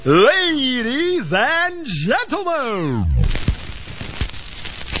Ladies and gentlemen,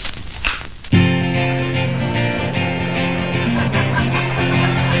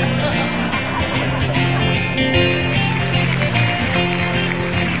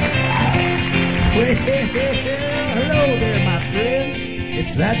 hello there, my friends.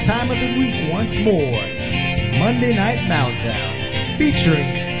 It's that time of the week once more. It's Monday Night Meltdown, featuring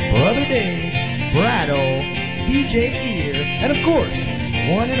Brother Dave, Brado, DJ Ear, and of course,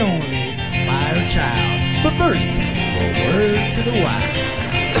 one and only Fire Child. But first, a word to the wise.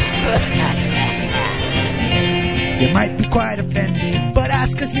 You might be quite offended, but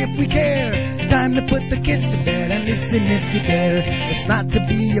ask us if we care. Time to put the kids to bed and listen if you dare. It's not to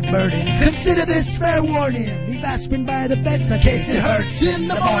be a burden. Consider this fair warning. Leave aspirin by the bedside in case it hurts in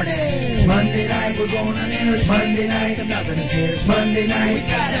the morning. It's Monday night, we're going on air. It's Monday night, the Meltdown is here. It's Monday night, we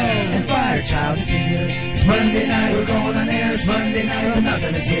got it. And Fire Child is here. It's Monday night, we're going on air. It's Monday night, the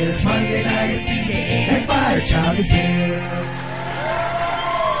Meltdown is here. It's Monday night, with DJ and Fire Child is here.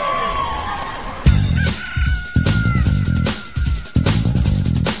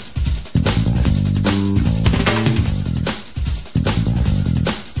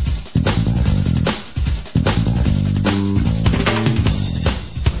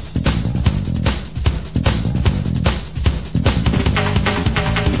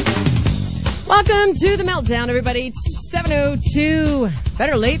 Welcome to the Meltdown, everybody. It's 7:02.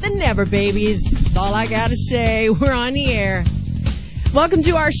 Better late than never, babies. That's all I gotta say. We're on the air. Welcome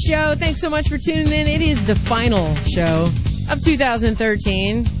to our show. Thanks so much for tuning in. It is the final show of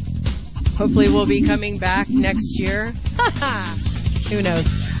 2013. Hopefully we'll be coming back next year. Who knows?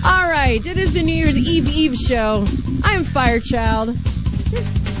 All right. It is the New Year's Eve show. I'm Firechild.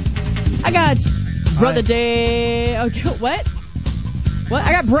 I got Brother Dave. Okay, what? What?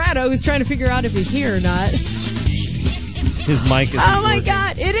 I got Brado who's trying to figure out if he's here or not. His mic isn't Oh my working.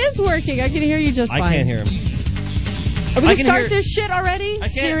 God, it is working. I can hear you just fine. I can't hear him. Are we going to start this shit already? I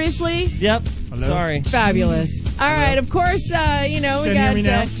can't. Seriously? Yep. Hello? Sorry. Fabulous. All right, of course, we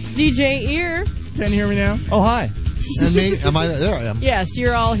got DJ Ear. Can you hear me now? Oh, hi. And me? Am I there? I am. Yes,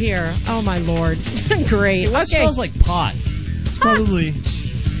 you're all here. Oh, my Lord. Great. It smells like pot. It's probably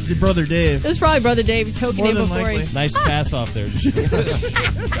Brother Dave. This is probably Brother Dave token More in than before likely. he... Nice pass off there.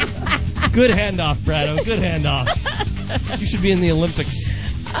 Good handoff, Brado. Good handoff. You should be in the Olympics.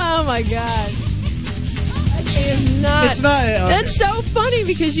 Oh, my God. I am not... It's not... That's so funny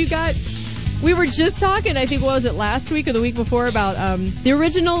because you got... We were just talking, I think, what was it, last week or the week before, about the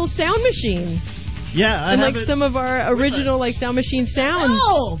original sound machine. Yeah, I And, have like, some of our original, like, sound machine sounds.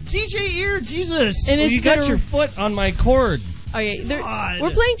 Oh, DJ Ear, Jesus. And So it's you got gonna- your foot on my cord. Oh, yeah. God. We're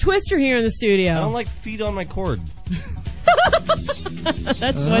playing Twister here in the studio. I don't like feet on my cord.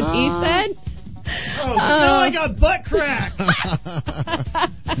 That's what he said? Oh, now I got butt crack.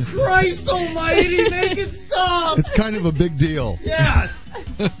 Christ almighty, make it stop. It's kind of a big deal. Yeah.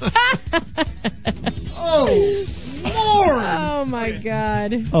 Oh, Lord. Oh, my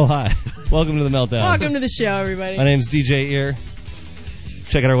God. Oh, hi. Welcome to the Meltdown. Welcome to the show, everybody. My name's DJ Ear.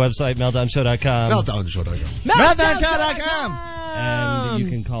 Check out our website, meltdownshow.com. Meltdownshow.com. Meltdownshow.com. And you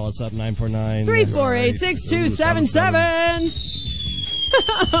can call us up, 949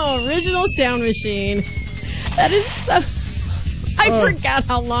 348-6277. Original sound machine. That is so... I forgot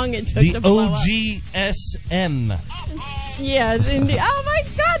how long it took the to blow up. OGSM. Yes, indeed. Oh, my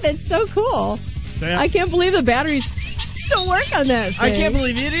God, that's so cool. Damn. I can't believe the batteries still work on that thing. I can't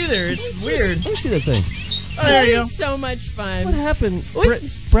believe it either. It's weird. Let me see that thing. Oh, there you That go. is so much fun. What happened? What?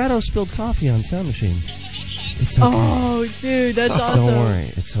 Brado spilled coffee on Sound Machine. It's okay. Oh, dude, that's awesome. Don't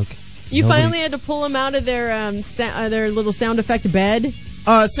worry. It's okay. You Nobody- finally had to pull them out of their little sound effect bed.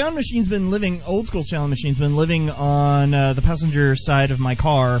 Sound machine's been living, old school sound machine's been living on the passenger side of my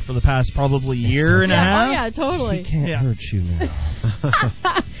car for the past probably year and a half. Oh, yeah, totally. He can't hurt you now.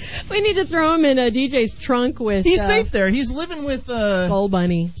 We need to throw him in a DJ's trunk with... He's safe there. He's living with Skull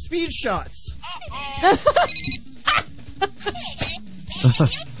Bunny. speed shots.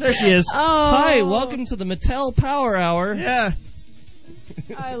 There she is. Oh. Hi, welcome to the Mattel Power Hour. Yeah.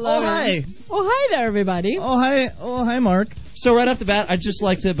 I love Oh, hi. it. Oh, hi there, everybody. Oh, hi. Oh, hi, Mark. So right off the bat, I'd just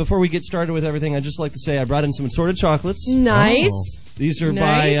like to, before we get started with everything, I'd just like to say I brought in some assorted chocolates. Nice. These are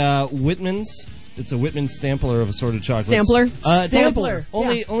Nice. by Whitman's. It's a Whitman Stampler of assorted chocolates. Stampler? Stampler.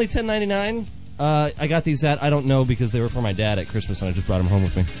 Yeah. Only $10.99. I got these at, I don't know, because they were for my dad at Christmas, and I just brought them home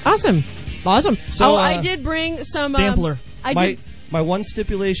with me. Awesome. So, I did bring some... Stampler. My one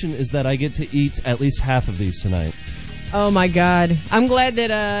stipulation is that I get to eat at least half of these tonight. Oh, my God. I'm glad that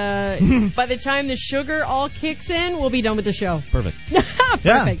by the time the sugar all kicks in, we'll be done with the show. Perfect.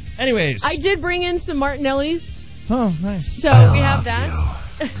 Perfect. Anyways. I did bring in some Martinelli's. Oh, nice. So we have that.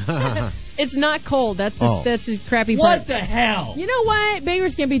 It's not cold. That's the crappy part. What the hell? You know what?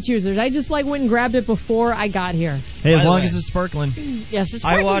 Beggars can't be choosers. I just went and grabbed it before I got here. Hey, as long as it's sparkling. Yes, it's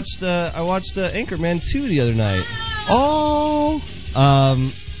I sparkling. watched Anchorman 2 the other night. Oh.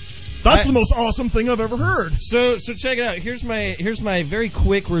 That's the most awesome thing I've ever heard. So check it out. Here's my very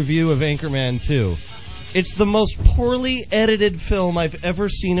quick review of Anchorman 2. It's the most poorly edited film I've ever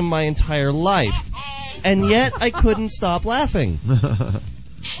seen in my entire life, and yet I couldn't stop laughing.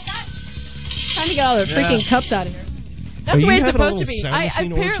 Time to get all the freaking cups out of here. That's the way it's supposed to be. I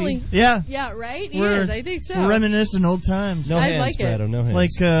apparently. Orgy? Yeah. Yeah, right? He is. I think so. We're reminiscing old times. No I hands, like it. Brado, no hands.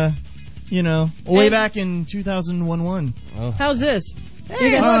 Like, way back in 2001. Oh. How's this?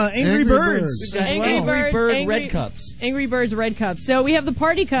 Angry Birds. Angry Bird Red Cups. Angry Birds Red Cups. So we have the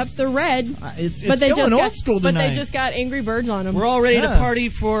party cups. They're red. It's but they going just old got, school But tonight. they just got Angry Birds on them. We're all ready to party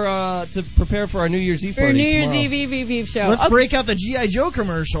to prepare for our New Year's Eve For party New Year's tomorrow. Eve show. Let's break out the G.I. Joe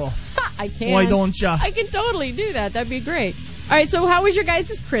commercial. I can. Why don't ya? I can totally do that. That'd be great. All right, so how was your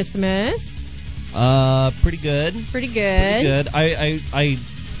guys' Christmas? Pretty good. Pretty good.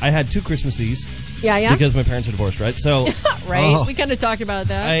 I had 2 Christmases. Yeah. Because my parents are divorced, right? So right. We kind of talked about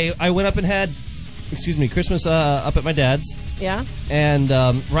that. I went up and had, Christmas up at my dad's. Yeah. And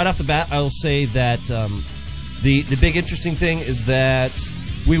right off the bat, I will say that the big interesting thing is that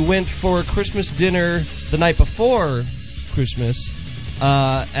we went for Christmas dinner the night before Christmas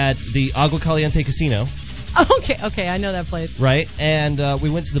at the Agua Caliente Casino. Okay, I know that place. Right, and we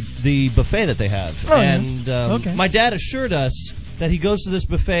went to the buffet that they have. My dad assured us that he goes to this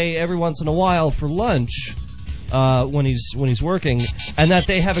buffet every once in a while for lunch when he's working, and that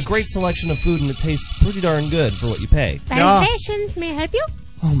they have a great selection of food and it tastes pretty darn good for what you pay. Salutations, may I help you?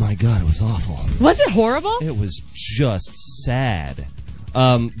 Oh my God, it was awful. Was it horrible? It was just sad.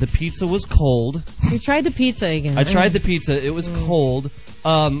 The pizza was cold. You tried the pizza again. I tried the pizza. It was cold.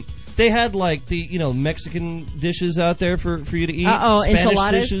 They had the Mexican dishes out there for you to eat. Spanish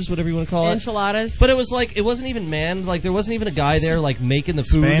enchiladas. dishes, whatever you want to call it. Enchiladas. But it was it wasn't even manned. There wasn't even a guy there making the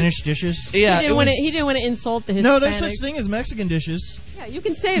food. Spanish dishes. Yeah, he didn't want to insult the Hispanic. No, there's such thing as Mexican dishes. Yeah, you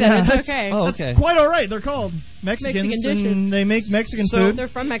can say that. It's okay. Oh, okay. That's quite all right. They're called Mexicans, Mexican dishes. and they make Mexican food. They're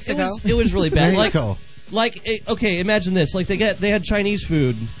from Mexico. It was really bad. Mexico. Imagine this. They had Chinese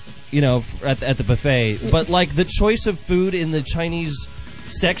food, at the buffet, but the choice of food in the Chinese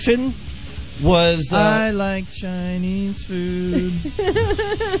section was I like Chinese food.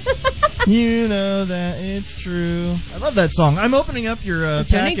 You know that it's true. I love that song. I'm opening up your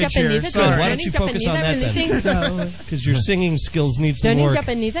package here. Sorry. Why don't you focus on that then? Because your singing skills need some turning work.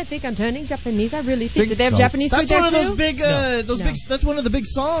 Japanese, I think I'm turning Japanese. I really think. Do they have Japanese food That's one there of those big, That's one of the big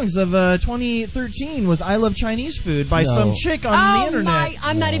songs of 2013. Was "I Love Chinese Food" by some chick on the internet.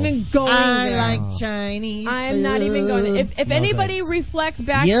 I'm not even going there. like Chinese I'm not even going there. If anybody reflects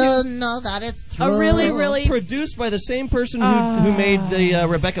back to know that it's true. a really produced by the same person who made the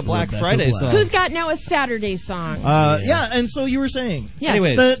Rebecca Black Friday song. who's got now a Saturday song. And so you were saying. Yes.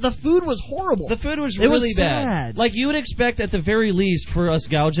 Anyways. The food was horrible. The food was It was really bad. sad. You would expect at the very least for us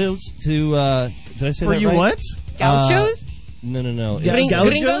gauchos to did I say For that you right? what? Gauchos? No.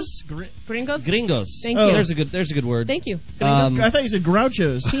 Gringos? Gringos. Thank you. There's a good word. Thank you. I thought you said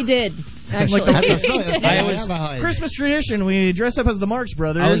Grouchos. He did, actually. Christmas tradition, we dress up as the Marx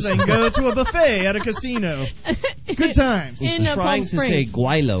Brothers and go to a buffet at a casino. Good times. In trying Palm to Springs. say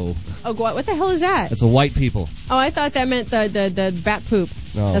guaylo. Oh, what the hell is that? That's a white people. Oh, I thought that meant the bat poop.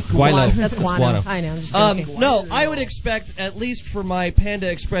 No, That's guaylo. That's guano. I know, I'm just joking. No, I would expect, at least for my Panda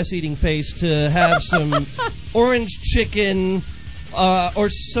Express eating face, to have some orange chicken or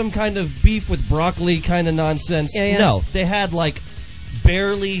some kind of beef with broccoli kind of nonsense. Yeah. No, they had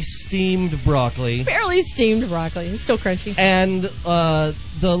barely steamed broccoli. Barely steamed broccoli. It's still crunchy. And the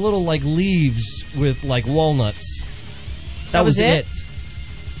little leaves with walnuts. That was it?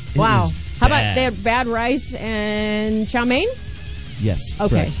 Wow. was How about bad. they had bad rice and chow mein? Yes. Okay,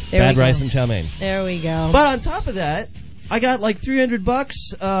 correct. there we Bad go. rice and chow mein. There we go. But on top of that, I got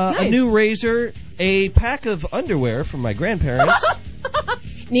 $300, a Nice. new razor, a pack of underwear from my grandparents,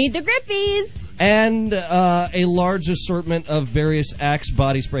 Need the grippies. and a large assortment of various Axe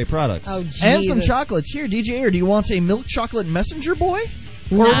body spray products. Oh, Jesus. And some chocolates. Here, DJ, or do you want a milk chocolate messenger boy?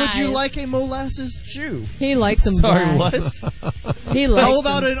 Or would you Nice. like a molasses chew? He likes them Sorry, black. what? He likes How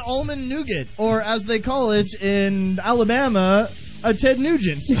about them. an almond nougat? Or as they call it in Alabama, a Ted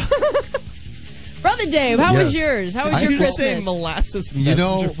Nugent. Brother Dave, how was Yes. yours? How was I your Did you say Christmas? molasses You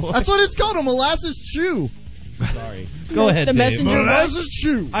know, messenger boy? That's what it's called, a molasses chew. sorry. Go ahead, The Dave. messenger boy?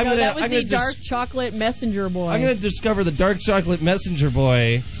 That was the dark chocolate messenger boy. I'm going to discover the dark chocolate messenger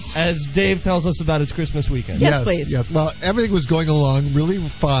boy as Dave tells us about his Christmas weekend. Yes, please. Yes. Well, everything was going along really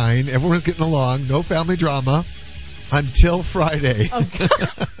fine. Everyone was getting along. No family drama until Friday. Oh,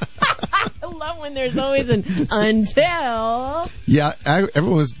 I love when there's always an until. Yeah,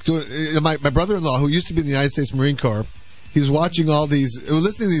 everyone was doing. My brother-in-law, who used to be in the United States Marine Corps, he was watching listening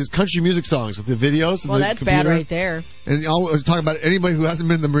to these country music songs with the videos. Well, that's bad right there. And he was talking about anybody who hasn't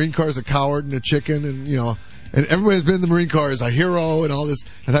been in the Marine Corps is a coward and a chicken, and and everybody who's been in the Marine Corps is a hero and all this.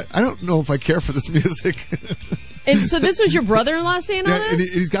 And I don't know if I care for this music. And so this was your brother-in-law saying all and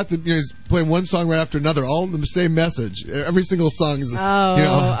this? he's got he's playing one song right after another, all the same message. Every single song is, And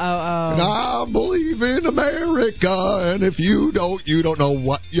I believe in America, and if you don't know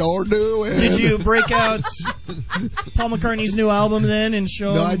what you're doing. Did you break out Paul McCartney's new album then and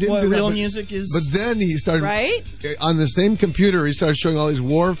show him what real music is? But then he started, right? On the same computer, he started showing all these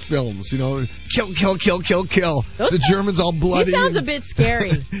war films, kill, kill, kill, kill, kill. The Germans all bloody. He sounds a bit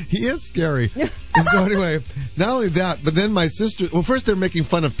scary. He is scary. And so anyway, not only that, but then my sister, well, first they're making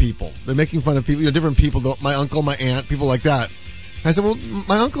fun of people. They're making fun of people, different people, my uncle, my aunt, people like that. I said, well,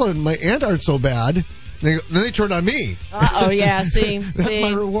 my uncle and my aunt aren't so bad. Then they turned on me. Yeah, see. That's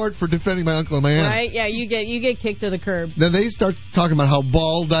my reward for defending my uncle and my aunt. Right? Yeah, you get kicked to the curb. Then they start talking about how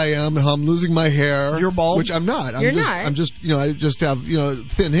bald I am and how I'm losing my hair. You're bald? Which I'm not. You're not. I'm just, I just have,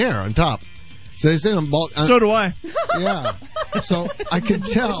 thin hair on top. So they say I'm bald. So do I. Yeah. So I could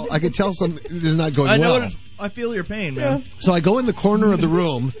tell something is not going well. I feel your pain, man. So I go in the corner of the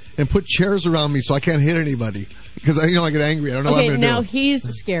room and put chairs around me so I can't hit anybody because I get angry. I don't know what I'm going to do. Okay, now he's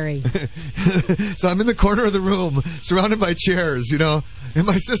scary. So I'm in the corner of the room surrounded by chairs, and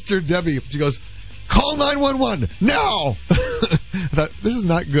my sister Debbie, she goes, "Call 911 now." I thought, this is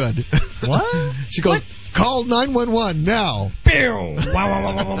not good. What? She goes, "Call 911 now." Okay,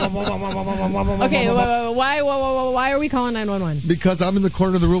 why are we calling 911? Because I'm in the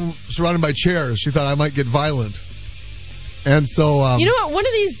corner of the room surrounded by chairs. She thought I might get violent. And so... you know what? One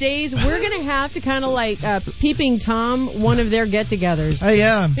of these days, we're going to have to kind of like Peeping Tom one of their get-togethers.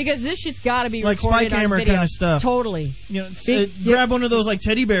 Yeah. Because this shit's got to be like recorded spy camera on video. kind of stuff. Totally. Grab one of those like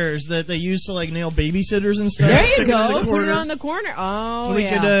teddy bears that they use to like nail babysitters and stuff. There you go. Put it on the corner. Oh, so we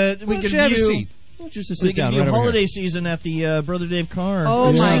could have a seat. Just sit down right over holiday here. season at the Brother Dave Carr.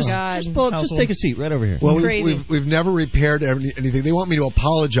 Oh my God! Just take a seat right over here. Well, we've never repaired anything. They want me to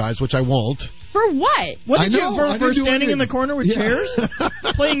apologize, which I won't. For what? What did you for standing in the corner with chairs,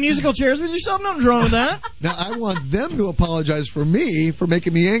 playing musical chairs with yourself? Nothing's wrong with that. Now I want them to apologize for me for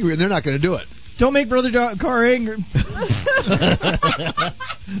making me angry, and they're not going to do it. Don't make Brother Carr angry. I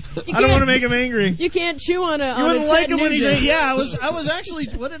don't want to make him angry. You can't chew on a. You wouldn't like him when he's. Yeah, I was actually.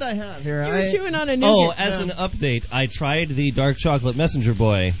 What did I have here? You were chewing on a ninja. Oh, as an update, I tried the dark chocolate messenger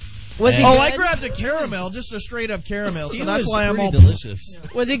boy. Was he good? I grabbed a caramel, just a straight up caramel, so that's why I'm all delicious.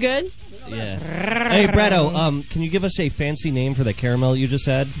 Was he good? Yeah. Hey, Brado, can you give us a fancy name for the caramel you just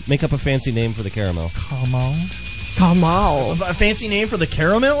had? Make up a fancy name for the caramel. Kamal. A fancy name for the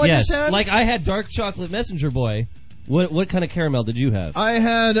caramel I just had? Like I had dark chocolate messenger boy. What kind of caramel did you have? I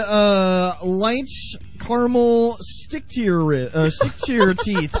had light caramel stick to your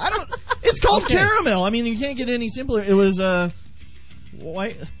teeth. It's called caramel. I mean, you can't get any simpler. It was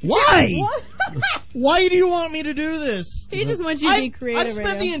why? Why do you want me to do this? He just wants you to be creative. I've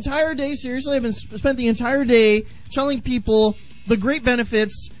spent the entire day, seriously, spent the entire day telling people the great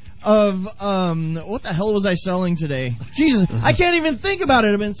benefits of what the hell was I selling today? Jesus, I can't even think about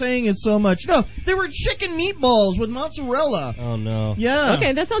it. I've been saying it so much. No, they were chicken meatballs with mozzarella. Oh no. Yeah.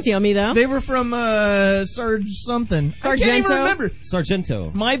 Okay, that sounds yummy though. They were from Sarge something. I can't even remember. Sargento.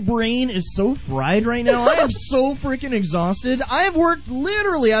 My brain is so fried right now. I am so freaking exhausted. I have worked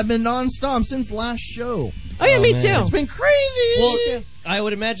literally. I've been nonstop since last show. Oh yeah, me too. It's been crazy. Well, I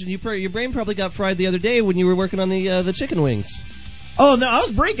would imagine your brain probably got fried the other day when you were working on the chicken wings. Oh, no, I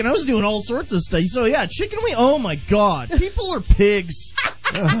was breaking. I was doing all sorts of stuff. So, yeah, chicken wing. Oh, my God. People are pigs.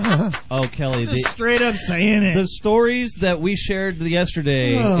 Oh, Kelly. Just straight up saying it. The stories that we shared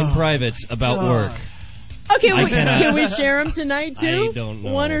yesterday in private about work. Okay, can we share them tonight, too? I don't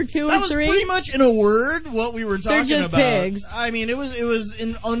know. One or two that or three? That was pretty much, in a word, what we were talking about. They're just pigs. I mean, it was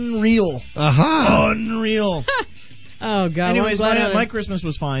an unreal. Uh-huh. Unreal. Oh, God. Anyways, my Christmas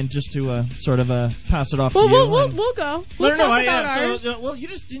was fine, just to sort of pass it off to you. We'll go. We'll talk about ours. So, you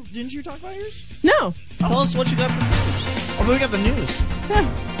just didn't you talk about yours? No. Tell us what you got for news. Oh, we got the news.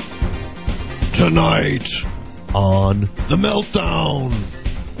 Tonight on The Meltdown.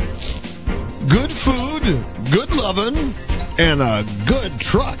 Good food, good lovin', and a good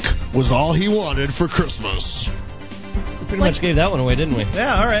truck was all he wanted for Christmas. pretty much gave that one away, didn't we?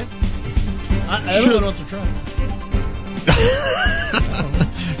 Yeah, all right. Everyone wants to try.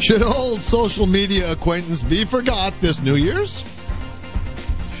 Should old social media acquaintance be forgot this New Year's?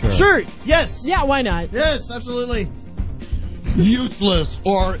 Sure. Yes. Yeah, why not? Yes, absolutely. Useless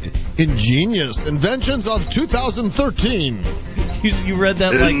or ingenious inventions of 2013. You read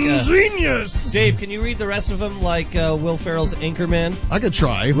that like... Ingenious! Dave, can you read the rest of them like Will Ferrell's Anchorman? I could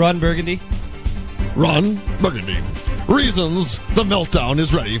try. Ron Burgundy. Ron Burgundy. Reasons the meltdown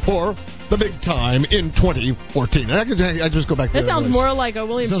is ready for the big time in 2014. I just go back to That sounds more like a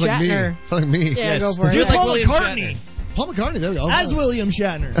William Shatner. Sounds like me. Yeah, Yes. go for it. Just like Paul William McCartney. Paul McCartney, there we go. As William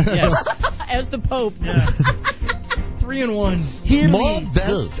Shatner. Yes. As the Pope. Yeah. 3 in 1. More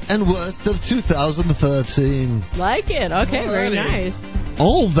best and worst of 2013. Like it. Okay, very Alrighty. nice.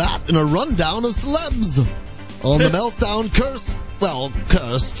 All that in a rundown of celebs. On the meltdown curse. Well,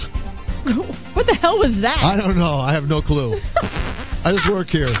 cursed. What the hell was that? I don't know. I have no clue. I just work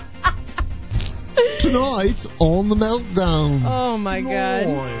here. Tonight on the meltdown. Oh my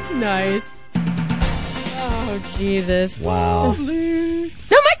God. Nice. Oh Jesus. Wow. No,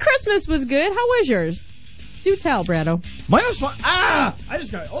 my Christmas was good. How was yours? Do tell, Brado. Mine was fun. I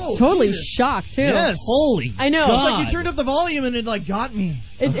just got Totally Jesus. shocked too. Yes. Holy I know. It's God. like you turned up the volume and it like got me.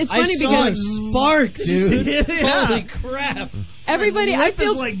 It's I funny saw because it spark, dude. Yeah. Holy crap. everybody, My I lip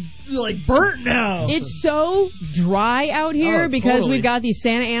feel is like burnt now. it's so dry out here Oh, because totally. we've got these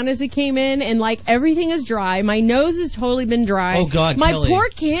Santa Anas that came in and like everything is dry. My nose has totally been dry. Oh, God, my Kelly. poor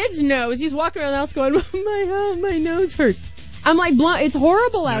kid's nose. He's walking around the house going, my nose hurts. I'm like, it's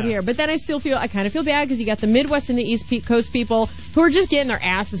horrible out here. But then I kind of feel bad because you got the Midwest and the East Coast people who are just getting their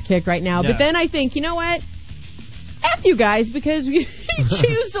asses kicked right now. Yeah. But then I think, you know what? F you guys, because you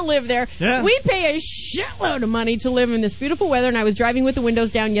choose to live there. Yeah. We pay a shitload of money to live in this beautiful weather, and I was driving with the windows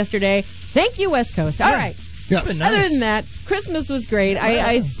down yesterday. Thank you, West Coast. All right. Yes. Been Other nice. than that, Christmas was great.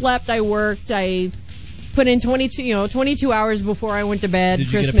 I slept, I worked, I put in 22 hours before I went to bed. Did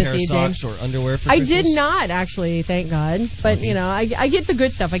you Christmas get a pair of Eve. socks or underwear for I Christmas? did not actually, thank God. But I get the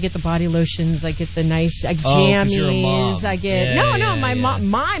good stuff. I get the body lotions. I get the nice 'cause jammies. you're a mom. I get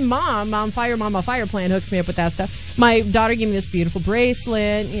my mom on Fire Mama Fire Plan hooks me up with that stuff. My daughter gave me this beautiful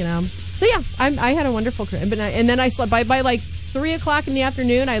bracelet. So yeah, I had a wonderful Christmas. And then I slept by like 3 o'clock in the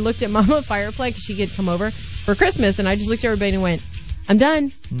afternoon. I looked at Mama Fire Plan because she could come over for Christmas, and I just looked at everybody and went, I'm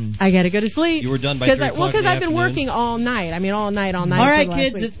done. I got to go to sleep. You were done by 3 o'clock Because in the I've been afternoon? working all night. I mean, all night. All right, for the last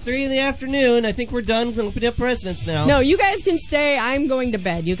kids, week. it's 3 in the afternoon. I think we're done opening up presents now. No, you guys can stay. I'm going to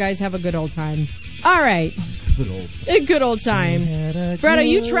bed. You guys have a good old time. All right. A good old time. Brother,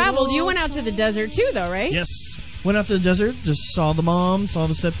 you traveled. You went out to the desert too, though, right? Yes. Went out to the desert. Just saw the mom, saw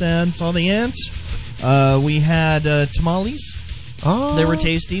the stepdad, saw the aunt. We had tamales. Oh. They were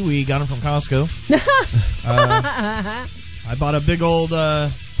tasty. We got them from Costco. I bought a big old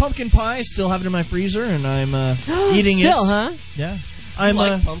pumpkin pie. Still have it in my freezer, and I'm eating it. Still, huh? Yeah. You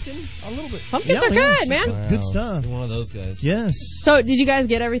like pumpkin? A little bit. Pumpkins Yeah, are yes, good, man. Wow, Good stuff. You're one of those guys. Yes. So, did you guys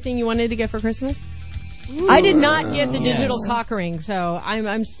get everything you wanted to get for Christmas? I did not get the digital cock ring, so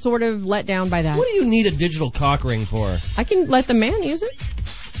I'm sort of let down by that. What do you need a digital cock ring for? I can let the man use it.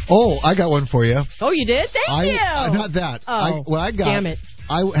 Oh, I got one for you. Oh, you did? Thank you. Not that. Oh, what I got. damn it.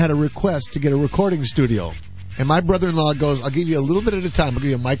 I had a request to get a recording studio. And my brother-in-law goes, I'll give you a little bit at a time. I'll give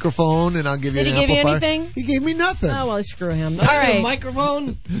you a microphone, and I'll give you Did an he give you amplifier. anything? He gave me nothing. Oh, well, screw him. All A right.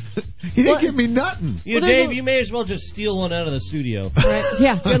 microphone? He didn't give me nothing. Well, Dave, you may as well just steal one out of the studio. All right.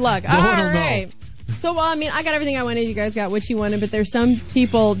 Yeah, good luck. No All one will know. right. So, well, I mean, I got everything I wanted. You guys got what you wanted, but there's some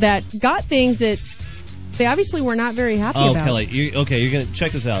people that got things that they obviously were not very happy Oh, about. Kelly, you're going to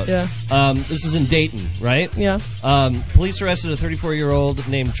check this out. Yeah. This is in Dayton, right? Yeah. Police arrested a 34-year-old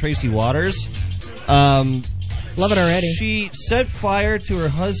named Tracy Waters. Love it already. She set fire to her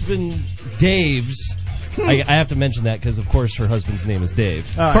husband Dave's. I have to mention that because, of course, her husband's name is Dave.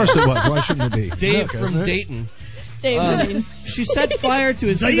 Of course it was. Why shouldn't it be? Dave Look, from isn't it? Dayton. Dave, She set fire to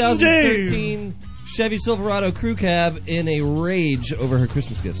his 2013 Chevy Silverado crew cab in a rage over her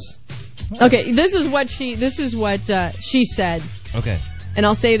Christmas gifts. Okay, this is what she said, Okay. and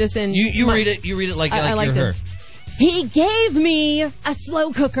I'll say this in. You read it. You read it like I you're like her. this. He gave me a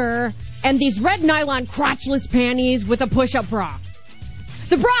slow cooker and these red nylon crotchless panties with a push-up bra.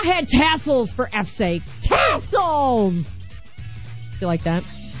 The bra had tassels, for F's sake. Tassels! You like that?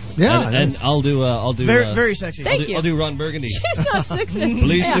 Yeah. And I'll do. Very, very sexy. Thank you. I'll do Ron Burgundy. She's not sexist.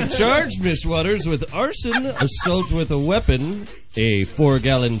 Police Yeah. have charged Miss Waters with arson, assault with a weapon, a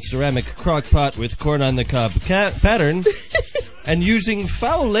 4-gallon ceramic crock pot with corn on the cob pattern, and using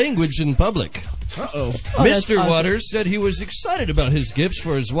foul language in public. Uh-oh. Mr. Waters said he was excited about his gifts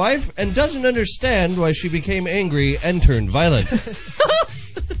for his wife and doesn't understand why she became angry and turned violent.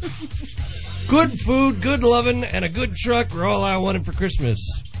 Good food, good loving, and a good truck were all I wanted for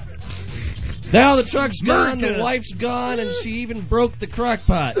Christmas. Now the truck's gone, the wife's gone, and she even broke the crock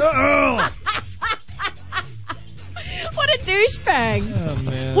pot. Uh-oh. What a douchebag. Oh,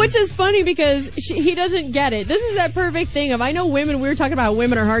 man. Which is funny because he doesn't get it. This is that perfect thing of, I know women, we were talking about how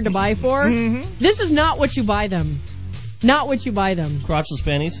women are hard to buy for. Mm-hmm. This is not what you buy them. Not what you buy them. Crotchless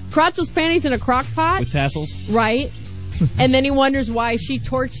panties? Crotchless panties in a crock pot. With tassels? Right. And then he wonders why she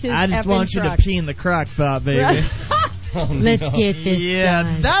torched his I just want you truck. to pee in the crock pot, baby. Let's get this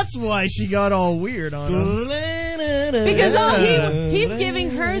done. That's why she got all weird on him. Because he's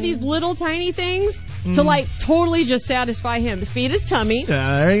giving her these little tiny things to, like, totally just satisfy him. To feed his tummy,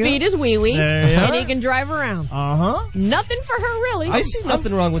 feed his wee-wee, and he can drive around. Uh-huh. Nothing for her, really. I see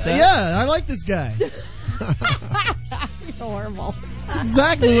nothing wrong with that. Yeah, I like this guy. Horrible. It's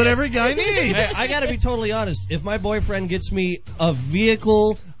exactly what every guy needs. Hey, I gotta be totally honest. If my boyfriend gets me a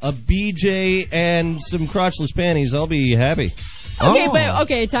vehicle, a BJ, and some crotchless panties, I'll be happy.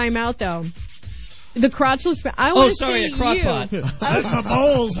 Okay, time out, though. The crotchless. I want to see a crock you. pot. That's my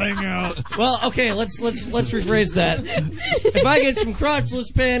balls hang out. Well, okay, let's rephrase that. If I get some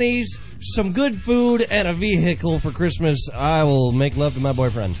crotchless panties, some good food, and a vehicle for Christmas, I will make love to my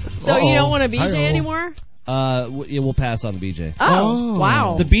boyfriend. So you don't want a BJ anymore? We'll pass on the BJ. Oh,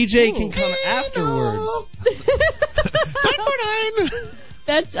 wow. The BJ can come afterwards.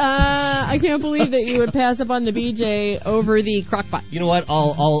 That's I can't believe that you would pass up on the BJ over the crock pot. You know what?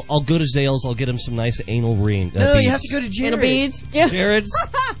 I'll go to Zales. I'll get him some nice anal ring. No, beads. you have to go to Jared. Anal beads? Yeah. Jared's.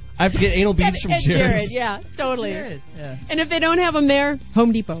 I have to get anal beads from Jared's. Yeah, totally. Jared, yeah. And if they don't have them there,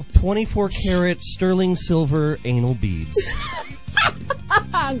 Home Depot. 24 karat sterling silver anal beads.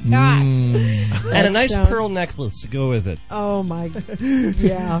 God. And a nice pearl necklace to go with it. Oh my.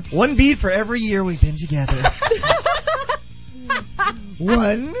 Yeah. One bead for every year we've been together.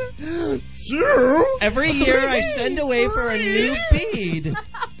 1, 2. Every year I send away for a new bead.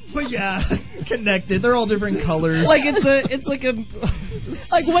 But yeah, connected. They're all different colors. Like it's like a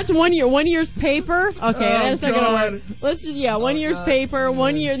Like what's 1 year? 1 year's paper? Okay, that's not God. gonna work. Let's just 1 year's paper.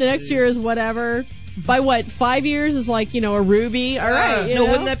 1 year. The next year is whatever. By what? 5 years is like a ruby. All right. You know?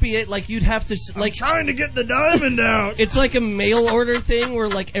 wouldn't that be it? Like you'd have to like trying to get the diamond out. It's like a mail order thing where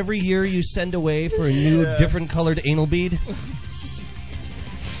like every year you send away for a new different colored anal bead.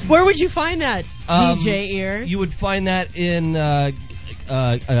 Where would you find that, DJ Ear? You would find that in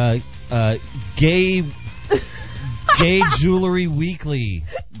Gay Jewelry Weekly,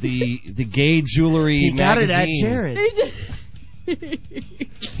 the Gay Jewelry magazine. Got it at Jared.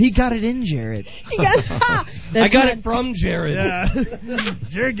 He got it in Jared. I got it from Jared. Yeah.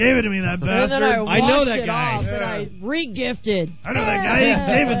 Jared gave it to me, that bastard. I know that guy. And I re-gifted. I know that guy. He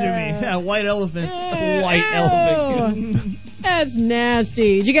gave it to me. Yeah, white elephant. White elephant. That's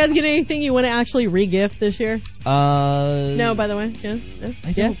nasty. Did you guys get anything you want to actually re-gift this year? No, by the way. Yeah. No?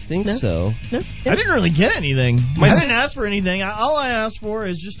 I don't think so. No? I didn't really get anything. I didn't ask for anything. All I asked for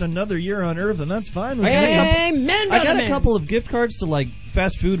is just another year on Earth, and that's fine with me. Amen. I got a couple of gift cards to like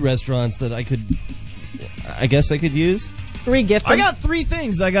fast food restaurants that I guess I could use. Re-gift. I got 3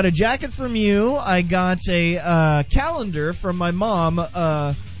 things. I got a jacket from you. I got a calendar from my mom.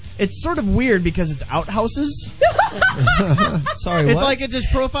 It's sort of weird because it's outhouses. Sorry, what? It's like it just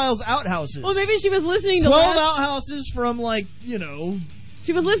profiles outhouses. Well, maybe she was listening to 12 outhouses from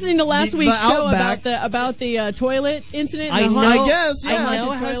She was listening to last week's show Outback. about the toilet incident. I guess. Yeah. I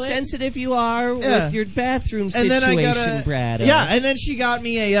know how sensitive you are with your bathroom and situation, then I got Brad. Yeah, and then she got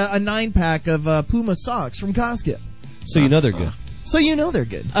me a 9-pack of Puma socks from Costco. So you know they're good. So you know they're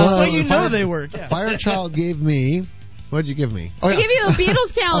good. Well, so you know they work. Yeah. Firechild gave me. What did you give me? I gave you the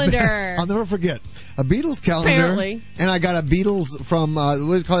Beatles calendar. I'll never forget. A Beatles calendar. Apparently. And I got a Beatles from, what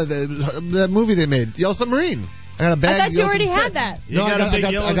do you call it, that movie they made, Yellow Submarine. I got a bag. I thought you already had that. No, I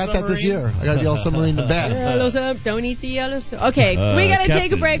got that this year. I got the Yellow Submarine in the bag. Yellow sub, don't eat the yellow sub. Okay, we got to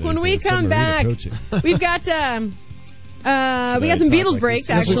take a break. When we come back, we've got some Beatles breaks,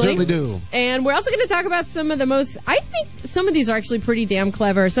 actually. Yes, we certainly do. And we're also going to talk about some of the most, I think some of these are actually pretty damn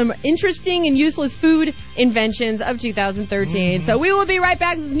clever, some interesting and useless food inventions of 2013. So we will be right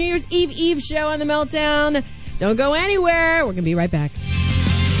back. This is New Year's Eve show on the Meltdown. Don't go anywhere. We're going to be right back.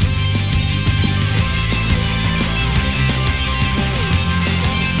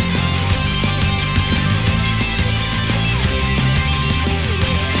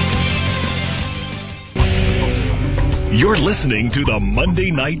 You're listening to the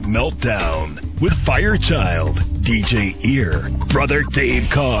Monday Night Meltdown with Firechild. DJ Ear, Brother Dave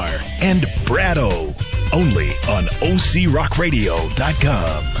Carr, and Brado. Only on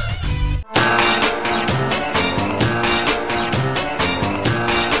OCRockRadio.com.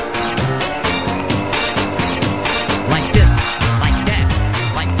 Like this, like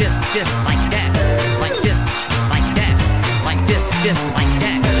that, like this, like that, like this, like that, like this, like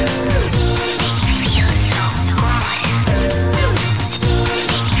that.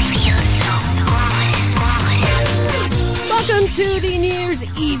 Welcome to the New Year's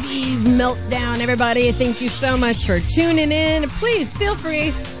Eve Meltdown, everybody. Thank you so much for tuning in. Please feel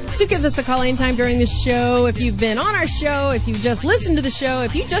free to give us a call anytime during the show. If you've been on our show, if you just listened to the show,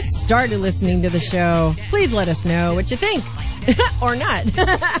 if you just started listening to the show, please let us know what you think. Or not.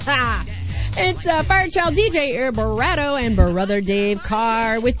 It's Firechild DJ Ear Barrato and Brother Dave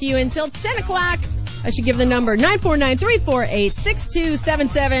Carr with you until 10 o'clock. I should give the number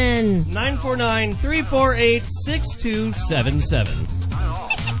 949-348-6277. 949-348-6277.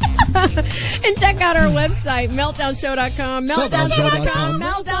 And check out our website, meltdownshow.com, meltdownshow.com,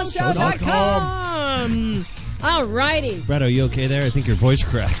 meltdownshow.com. All righty. Brad, are you okay there? I think your voice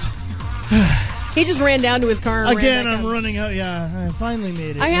cracked. He just ran down to his car and Again, ran back I'm up. running out. Yeah, I finally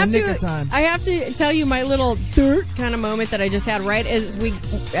made it. I have in the nick of time. I have to tell you my little kind of moment that I just had right as we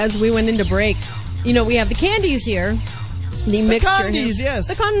went into break. You know, we have the candies here. The mixture candies, here. yes.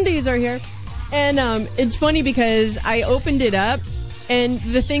 The candies are here. And it's funny because I opened it up, and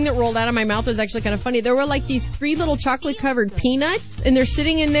the thing that rolled out of my mouth was actually kind of funny. There were like these 3 little chocolate-covered peanuts, and they're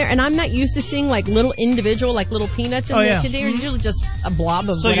sitting in there, and I'm not used to seeing like little individual, like little peanuts in the container. It's usually just a blob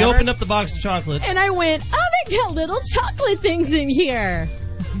of So whatever. you opened up the box of chocolates. And I went, oh, they got little chocolate things in here.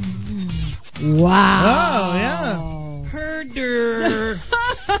 Wow. Oh, yeah. Herp Derp.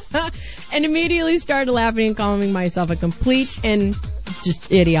 And immediately started laughing and calling myself a complete and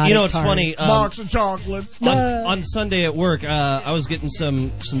just idiotic. You know, it's tart. funny. Box of chocolates. On Sunday at work, I was getting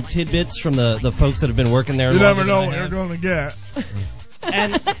some tidbits from the folks that have been working there. You longer never know than what I you're have. going to get.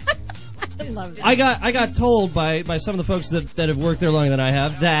 And I love that. I got told by some of the folks that have worked there longer than I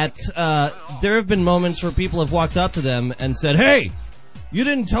have that there have been moments where people have walked up to them and said, "Hey, you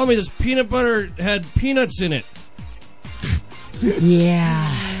didn't tell me this peanut butter had peanuts in it." Yeah.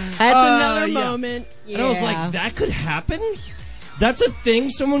 That's another yeah. moment. Yeah. And I was like, that could happen? That's a thing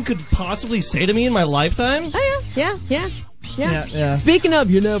someone could possibly say to me in my lifetime? Oh, yeah. Yeah. Speaking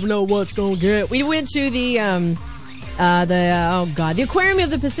of, you never know what's going to get. We went to the Aquarium of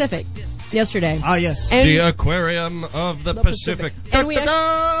the Pacific yesterday. Ah, yes. And The Aquarium of the Pacific. And we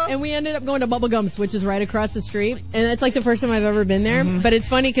ended up going to Bubblegums, which is right across the street. And it's like the first time I've ever been there. Mm-hmm. But it's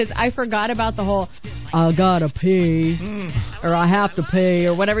funny because I forgot about the whole, I gotta pee, or I have to pee,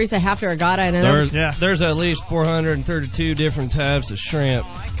 or whatever you say, have to or gotta. And There's at least 432 different types of shrimp.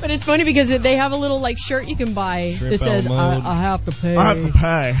 But it's funny because they have a little like shirt you can buy Shrimp that says, mode. I have to pay. I have to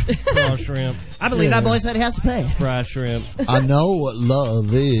pay. Raw shrimp. I believe that boy said he has to pay. Fried shrimp. I know what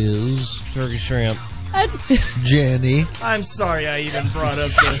love is, Turkey shrimp. That's, Jenny. I'm sorry I even brought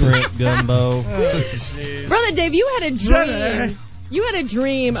up the Shrimp gumbo. Brother Dave, you had a dream. Jenny. You had a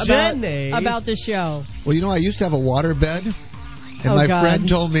dream Jenny. about the show. Well, you know, I used to have a water bed, and my God. friend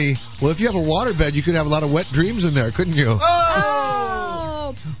told me, well, if you have a water bed, you could have a lot of wet dreams in there, couldn't you?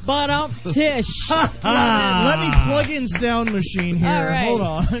 Oh, but tish. Let me plug in sound machine here. All right. Hold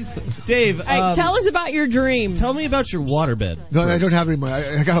on. Dave, All right, tell us about your dream. tell me about your waterbed. No, I don't have it anymore.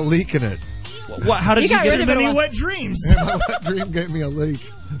 I got a leak in it. How did You you got get rid it? of it. Many wet dreams. And my wet dream gave me a leak.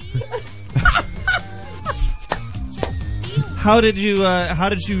 How did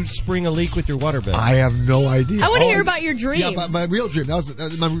you spring a leak with your waterbed? I have no idea. I want to hear about your dream. Yeah, my real dream. That was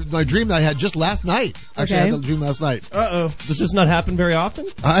my dream that I had just last night. Actually, I had that dream last night. Uh-oh. Does this not happen very often?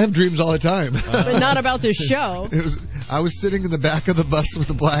 I have dreams all the time. But not about this show. I was sitting in the back of the bus with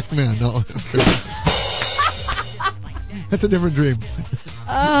a black man. No, that's different. That's a different dream.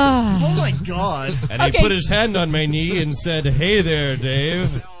 Oh, my God. And he put his hand on my knee and said, "Hey there,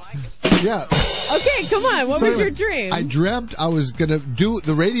 Dave." Yeah. Okay, come on. What was your dream? I dreamt I was going to do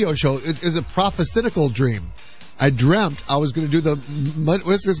the radio show. It's a prophetical dream. I dreamt I was going to do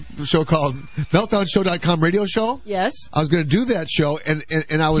what's this show called? Meltdownshow.com radio show? Yes. I was going to do that show, and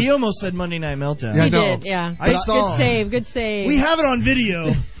I was... He almost said Monday Night Meltdown. Yeah, I He know. did, yeah. I saw him. Good save. We have it on video.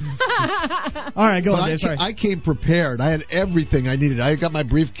 All right, go on, But Dave. Sorry. I came prepared. I had everything I needed. I got my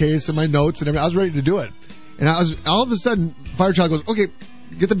briefcase and my notes and everything. I was ready to do it. And all of a sudden, Firechild goes, "Okay,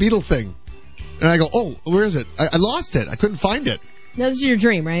 get the Beatle thing." And I go, "Oh, where is it? I lost it. I couldn't find it." This is your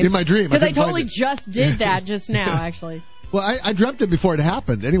dream, right? In my dream. Because I couldn't find totally it. just did that just now, actually. Well, I dreamt it before it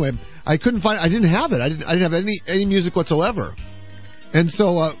happened. Anyway, I couldn't find it. I didn't have it. I didn't have any music whatsoever. And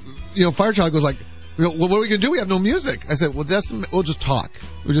so, Firechild goes like, what are we gonna do? We have no music. I said, well, we'll just talk.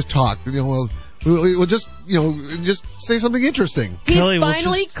 We'll just talk. We'll just just say something interesting. He's Kelly,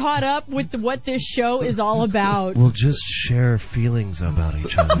 finally caught up with what this show is all about. We'll just share feelings about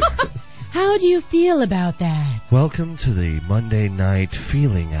each other. How do you feel about that? Welcome to the Monday night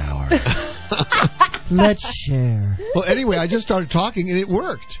feeling hour. Let's share. Well, anyway, I just started talking and it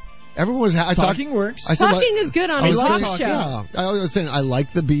worked. Everyone was talking works. I said, Talking is good on a talk show. Yeah, I was saying I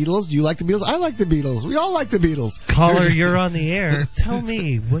like the Beatles. Do you like the Beatles? I like the Beatles. We all like the Beatles. Caller, you're on the air. Tell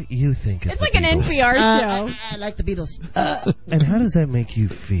me what you think of It's the like an Beatles. NPR show. I like the Beatles. And how does that make you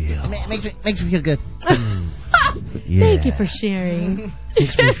feel? Makes me feel good. Yeah. Thank you for sharing.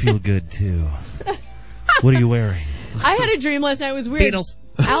 Makes me feel good too. What are you wearing? I had a dream last night. It was weird. Beatles.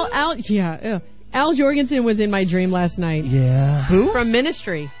 Al Jorgensen was in my dream last night. Yeah. Who? From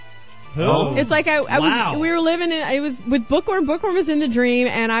Ministry. Oh. It's like I Wow. was. We were living in. It was with Bookworm. Bookworm was in the dream,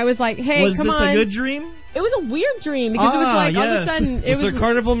 and I was like, "Hey, Was come this on!" a good dream? It was a weird dream because it was like all of a yes. sudden it Was was. there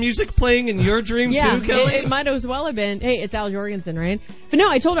carnival music playing in your dream Yeah, too, Kelly? it might as well have been. Hey, it's Al Jorgensen, right? But no,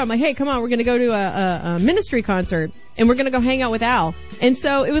 I told her, I'm like, hey, come on, we're gonna go to a Ministry concert, and we're gonna go hang out with Al. And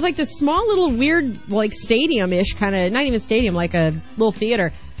so it was like this small little weird like stadium-ish kind of, not even stadium, like a little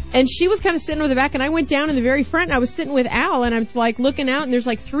theater. And she was kind of sitting over the back, and I went down in the very front, and I was sitting with Al, and I was like looking out, and there's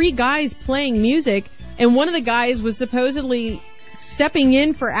like 3 guys playing music, and one of the guys was supposedly stepping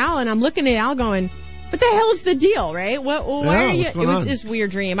in for Al, and I'm looking at Al going, what the hell is the deal, right? Why are you? What's It going was on? this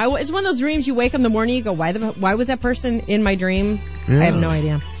weird dream. It's one of those dreams you wake up in the morning, you go, why was that person in my dream? Yeah. I have no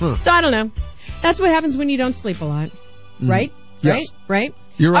idea. Huh. So I don't know. That's what happens when you don't sleep a lot, right? Yes. Right?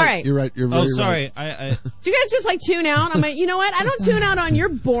 You're right. All right. You're right. You're very Oh, sorry. right. Do you guys just like tune out? I'm like, you know what? I don't tune out on your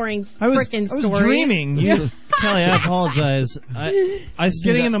boring frickin' I was stories. dreaming. Kelly, I apologize. I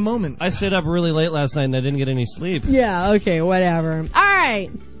Getting in the moment. I stayed up really late last night and I didn't get any sleep. Yeah, okay, whatever. All right.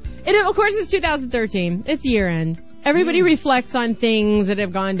 Of course, it's 2013. It's year end. Everybody reflects on things that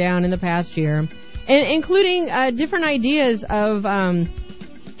have gone down in the past year, and including different ideas of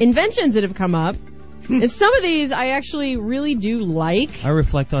inventions that have come up. And some of these I actually really do like. I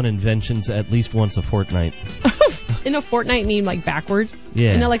reflect on inventions at least once a fortnight. In a fortnight, mean like backwards? Yeah.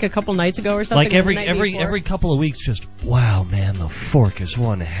 Isn't it like a couple nights ago or something? Like or the night before? every couple of weeks, just wow, man, the fork is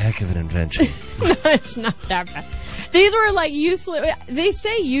one heck of an invention. No, it's not that bad. These were like useless. They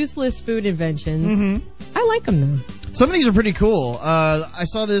say useless food inventions. Mm-hmm. I like them though. Some of these are pretty cool. I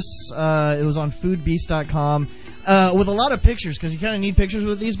saw this. It was on foodbeast.com. With a lot of pictures, because you kind of need pictures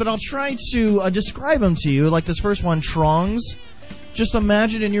with these, but I'll try to describe them to you. Like this first one, trongs. Just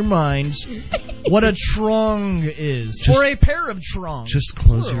imagine in your mind what a trong is. Or a pair of trongs. Just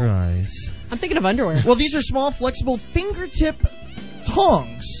close Plural. your eyes. I'm thinking of underwear. Well, these are small, flexible fingertip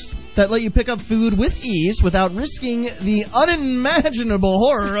tongs that let you pick up food with ease without risking the unimaginable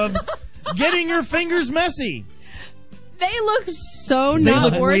horror of getting your fingers messy. They look so They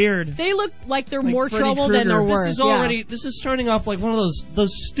not look worth. weird. They look like they're Like more Freddy trouble than they're Krueger. worth. This is starting off like one of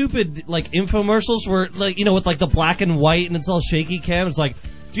those stupid like infomercials where like with like the black and white and it's all shaky cam. It's like,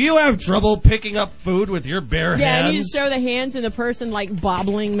 do you have trouble picking up food with your bare hands? Yeah, and you just show the hands and the person like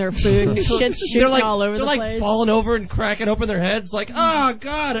bobbling their food and shit's shooting all over the they're place. like falling over and cracking open their heads like, oh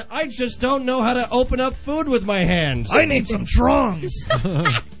God, I just don't know how to open up food with my hands. I need some trongs.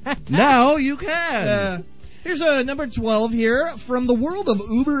 Now you can. Here's number 12 here. From the world of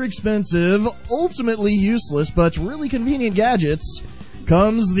uber expensive, ultimately useless, but really convenient gadgets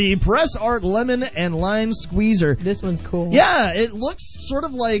comes the Press Art Lemon and Lime Squeezer. This one's cool. Yeah, it looks sort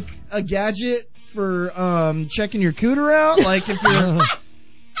of like a gadget for checking your cooter out. Like if you're...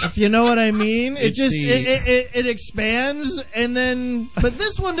 If you know what I mean, it expands and then, but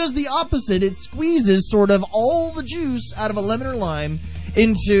this one does the opposite. It squeezes sort of all the juice out of a lemon or lime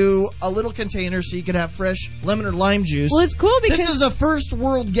into a little container so you can have fresh lemon or lime juice. Well, it's cool because this is a first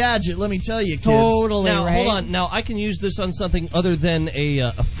world gadget, let me tell you, kids. Totally, Now, right? hold on. Now, I can use this on something other than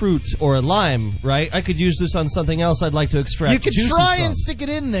a fruit or a lime, right? I could use this on something else I'd like to extract You could juices try from. and stick it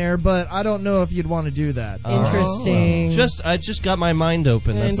in there, but I don't know if you'd want to do that. Interesting. I just got my mind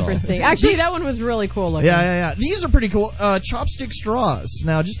open, that's all. Interesting. Actually, that one was really cool looking. Yeah. These are pretty cool. Chopstick straws.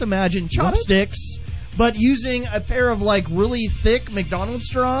 Now, just imagine chopsticks, but using a pair of like really thick McDonald's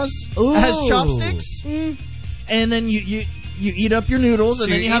straws as chopsticks, and then you eat up your noodles, So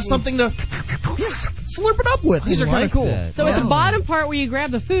and then you're you have eating- something to slurp it up with. These are kind of cool. that. So at the bottom part where you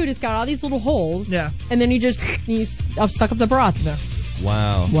grab the food, it's got all these little holes. Yeah. And then you suck up the broth.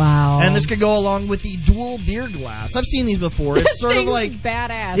 Wow. Wow. And this could go along with the dual beer glass. I've seen these before. It's This sort of thing's like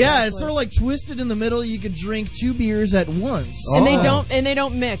badass. yeah, actually. it's sort of like twisted in the middle. You could drink 2 beers at once. And they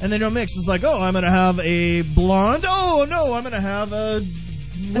don't mix. And they don't mix. It's like, oh, I'm going to have a blonde. Oh, no, I'm going to have a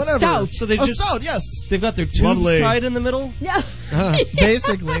whatever. stout. So they just stout, yes. they've got their tubes Lovely. tied in the middle. Yeah.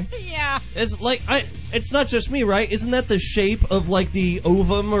 Basically. Yeah. It's like it's not just me, right? Isn't that the shape of like the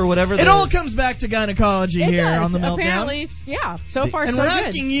ovum or whatever? It all comes back to gynecology It here does. on the Meltdown. Apparently, yeah. So far, And so we're good.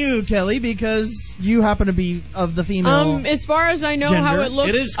 asking you, Kelly, because you happen to be of the female. As far as I know, gender. how it looks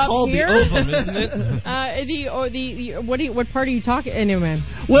It is up called here. the ovum, isn't it? What part are you talking? Anyway.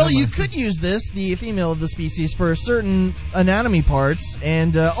 Well, you could use this, the female of the species, for certain anatomy parts,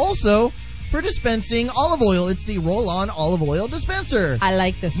 and also for dispensing olive oil. It's the roll-on olive oil dispenser. I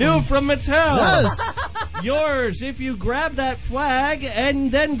like this New one. from Mattel. Yes. Yours if you grab that flag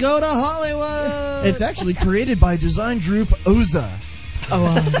and then go to Hollywood. It's actually created by design group Oza.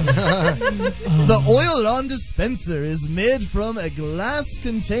 The oil-on dispenser is made from a glass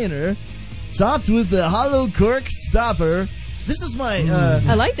container topped with the hollow cork stopper. This is my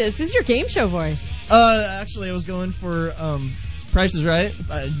I like this. This is your game show voice. actually I was going for Price is Right.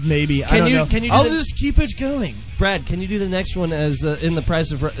 maybe. I Can don't you- know. can you do I'll the- just keep it going. Brad, can you do the next one as in the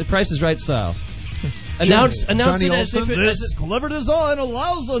Price is Right style? Announce Johnny it as if Olsen? it. This clever design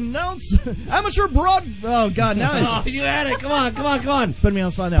allows amateur broad. Oh God! Now Oh, you had it. Come on. put me on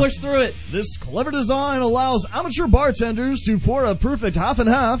the spot now. Push through it. This clever design allows amateur bartenders to pour a perfect half and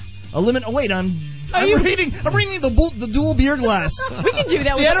half. Wait, I'm reading the dual beer glass. We can do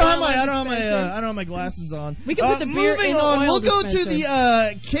that. See, with I don't the have my oil I don't dispenser. have my glasses on. We can put the beer moving in the on. oil We'll go to dispenser.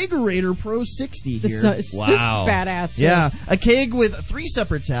 the Kegerator Pro 60 here. This badass. Too. Yeah, a keg with 3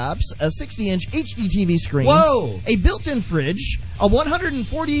 separate taps, a 60-inch HD TV screen, Whoa. a built-in fridge, a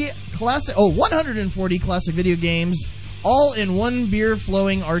 140 classic video games, all in one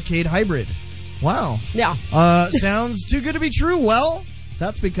beer-flowing arcade hybrid. Wow. Yeah. Sounds too good to be true. Well,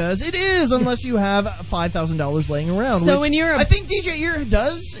 that's because it is, unless you have $5,000 laying around. So which when you're I think DJ Ear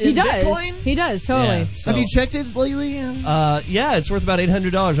does in He does. Bitcoin. He does, totally. Yeah, so- Have you checked it lately? Yeah, it's worth about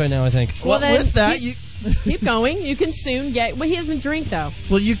 $800 right now, I think. Well, then with that, keep going. You can soon get. Well, he doesn't drink though.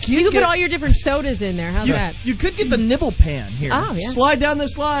 well, you You can put all your different sodas in there. How's that? You could get the nibble pan here. Oh yeah. Slide down the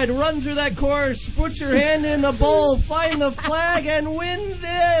slide, run through that course, put your hand in the bowl, find the flag, and win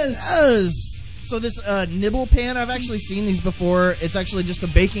this. Yes. So this nibble pan, I've actually seen these before. It's actually just a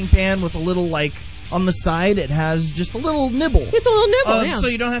baking pan with a little, like, on the side, it has just a little nibble. It's a little nibble. Yeah. So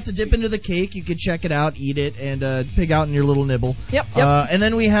you don't have to dip into the cake. You could check it out, eat it, and pig out in your little nibble. Yep. And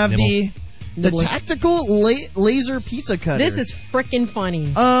then we have the Nibbling. tactical laser pizza cutter. This is frickin'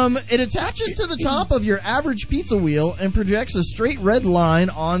 funny. It attaches to the top of your average pizza wheel and projects a straight red line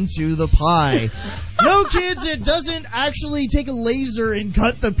onto the pie. No, kids, it doesn't actually take a laser and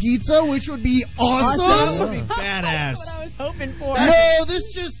cut the pizza, which would be awesome. That would be badass. That's what I was hoping for. No,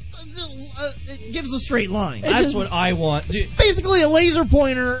 this just it gives a straight line. That's what I want. Dude, Basically, a laser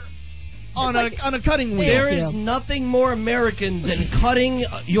pointer on a cutting wheel. there is nothing more American than cutting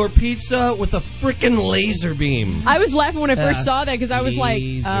your pizza with a frickin' laser beam. I was laughing when I first saw that because I was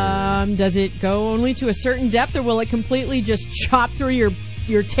Laser. like, does it go only to a certain depth or will it completely just chop through your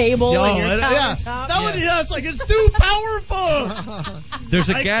table and your countertop? It's like it's too powerful. There's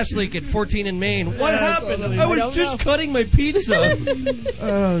a gas leak at 14 in Maine. What happened? totally. I was just cutting my pizza.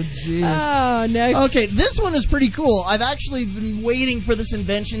 Oh, jeez. Oh, next. Okay, this one is pretty cool. I've actually been waiting for this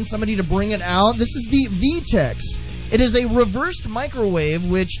invention, somebody to bring it out. This is the V-Tex. It is a reversed microwave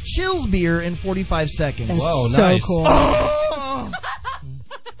which chills beer in 45 seconds. That's Whoa, so nice. cool.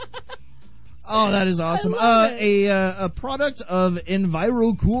 Oh, that is awesome. A product of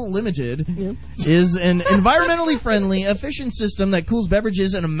EnviroCool Limited is an environmentally friendly, efficient system that cools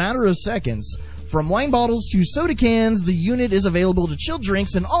beverages in a matter of seconds. From wine bottles to soda cans, the unit is available to chill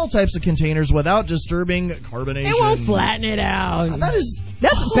drinks in all types of containers without disturbing carbonation. It won't flatten it out. That's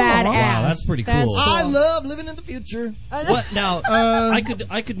badass. Wow, that's pretty cool. That's I love living in the future. What now? I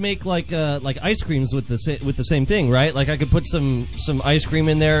could make like ice creams with the same thing, right? Like I could put some ice cream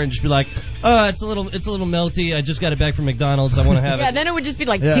in there and just be like, it's a little melty. I just got it back from McDonald's. I want to have it. Yeah, then it would just be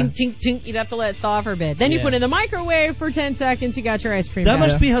like tink, tink, tink. You'd have to let it thaw for a bit. Then you put it in the microwave for 10 seconds. You got your ice cream. That out.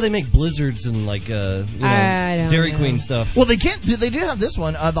 must be how they make blizzards and like I don't Dairy know. Queen stuff. Well, they do have this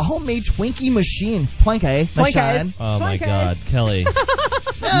one, the homemade Twinkie machine. Twinkie machine. Oh my Twinkie. God, Kelly.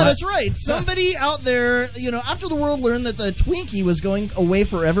 Yeah, that's right. Somebody out there, after the world learned that the Twinkie was going away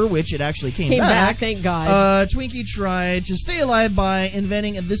forever, which it actually came back, thank God. Twinkie tried to stay alive by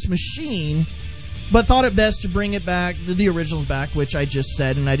inventing this machine, but thought it best to bring it back, the originals back, which I just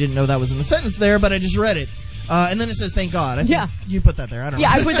said, and I didn't know that was in the sentence there, but I just read it. And then it says, thank God. I think you put that there. I don't know.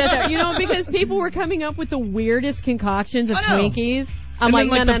 Yeah, I put that there. Because people were coming up with the weirdest concoctions of Twinkies. I'm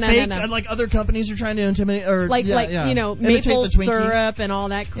like, then, no. And like other companies are trying to intimidate or maple syrup and all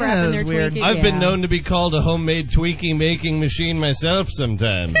that crap in their weird. Twinkie. I've been known to be called a homemade Twinkie making machine myself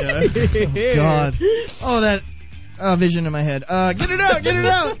sometimes. God. Oh, that vision in my head. Get it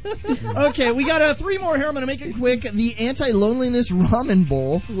out. Okay, we got 3 more here. I'm going to make it quick. The Anti-Loneliness Ramen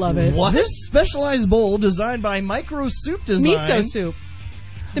Bowl. Love it. What? This specialized bowl designed by Micro Soup Design. Miso soup.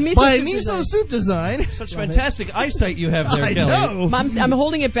 The Miso Soup Design. Such fantastic eyesight you have there, I Kelly. know. I'm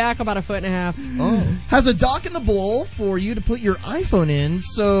holding it back about 1.5 feet. Oh. Has a dock in the bowl for you to put your iPhone in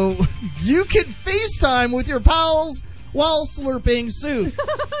so you can FaceTime with your pals while slurping soup.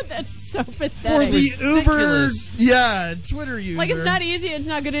 That's so pathetic. For the Uber, Twitter user. Like, it's not easy. It's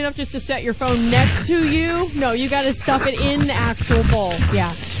not good enough just to set your phone next to you. No, you got to stuff it in the actual bowl.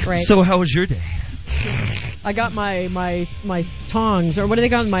 Yeah, right. So how was your day? I got my tongs, or what do they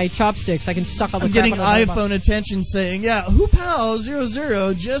call my chopsticks? I can suck all the I'm crap getting out of the iPhone attention saying,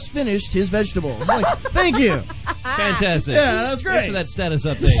 Hoopal00 just finished his vegetables. Like, thank you. Fantastic. Yeah, that's great. Thanks for that status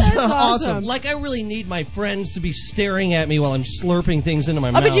update. That's Awesome. Like, I really need my friends to be staring at me while I'm slurping things into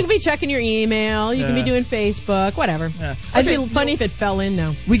my mouth. But you can be checking your email. You can be Yeah. doing Facebook, whatever. Yeah. It'd Okay, be funny if it fell in,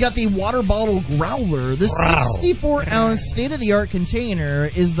 though. We got the water bottle growler. The 64-ounce state-of-the-art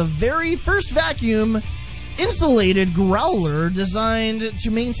container is the very first vacuum insulated growler designed to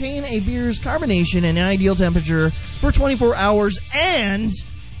maintain a beer's carbonation in an ideal temperature for 24 hours, and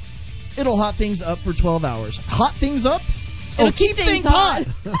it'll hot things up for 12 hours. Hot things up? It'll keep things hot.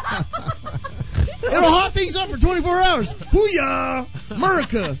 It'll hot things up for 24 hours. Hoo-yah!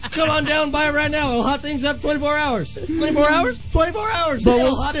 America! Come on down, buy it right now. It'll hot things up 24 hours. 24 hours? 24 hours. But It'll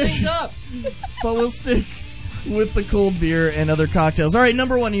we'll hot stick- things up. But we'll stick with the cold beer and other cocktails. All right,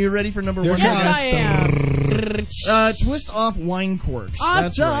 number 1. Are you ready for number 1? Yes, I am. Twist off wine corks. Awesome.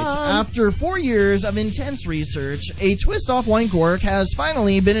 That's right. After 4 years of intense research, a twist off wine cork has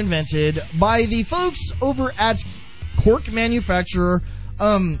finally been invented by the folks over at cork manufacturer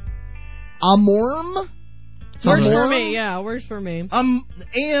Amorm. Works for me, yeah. Works for me.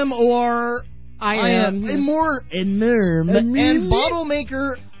 AMOR. I am. And bottle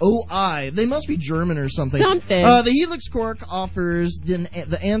maker OI. They must be German or something. The Helix cork offers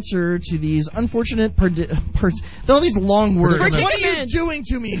the answer to these unfortunate all these long words. What are you doing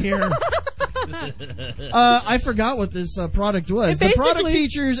to me here? I forgot what this product was. The product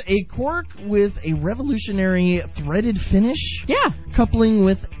features a cork with a revolutionary threaded finish. Yeah. Coupling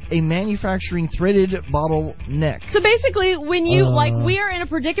with a manufacturing threaded bottle neck. So basically, when you, we are in a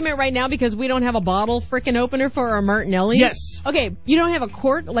predicament right now because we don't have a bottle frickin' opener for our Martinelli. Yes. Okay, you don't have a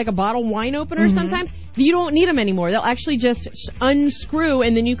quart, like a bottle wine opener sometimes. You don't need them anymore. They'll actually just unscrew,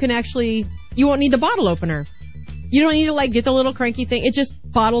 and then you won't need the bottle opener. You don't need to, get the little cranky thing. It just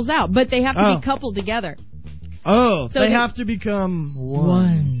bottles out. But they have to be coupled together. Oh, so they have to become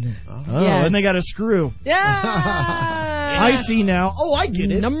one. Oh, yes. And they got a screw. Yeah. I see now. Oh, I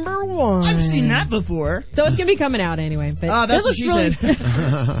get it. Number 1. I've seen that before. So it's going to be coming out anyway. But that's what she said.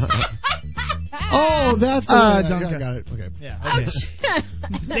 Oh, that's I got it. Okay. Yeah. Okay.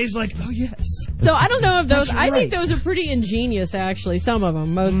 Dave's like, oh, yes. So I don't know if those. That's I think right. those are pretty ingenious, actually. Some of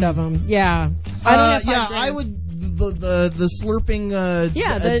them, most of them. Yeah. I don't have 5 grand. I would. The slurping. The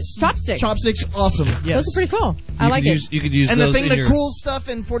chopsticks. Chopsticks, awesome. Yes. Those are pretty cool. I like it. You could use and those the thing in that cools stuff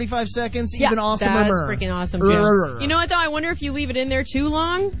in 45 seconds, even awesomer. That's freaking awesome, too. You know what, though? I wonder if you leave it in there too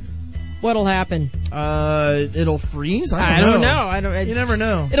long, what'll happen? It'll freeze? I don't know. You never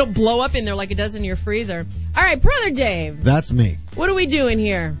know. It'll blow up in there like it does in your freezer. All right, Brother Dave. That's me. What are we doing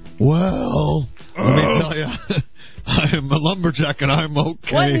here? Well, let me tell you. I'm a lumberjack and I'm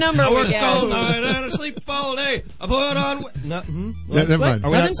okay. What number I we work all got? night and I sleep all day. I put on... Never mind. Are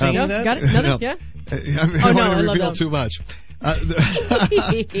we not singing that? that? Got it? Nothing? No. Yeah? I don't want to reveal too much.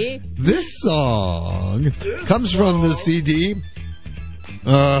 This song comes from the CD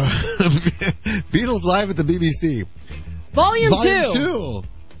Beatles Live at the BBC. Volume 2.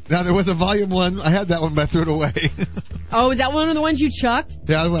 Now, there was a Volume 1. I had that one, but I threw it away. Oh, is that one of the ones you chucked?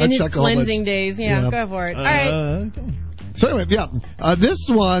 Yeah, I in his chucked a whole bunch. cleansing days. Yeah, go for it. All right. Okay. So anyway, this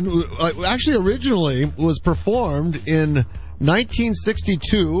one actually originally was performed in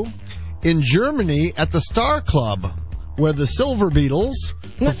 1962 in Germany at the Star Club, where the Silver Beatles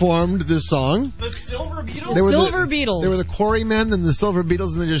performed this song. The Silver Beatles? Silver Beatles. They were the Quarrymen and the Silver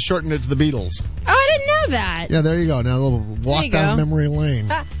Beatles, and they just shortened it to the Beatles. Oh, I didn't know that. Yeah, there you go. Now a little walk down memory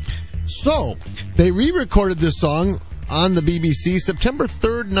lane. So, they re-recorded this song on the BBC September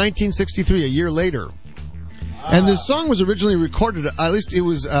 3rd, 1963, a year later. And this song was originally recorded, at least it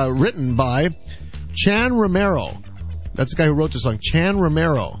was written by Chan Romero. That's the guy who wrote the song, Chan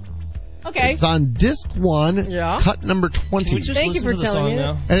Romero. Okay. It's on disc 1, Yeah. cut number 20. Can we just Thank you listen for to the telling song me.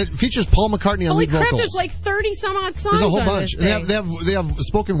 now? And it features Paul McCartney on Holy lead crap, vocals. there's like 30 some odd songs There's a whole on bunch. this thing. They have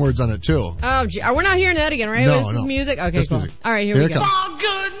spoken words on it too. Oh, gee. We're not hearing that again, right? No, This is no. music? Okay, This cool. music. All right, here Here we it go. comes. For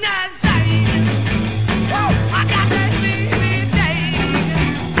goodness sake, I got to be saved.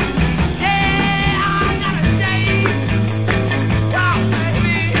 Yeah, I gotta save. Oh,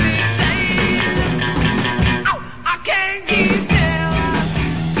 baby, saved. Oh, I can't keep still.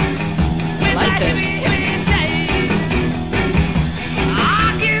 I like this.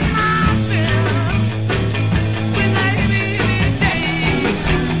 I give my fill. With baby saved.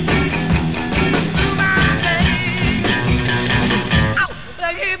 Through my days. Oh,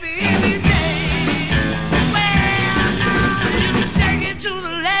 like hippie saved. Well, now you shake it to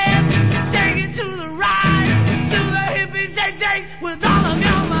the left, shake it to the right. Do the hippie say with all of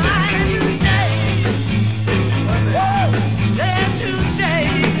your mind. You say, woo, let you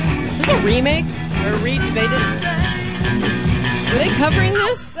shake. Is this a remake? Or a were they covering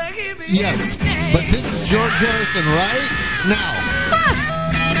this? Yes, but this is George Harrison right now.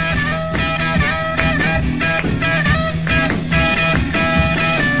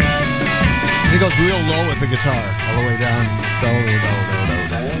 He goes real low with the guitar, all the way down. Down.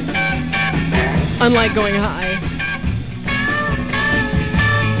 Unlike going high.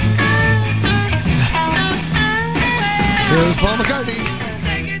 Here's Paul McCartney.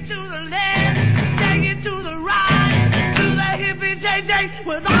 Take it to the left, take it to the right. Do the hippie say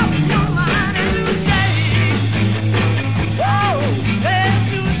with all of your mind and you shake. Woo, let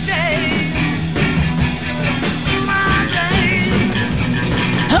you shake. My days.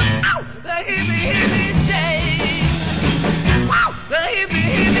 Ow, the hippie shake. Wow, the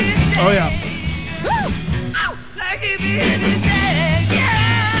hippie shake. Oh, yeah. Woo, ow, the hippie shake. Yeah.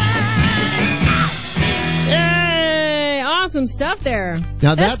 Yay! Awesome stuff there.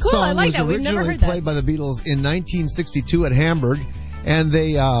 Now That's that cool. song I like was that. We've never originally heard that. played by the Beatles in 1962 at Hamburg, and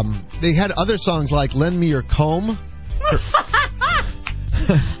they had other songs like "Lend Me Your Comb."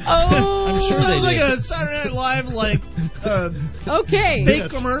 Oh, I'm sure Sounds they like did. a Saturday Night Live okay. fake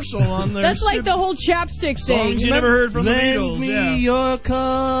commercial on their That's like the whole chapstick thing. songs you never heard from the Beatles. Lend me Yeah. your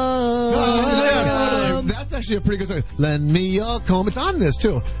comb. That's actually a pretty good song. "Lend Me Your Comb." It's on this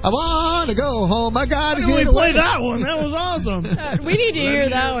too. I want to go home. I gotta Why didn't get we play away. that one? That was awesome. We need to hear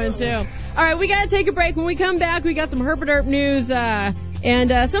that one too. All right, we got to take a break. When we come back, we got some Herp Derp news and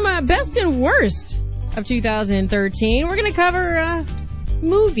some best and worst of 2013. We're going to cover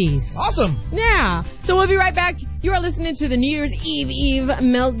movies. Awesome. Yeah. So we'll be right back. You are listening to the New Year's Eve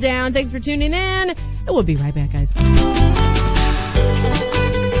Meltdown. Thanks for tuning in. And we'll be right back, guys.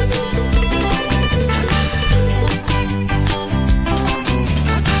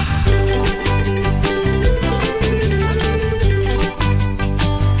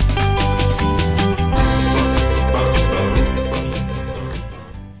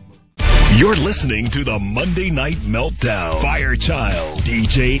 You're listening to the Monday Night Meltdown. Firechild,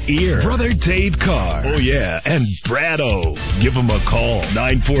 DJ Ear, Brother Dave Carr. Oh, yeah, and Brado. Give them a call,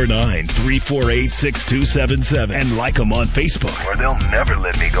 949-348-6277. And like them on Facebook, or they'll never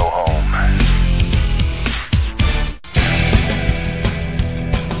let me go home.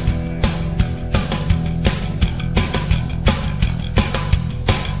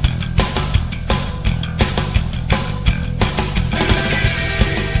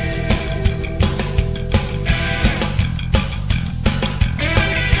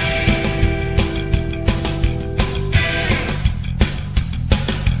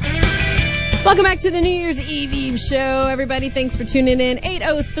 Welcome back to the New Year's Eve show, everybody. Thanks for tuning in.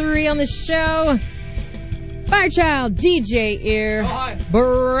 8:03 on the show. Firechild, DJ Ear,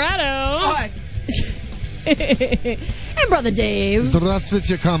 Brado, Hi. and Brother Dave.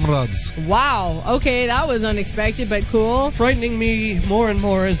 Здравствуйте, comrades. Wow. Okay, that was unexpected, but cool. Frightening me more and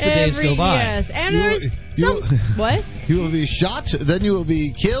more as the days go by. Yes, and You- there's you- some. What? You will be shot, then you will be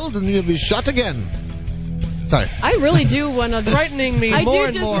killed, and you'll be shot again. Sorry. I really do want to. Frightening me I more do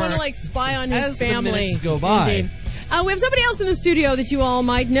and just more want to like spy on his as the family. minutes go by. Indeed. We have somebody else in the studio that you all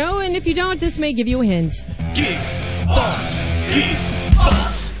might know, and if you don't, this may give you a hint. Geek boss, geek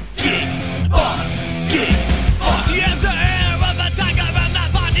boss, geek boss, geek boss. He has the air of a tiger and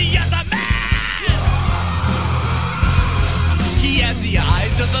that body as a man. He has the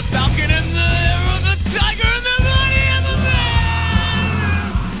eyes of the falcon and the hair of the tiger and the body of a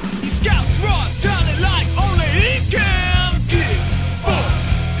man. He scouts raw talent like only he can. Geek boss,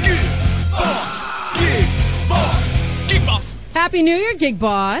 geek boss, geek boss, geek boss. Happy New Year, Gig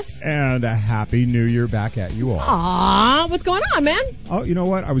Boss. And a Happy New Year back at you all. Aw, what's going on, man? Oh, you know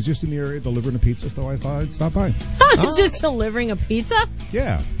what? I was just in the area delivering a pizza, so I thought I'd stop by. Just delivering a pizza?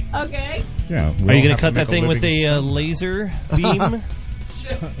 Yeah. Okay. Yeah. Are you going to cut that thing with a laser beam?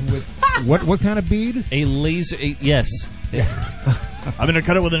 With what kind of bead? A laser. Yes. I'm going to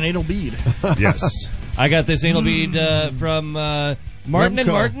cut it with an anal bead. Yes. I got this anal bead from Martin and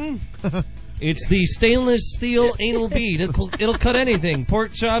Martin. It's the stainless steel anal bead. It'll cut anything.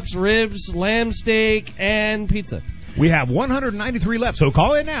 Pork chops, ribs, lamb steak, and pizza. We have 193 left, so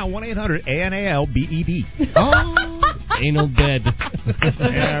call in now. 1-800-ANALBED. Oh. Anal bed.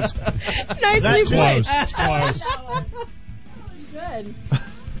 Yeah, Nicely close. put. It's close. Good.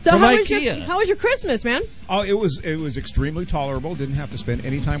 So From how IKEA. was your Christmas, man? Oh, it was extremely tolerable. Didn't have to spend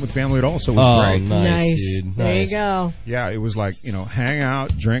any time with family at all, so it was great. Nice, dude. There Nice. you go. Yeah, it was like, hang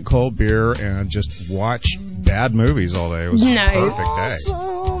out, drink cold beer, and just watch bad movies all day. It was a perfect day.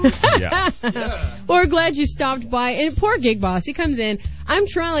 Yeah. Well, we're glad you stopped by. And poor Gig Boss, he comes in. I'm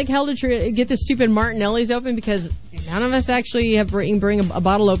trying like hell to get the stupid Martinelli's open because none of us actually have bring a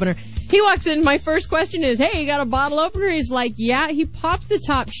bottle opener. He walks in. My first question is, "Hey, you got a bottle opener?" He's like, "Yeah." He pops the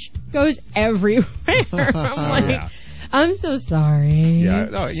top, goes everywhere. I'm like, Yeah. I'm so sorry. Yeah,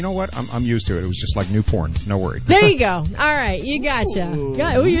 no, you know what? I'm used to it. It was just like new porn. No worry. There you go. All right, you gotcha.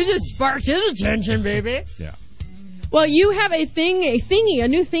 You just sparked his attention, baby. Yeah. Well, you have a new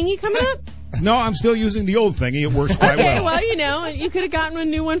thingy coming up? No, I'm still using the old thingy. It works quite Okay, well. well, you could have gotten a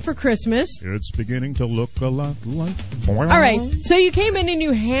new one for Christmas. It's beginning to look a lot like... All right, so you came in and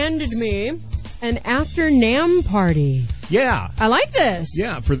you handed me an After NAMM party. Yeah. I like this.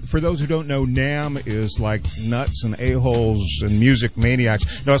 Yeah, for those who don't know, NAMM is like nuts and a-holes and music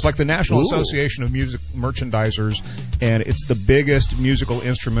maniacs. No, it's like the National Association of Music Merchandisers, and it's the biggest musical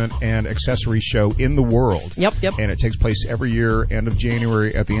instrument and accessory show in the world. Yep. And it takes place every year, end of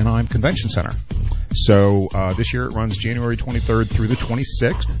January, at the Anaheim Convention Center. So this year it runs January 23rd through the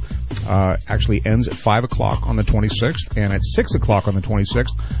 26th. Actually ends at 5 o'clock on the 26th, and at 6 o'clock on the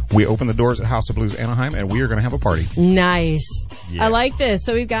 26th, we open the doors at House of Blues Anaheim, and we are going to have a party. Nice. Yeah. I like this.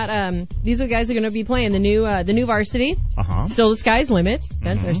 So we've got these are the guys who are going to be playing the new varsity. Uh-huh. Still the Sky's Limit.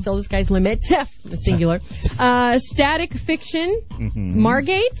 That's our Still the Sky's Limit. Singular. Static Fiction.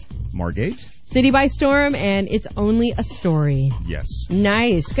 Margate. City by Storm, and It's Only a Story. Yes.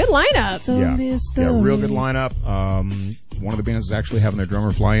 Nice. Good lineup. Yeah, real good lineup. One of the bands is actually having their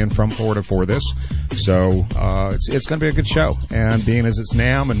drummer fly in from Florida for this. So it's going to be a good show. And being as it's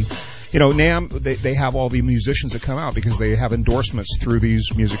NAMM, and NAMM, they have all the musicians that come out because they have endorsements through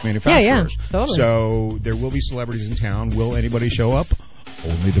these music manufacturers. Yeah, totally. So there will be celebrities in town. Will anybody show up?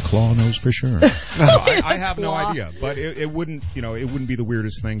 Only the Claw knows for sure. I have no idea, but it wouldn't, it wouldn't be the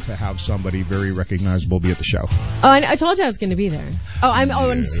weirdest thing to have somebody very recognizable be at the show. Oh, I told you I was going to be there.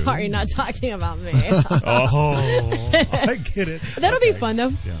 I'm sorry, not talking about me. I get it. That'll be fun, though.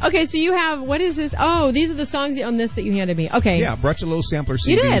 Yeah. Okay, so you have, what is this? Oh, these are the songs on this that you handed me. Okay. Yeah, brought you a little sampler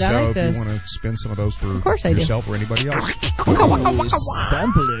CD, You did, I so like if this. you want to spin some of those for course I do. yourself or anybody else.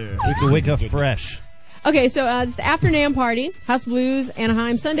 Sampler. We can wake up fresh. Okay, so it's the After NAMM party, House Blues,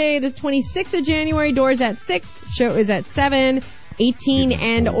 Anaheim, Sunday, the 26th of January. Doors at 6. Show is at 7. 18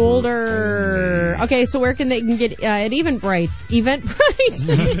 and older. Okay, so where can they get at Eventbrite? Eventbrite.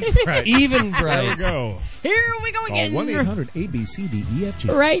 Eventbrite. There we go. Here we go again.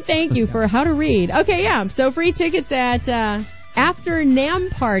 1-800-ABCDEFG. Right, thank you for how to read. Okay, yeah. So free tickets at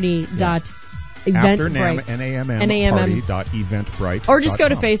afternammparty.eventbrite. After NAMM, N-A-M-M, party.eventbrite. Or just go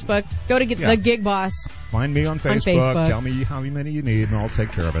to Facebook. Go to the Gig Boss. Find me on Facebook. Tell me how many you need, and I'll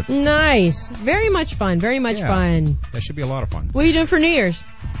take care of it. Nice. Very much fun. Very much fun. That should be a lot of fun. What are you doing for New Year's?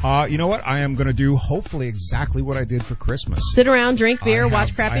 You know what? I am going to do hopefully exactly what I did for Christmas. Sit around, drink beer,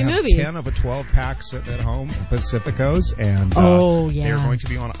 watch crappy movies. 10 of a 12-pack sitting at home from Pacificos, and they're going to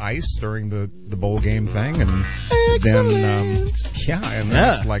be on ice during the bowl game thing. And then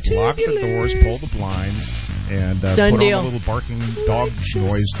it's like lock the doors, pull the blinds, and put on a little barking dog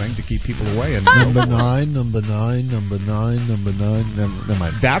noise thing to keep people away. And Number nine. Never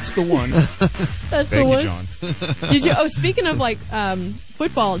mind. That's the one. That's Thank the one. you, John. Did you? Oh, speaking of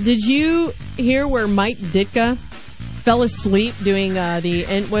football, did you hear where Mike Ditka fell asleep doing an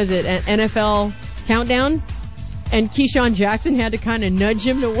NFL countdown? And Keyshawn Jackson had to kind of nudge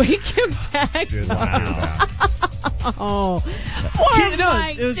him to wake him back. Did not hear that. Oh,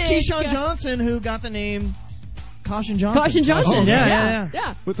 it was Keyshawn Johnson who got the name Caution Johnson. Caution Johnson. Oh,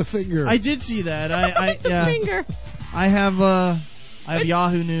 yeah. With the finger. I did see that. With the finger. I have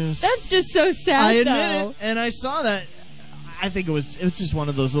Yahoo News. That's just so sad. I admit it, and I saw that. I think it was just one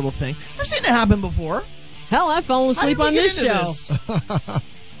of those little things. I've seen it happen before. Hell, I've fallen asleep on this show.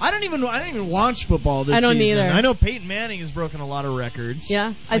 I don't even watch football this season. I don't either. I know Peyton Manning has broken a lot of records.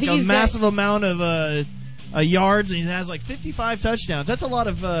 Yeah, I think he's a massive amount of yards, and he has like 55 touchdowns. That's a lot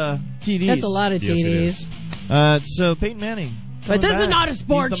of TDs. That's a lot of TDs. So Peyton Manning. But this is not a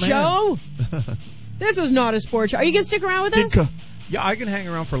sports show. This is not a sports show. Are you gonna stick around with us? Yeah, I can hang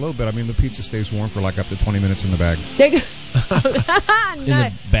around for a little bit. I mean, the pizza stays warm for like up to 20 minutes in the bag. In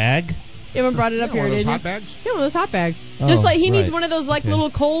the bag? You haven't brought it up here, did you? Hot bags? Yeah, one of those hot bags. Just like he needs one of those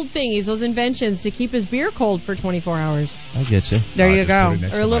little cold thingies, those inventions to keep his beer cold for 24 hours. I get you. There you go.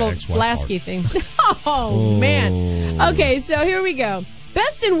 Or a little flasky thing. Oh, man. Okay, so here we go.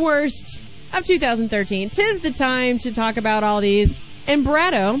 Best and worst of 2013. 'Tis the time to talk about all these. And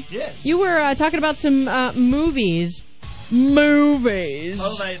Brado, yes, you were talking about some movies. Movies.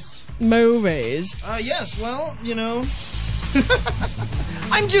 Oh, nice. Movies. Yes, well,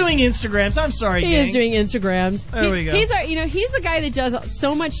 I'm doing Instagrams. I'm sorry, He is doing Instagrams. There we go. He's the guy that does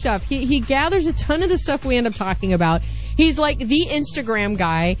so much stuff. He gathers a ton of the stuff we end up talking about. He's like the Instagram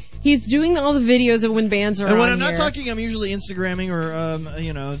guy. He's doing all the videos of when bands are on. And when I'm here. not talking, I'm usually Instagramming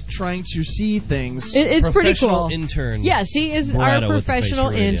or trying to see things. It's pretty cool. Professional intern. Yes, he is our professional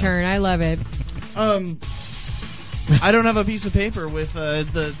intern. I love it. I don't have a piece of paper with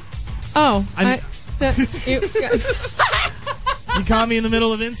the. Oh, you caught me in the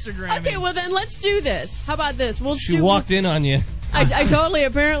middle of Instagram. Okay, well then let's do this. How about this? She walked in on you. I totally,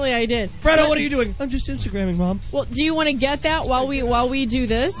 apparently I did. Brado, what are you doing? I'm just Instagramming, Mom. Well, do you want to get that while we do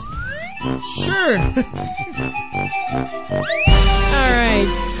this? Sure. All right.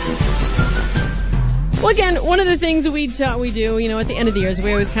 Well, again, one of the things that we do, at the end of the year is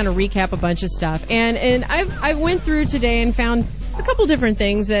we always kind of recap a bunch of stuff. And I went through today and found a couple different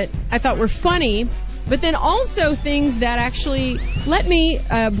things that I thought were funny, but then also things that actually let me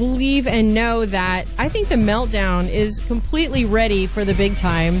believe and know that I think the Meltdown is completely ready for the big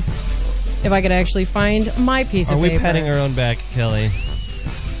time. If I could actually find my piece of paper. Are we patting our own back, Kelly?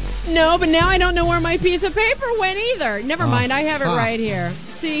 No, but now I don't know where my piece of paper went either. Never mind, I have it right here.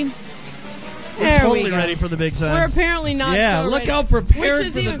 See? We're totally ready for the big time. We're apparently not so look ready. how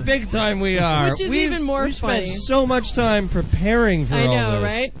prepared for the big time we are. Which is even more funny. We spent so much time preparing for all this. I know,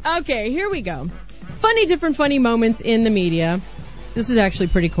 right? Okay, here we go. Different funny moments in the media. This is actually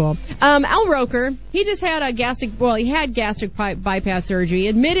pretty cool. Al Roker, he just had gastric bypass surgery,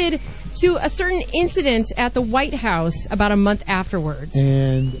 admitted to a certain incident at the White House about a month afterwards.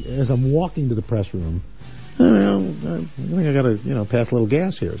 And as I'm walking to the press room, I think I got to, pass a little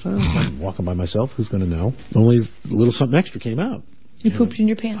gas here. So I'm walking by myself. Who's going to know? Only a little something extra came out. You pooped in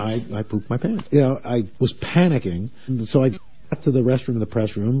your pants. I pooped my pants. I was panicking, so I got to the restroom in the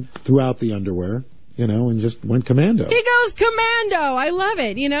press room, threw out the underwear, and just went commando. He goes commando. I love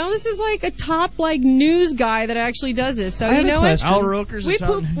it. This is like a top news guy that actually does this. So you know what? Al Roker's we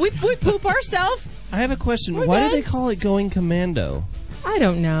poop ourselves. I have a question. Why do they call it going commando? I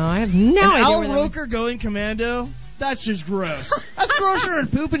don't know. I have no idea. Al Roker going commando? That's just gross. That's grosser than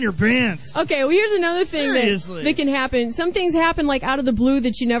pooping your pants. Okay, well, here's another thing that can happen. Some things happen out of the blue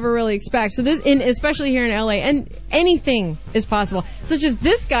that you never really expect. So especially here in LA, and anything is possible. Such as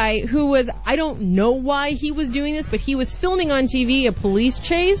this guy who was, I don't know why he was doing this, but he was filming on TV a police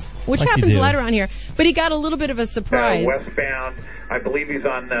chase, which happens a lot around here. But he got a little bit of a surprise. Westbound, I believe he's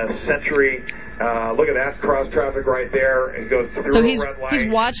on Century. Look at that cross traffic right there. He goes through so a red light.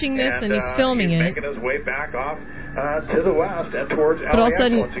 He's watching this and he's filming it. Making his way back off to the west and towards LAX all of a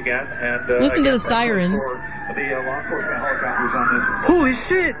sudden, once again. And listen to the sirens. The law enforcement helicopters on this. Holy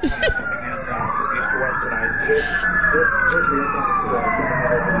shit! This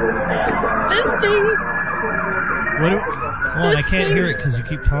thing. Hold on, I can't hear it because you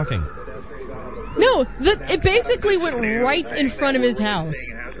keep talking. No, it basically went right in front of his house.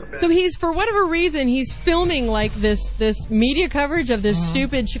 So for whatever reason, he's filming this media coverage of this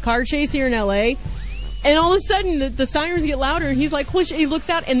stupid car chase here in LA. And all of a sudden, the sirens get louder, and he's like, he looks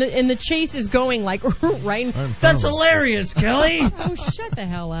out, and the chase is going right. That's hilarious, Kelly. Oh, shut the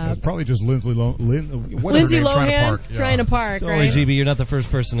hell up. It's probably just Lindsay Lohan trying to park, Sorry, right? GB, you're not the first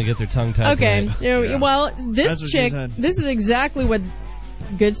person to get their tongue tied. Okay. Tonight. Well, this chick, this is exactly what.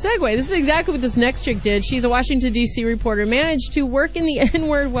 Good segue. This is exactly what this next chick did. She's a Washington, D.C. reporter, managed to work in the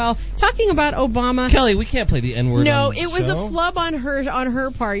N-word while talking about Obama. Kelly, we can't play the N-word. No, it was a flub on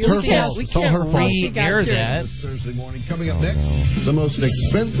her part. You'll see how we can't re-air that. Thursday morning. Coming up next, the most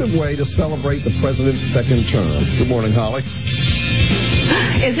expensive way to celebrate the president's second term. Good morning, Holly.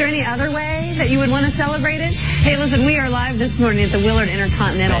 Is there any other way that you would want to celebrate it? Hey, listen, we are live this morning at the Willard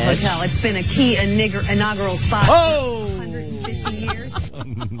Intercontinental Hotel. It's been a key inaugural spot for 150 years.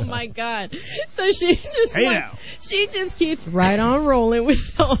 Oh my God! So she just keeps right on rolling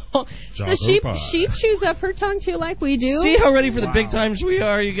with the whole. So she chews up her tongue too, like we do. See how ready for the big times we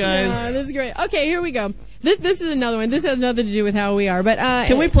are, you guys. Yeah, this is great. Okay, here we go. This is another one. This has nothing to do with how we are, but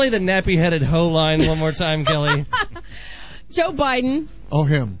can we play the nappy-headed hoe line one more time, Kelly? Joe Biden. Oh,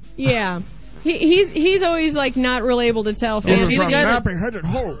 him. Yeah. He's always like not really able to tell. Is he the guy nappy-headed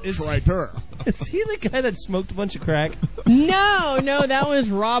hoe is right there? Is he the guy that smoked a bunch of crack? No, that was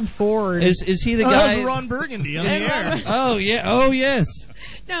Rob Ford. Is he the guy? That was Ron Burgundy on the air. Oh yeah. Oh yes.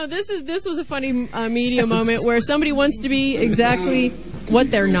 No, this was a funny media moment where somebody wants to be exactly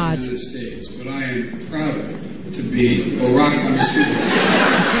what they're not. United States, but I am proud to be Barack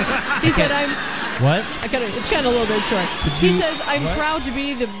Obama. He said, What? It's kind of a little bit short. He says, I'm proud to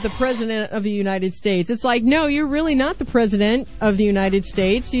be the president of the United States. It's like, no, you're really not the president of the United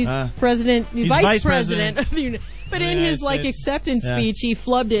States. He's vice president of the United States. But in his acceptance speech, he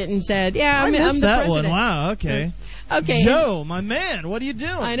flubbed it and said, "Yeah, I'm the that president." One. Wow. Okay. Okay. Joe, my man, what are you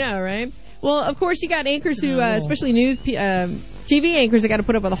doing? I know, right? Well, of course, you got anchors who, especially news TV anchors, that got to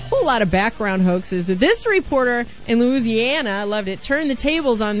put up with a whole lot of background hoaxes. This reporter in Louisiana, I loved it, turned the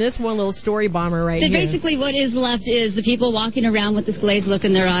tables on this one little story bomber right here. Basically, what is left is the people walking around with this glazed look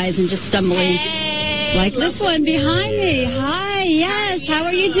in their eyes and just stumbling. Like this one behind me. Hi, yes. How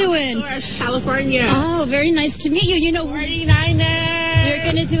are you doing? California. Oh, very nice to meet you. You know, 49ers. You're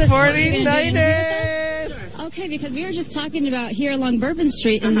going to do a 49ers. Okay, because we were just talking about here along Bourbon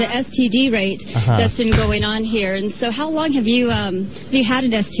Street and the STD rate that's been going on here. And so how long have you had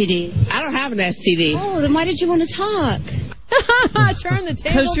an STD? I don't have an STD. Oh, then why did you want to talk? Turn the tables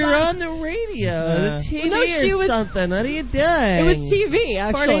Because you're on the radio. The TV or something. What are you doing? It was TV,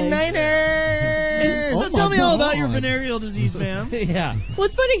 actually. 49ers. So tell me all about your venereal disease, ma'am. Yeah. Well,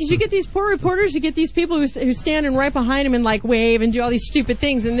 it's funny because you get these poor reporters, you get these people who's standing right behind him and like wave and do all these stupid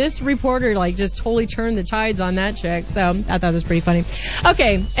things, and this reporter like just totally turned the tides on that chick. So I thought it was pretty funny.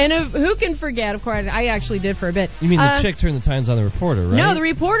 Okay, and who can forget? Of course, I actually did for a bit. You mean the chick turned the tides on the reporter, right? No, the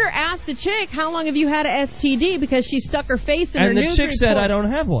reporter asked the chick, "How long have you had a STD?" Because she stuck her face in her news report. And the chick said, "I don't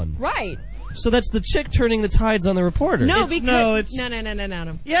have one." Right. So that's the chick turning the tides on the reporter. No, No.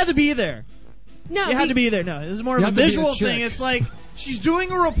 You had to be there. No, you had to be there. No, this is more of a visual thing. It's like she's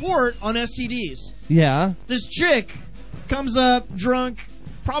doing a report on STDs. Yeah. This chick comes up drunk,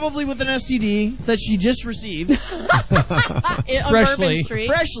 probably with an STD that she just received.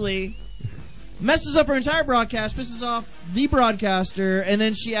 Freshly. Messes up her entire broadcast, pisses off the broadcaster, and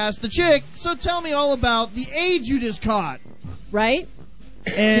then she asks the chick, "So tell me all about the AIDS you just caught." Right?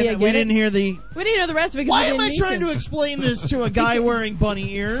 And we didn't hear the rest of it. Why am I trying to explain this to a guy wearing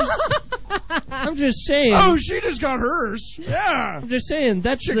bunny ears? I'm just saying. Oh, she just got hers. Yeah. I'm just saying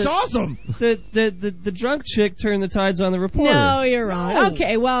that chick's awesome. The drunk chick turned the tides on the reporter. No, you're wrong. No.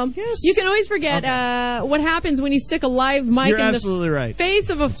 Okay, well, you can always forget what happens when you stick a live mic in the face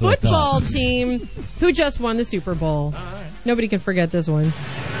of a football team who just won the Super Bowl. Right. Nobody can forget this one.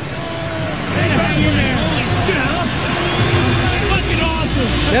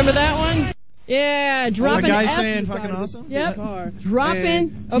 Remember that one? Yeah, dropping. The guy F saying fucking awesome? Yep.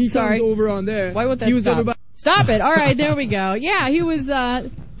 Dropping. Oh, sorry. Over on there. Why would that stop? Stop it. All right, there we go. Yeah, he was,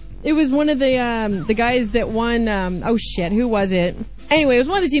 it was one of the guys that won, oh shit, who was it? Anyway, it was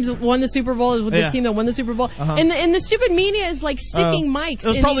one of the teams that won the Super Bowl. It was the team that won the Super Bowl. And the stupid media is like sticking mics. It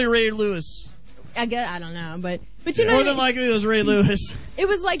was probably Ray Lewis. I don't know, but you know, more than likely it was Ray Lewis. It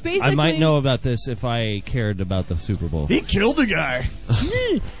was like basically. I might know about this if I cared about the Super Bowl. He killed a guy.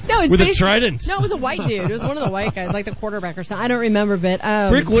 No, it's with a trident. No, it was a white dude. It was one of the white guys, like the quarterback or something. I don't remember, but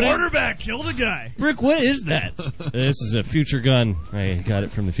Brick, what quarterback killed a guy. Brick, what is that? This is a future gun. I got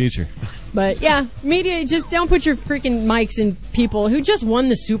it from the future. But yeah, media, just don't put your freaking mics in people who just won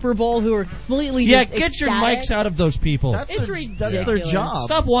the Super Bowl, who are completely just get your mics out of those people. It's ridiculous. That's their job.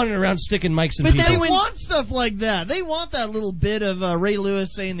 Stop wandering around sticking mics in people. But they want stuff like that. They want that little bit of Ray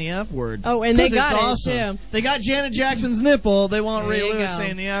Lewis saying the F word. Oh, and they got it awesome. too. They got Janet Jackson's nipple. They want Ray Lewis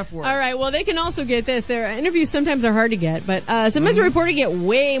saying the F word. All right. Well, they can also get this. Their interviews sometimes are hard to get, but sometimes the reporter get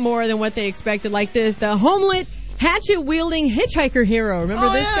way more than what they expected. Like this, the homelit, hatchet-wielding hitchhiker hero. Remember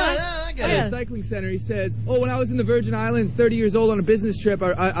this guy? Yeah, at a recycling center, he says, when I was in the Virgin Islands, 30 years old on a business trip,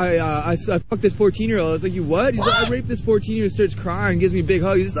 I fucked this 14-year-old. I was like, you what? He's like, I raped this 14-year-old, starts crying, gives me a big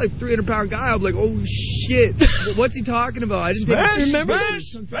hug. He's like 300-pound guy. I'm like, oh shit, what's he talking about? I didn't remember.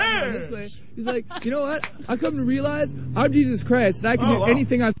 He's like, you know what? I come to realize I'm Jesus Christ, and I can do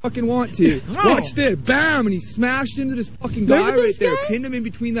anything I fucking want to. Watch this, bam, and he smashed into this fucking guy right there, pinned him in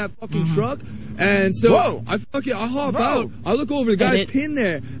between that fucking truck, And so I hop out. I look over, the guy's pinned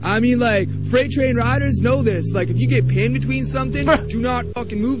there. I mean, like, freight train riders know this. Like, if you get pinned between something, do not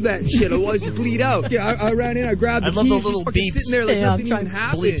fucking move that shit, otherwise you bleed out. Yeah, I ran in, I grabbed the keys, he's fucking sitting there like nothing even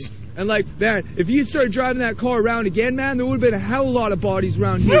happened. And like, man, if you started driving that car around again, man, there would have been a hell of a lot of bodies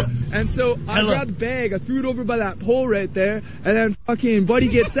around here. And so I grabbed the bag, I threw it over by that pole right there, and then fucking Buddy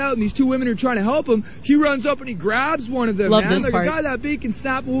gets out, and these two women are trying to help him. He runs up and he grabs one of them, man. Like a guy that big can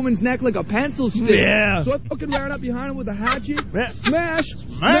snap a woman's neck like a pencil stick. Yeah. So I fucking ran up behind him with a hatchet. Smash!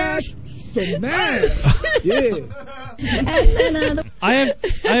 Yeah. I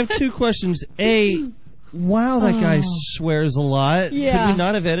have two questions. A, wow, that guy swears a lot. Yeah. Could we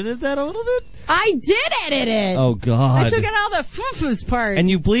not have edited that a little bit? I did edit it. Oh, God. I took out all the fufus part. And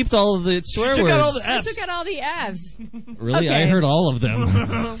you bleeped all of the swear words. I took out all the F's. Really? Okay. I heard all of them.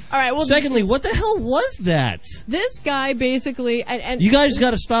 All right. Well. Secondly, what the hell was that? This guy basically, and you guys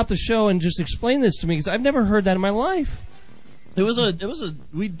got to stop the show and just explain this to me, because I've never heard that in my life. We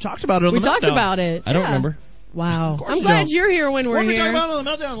talked about it on the Meltdown. We talked about it. I don't remember. Wow. I'm glad you're here when we're here. What were we talking about on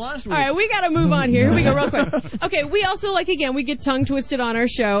the Meltdown last week? All right, we got to move on here. Here we go real quick. Okay, we also, we get tongue-twisted on our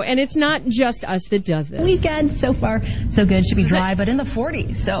show, and it's not just us that does this. Weekend, so far, so good. Should be dry, but in the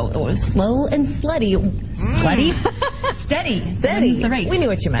 40s. So it was slow and slutty. Slutty? Steady. The rate. We knew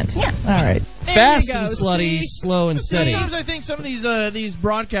what you meant. Yeah. All right. Fast and slutty, slow and steady. Sometimes I think some of these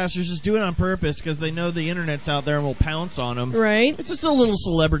broadcasters just do it on purpose because they know the internet's out there and will pounce on them. Right. It's just a little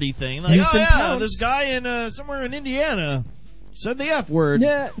celebrity thing. Like, this guy in somewhere in Indiana said the F word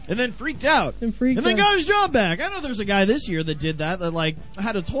and then freaked out. And then got his job back. I know there's a guy this year that did that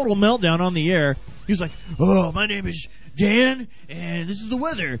had a total meltdown on the air. He was like, "Oh, my name is Dan, and this is the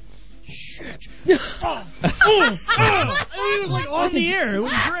weather." Shit. He was like on the air. It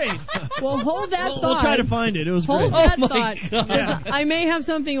was great. Well, hold that thought. We'll try to find it. It was great. Hold that thought. Yeah. I may have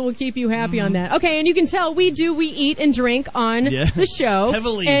something that will keep you happy on that. Okay, and you can tell we eat and drink on the show.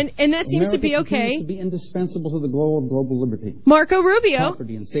 Heavily. And that seems to be okay. To be indispensable to the global liberty. Marco Rubio.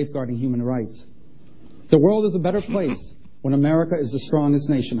 Property and safeguarding human rights. The world is a better place when America is the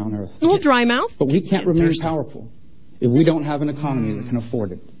strongest nation on earth. A little dry mouth. But we can't remain powerful if we don't have an economy that can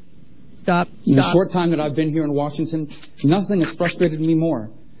afford it. Stop. In the short time that I've been here in Washington, nothing has frustrated me more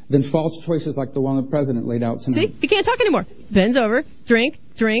than false choices like the one the president laid out tonight. See? You can't talk anymore. Bends over. Drink.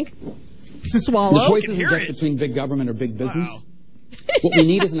 Swallow. The choice isn't just between big government or big business. Wow. What we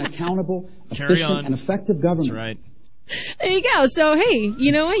need is an accountable, efficient, and effective government. That's right. There you go. So, hey,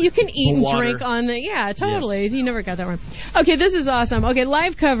 you know what? You can eat and drink on the... Yeah, totally. Yes. You never got that wrong. Okay, this is awesome. Okay,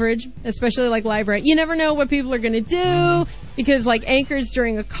 live coverage, especially like live right. You never know what people are going to do because like anchors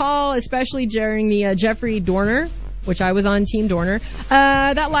during a call, especially during the Jeffrey Dorner, which I was on Team Dorner.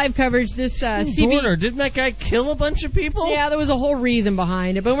 That live coverage, this Dorner, didn't that guy kill a bunch of people? Yeah, there was a whole reason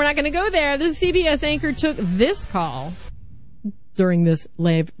behind it, but we're not going to go there. This CBS anchor took this call during this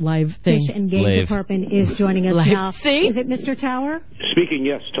live thing. Fish and Game Department is joining us now. See? Is it Mr. Tower? Speaking,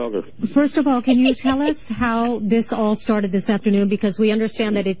 yes, Tugger. First of all, can you tell us how this all started this afternoon? Because we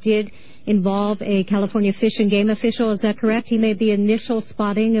understand that it did involve a California Fish and Game official. Is that correct? He made the initial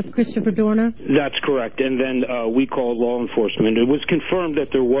spotting of Christopher Dorner? That's correct. And then we called law enforcement. It was confirmed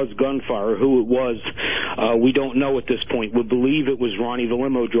that there was gunfire. Who it was, we don't know at this point. We believe it was Ronnie, the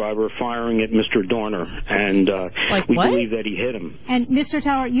limo driver, firing at Mr. Dorner. And we believe that he hit him. And, Mr.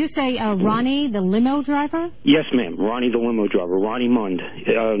 Tower, you say Ronnie, the limo driver? Yes, ma'am. Ronnie, the limo driver. Ronnie Mund.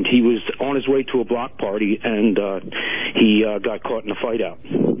 He was on his way to a block party, and he got caught in a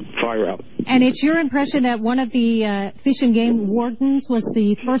fire out. And it's your impression that one of the Fish and Game wardens was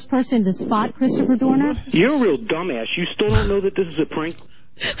the first person to spot Christopher Dorner? You're a real dumbass. You still don't know that this is a prank?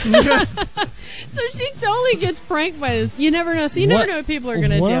 So she totally gets pranked by this. You never know. So you never know what people are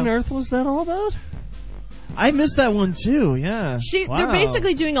going to do. What on earth was that all about? I missed that one too. Yeah. They're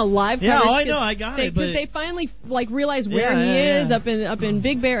basically doing a live coverage. Yeah, I know, I got it. Because they finally realize where he is up in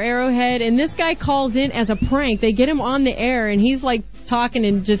Big Bear Arrowhead, and this guy calls in as a prank. They get him on the air, and he's like talking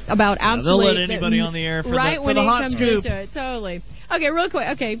and just about absolutely. They'll let anybody on the air for when the he hot comes scoop. into it. Totally. Okay, real quick.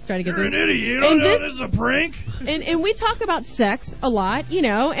 Okay, try to get You're this. An idiot. You don't know this is a prank. And we talk about sex a lot,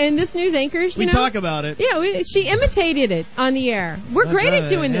 and this news anchor, we talk about it. Yeah, she imitated it on the air. We're great at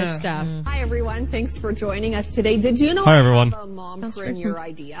doing this stuff. Hi, everyone. Thanks for joining us today. Did you know Hi, I everyone. have a mom for your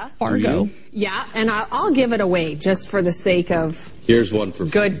idea? Fargo. Yeah, and I'll give it away just for the sake of Here's one for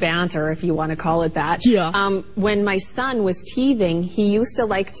good banter, if you want to call it that. Yeah. When my son was teething, he used to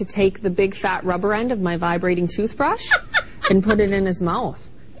like to take the big fat rubber end of my vibrating toothbrush and put it in his mouth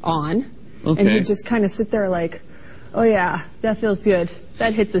and he'd just kind of sit there like, oh yeah, that feels good.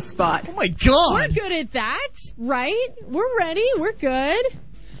 That hits the spot. Oh my God. We're good at that, right? We're ready. We're good.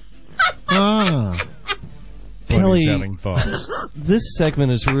 Kelly, having thoughts. This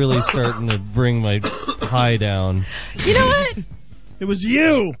segment is really starting to bring my high down. You know what? It was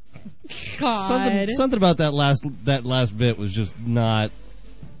you. God. Something about that last bit was just not.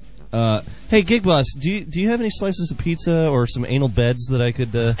 Hey, Gig Boss, do you have any slices of pizza or some anal beds that I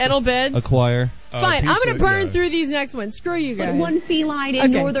could anal beds acquire? Fine, I'm going to burn through these next ones. Screw you guys. One feline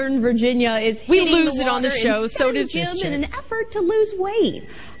in Northern Virginia is hitting we lose the it on the water show. in So does Gym this in chick. an effort to lose weight.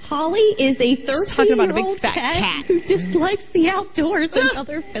 Holly is a 13-year-old cat who dislikes the outdoors and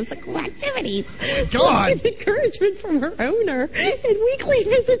other physical activities. God. With encouragement from her owner and weekly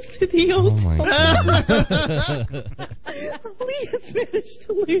visits to the old my Holly has managed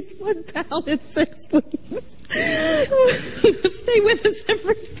to lose 1 pound in 6 weeks. Stay with us,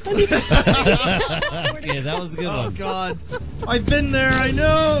 everybody. Yeah, that was a good one. Oh, God. I've been there, I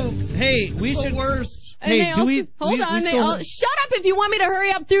know. Hey, we should... worst. And hey, shut up if you want me to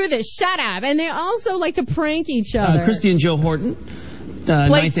hurry up through this. Shut up. And they also like to prank each other. Christy and Joe Horton,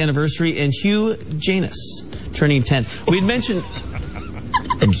 9th anniversary, and Hugh Janus, turning 10. We'd mentioned...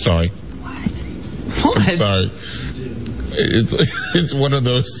 I'm sorry. What? I'm sorry. It's one of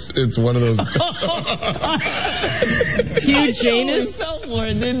those. It's one of those. Hugh Janus? I felt more,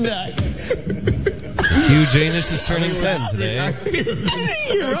 didn't I? Hugh Janus is turning 10 today.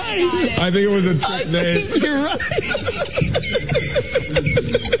 You're right. I think it was a trick name. You're right.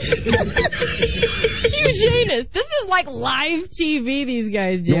 Hugh Janus. This is like live TV these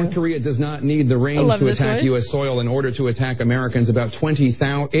guys do. North Korea does not need the rain to attack U.S. soil in order to attack Americans. About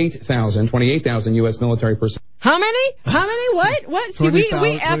 28,000 U.S. military personnel. How many? What? See, we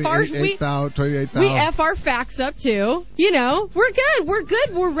F our facts up too. You know, we're good.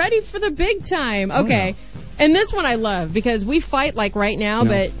 We're ready for the big time. Okay. And this one I love because we fight like right now,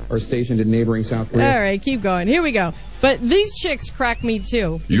 but are stationed in neighboring South Korea. All right, keep going. Here we go. But these chicks crack me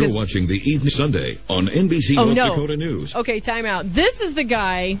too. You're watching the Evening Sunday on NBC North Dakota News. Okay, time out. This is the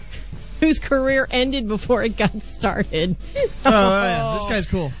guy whose career ended before it got started. Yeah. This guy's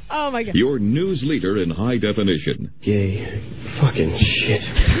cool. Oh, my God. Your news leader in high definition. Gay fucking shit.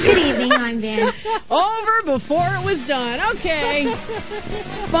 Good evening, I'm Dan. Over before it was done. Okay.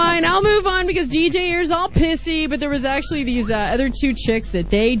 Fine, I'll move on because DJ Ear's all pissy, but there was actually these other 2 chicks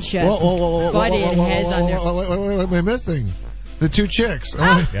that they just butted heads on there. What am I missing? The 2 chicks.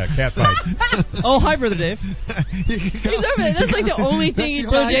 Yeah, cat fight. Oh, hi, Brother Dave. He's over there. That's like the only thing he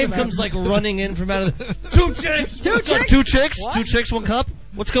Brother talks Dave about. comes like running in from out of the... 2 chicks! 2 chicks? 2 chicks? What? 2 chicks, 1 cup?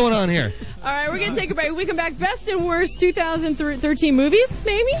 What's going on here? All right, we're going to take a break. When we come back, best and worst 2013 movies,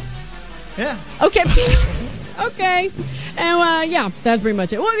 maybe? Yeah. Okay. Okay. And, yeah, that's pretty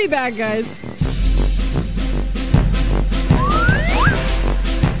much it. We'll be back, guys.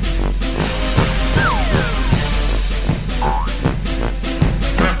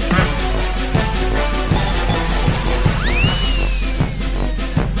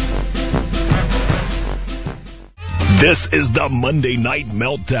 This is the Monday Night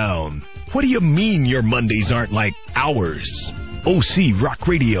Meltdown. What do you mean your Mondays aren't like ours?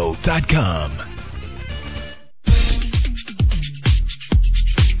 OCRockRadio.com.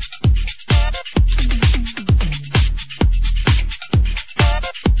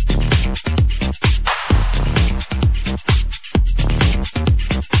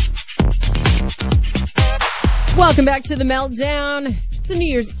 Welcome back to the Meltdown. It's a New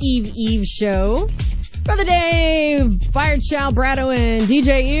Year's Eve show. Brother Dave, Fire Chow, Brado, and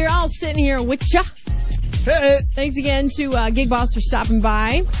DJ Ear all sitting here with ya. Hey. Thanks again to Gig Boss for stopping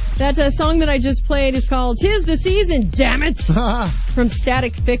by. That song that I just played is called "'Tis the Season, Damn It" from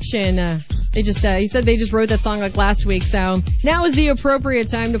Static Fiction. He said they just wrote that song like last week, so now is the appropriate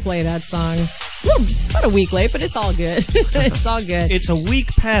time to play that song. About a week late, but it's all good. It's all good. It's a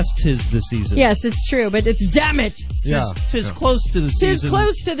week past "'Tis the Season." Yes, it's true, but it's damn it. Tis close to the season. Tis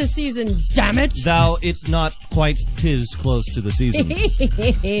close to the season, damn it. Thou, it's not quite "'tis close to the season."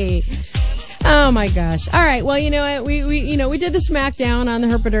 Oh my gosh. All right. Well, you know what? We did the SmackDown on the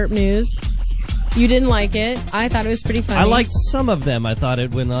Herp Derp news. You didn't like it. I thought it was pretty funny. I liked some of them. I thought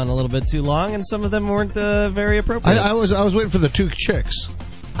it went on a little bit too long, and some of them weren't very appropriate. I was waiting for the 2 chicks.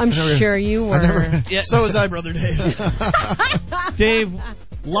 I'm sure you were. Yeah. So was I, Brother Dave. Dave,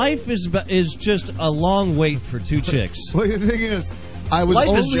 life is just a long wait for 2 chicks. Well, the thing is,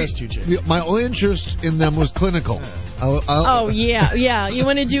 Life is just too chasing. My only interest in them was clinical. Yeah. You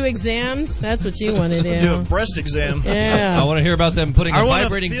want to do exams? That's what you want to do. Do a breast exam. Yeah. I want to hear about them putting a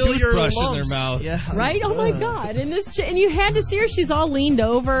vibrating toothbrush in their mouth. Yeah. Right? Oh my God! And you had to see her. She's all leaned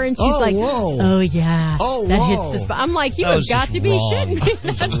over, and she's like, whoa. "Oh yeah, that whoa. hits the spot." I'm like, "You have got to be shitting me."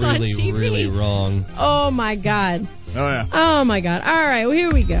 That's on TV. Really wrong. Oh my God. Oh yeah. Oh my God. All right. Well,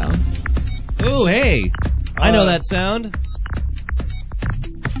 here we go. Ooh, hey. I know that sound.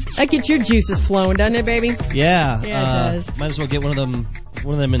 That gets your juices flowing, doesn't it, baby? Yeah. Yeah, it does. Might as well get one of them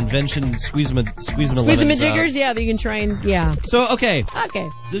invention squeeze-a-majiggers, yeah, that you can try and, yeah. So, okay. Okay.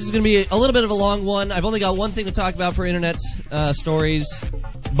 This is going to be a little bit of a long one. I've only got one thing to talk about for internet stories,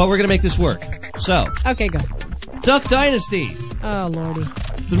 but we're going to make this work. So. Okay, go. Duck Dynasty. Oh, Lordy.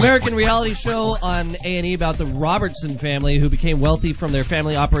 It's an American reality show on A&E about the Robertson family who became wealthy from their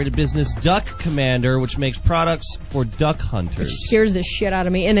family-operated business Duck Commander, which makes products for duck hunters. Which scares the shit out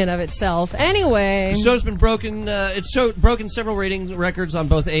of me in and of itself. Anyway. The show's been broken. Broken several rating records on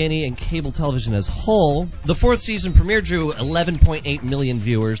both A&E and cable television as a whole. The fourth season premiere drew 11.8 million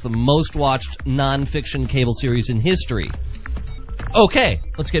viewers, the most watched non-fiction cable series in history. Okay,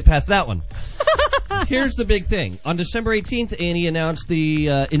 let's get past that one. Here's the big thing. On December 18th, A&E announced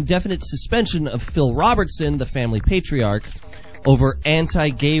the indefinite suspension of Phil Robertson, the family patriarch, over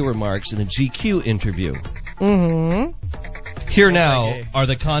anti-gay remarks in a GQ interview. Mm-hmm. Here now are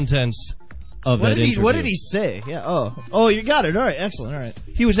the contents of that interview. What did he say? Yeah. Oh, you got it. All right. Excellent. All right.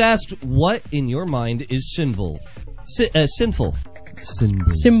 He was asked, what in your mind is sinful? Sinful.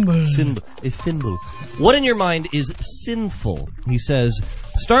 What in your mind is sinful? He says,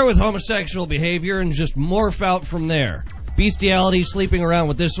 start with homosexual behavior and just morph out from there. Bestiality, sleeping around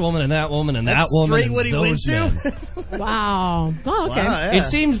with this woman and that woman and that woman. That's straight what he went to? Wow. Oh, okay. Wow, yeah. It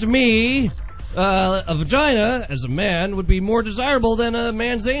seems to me a vagina, as a man, would be more desirable than a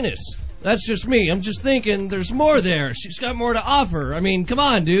man's anus. That's just me. I'm just thinking there's more there. She's got more to offer. I mean, come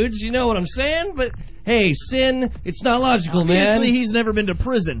on, dudes. You know what I'm saying? But, hey, sin, it's not logical, man. Obviously, he's never been to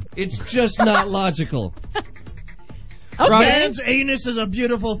prison. It's just not logical. Okay. Man's anus is a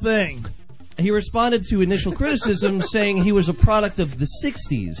beautiful thing. He responded to initial criticism saying he was a product of the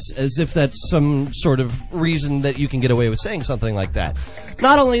 60s, as if that's some sort of reason that you can get away with saying something like that.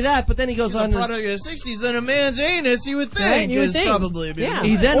 Not only that, but then he goes on... He's a product of the 60s, then a man's anus, you would think, right, is probably... Yeah.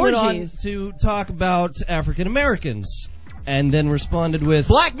 He then went on to talk about African Americans, and then responded with...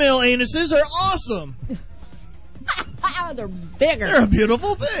 Black male anuses are awesome! They're bigger. They're a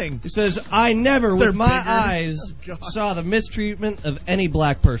beautiful thing. He says, I never, with my eyes, saw the mistreatment of any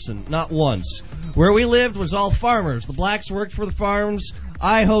black person. Not once. Where we lived was all farmers. The blacks worked for the farms.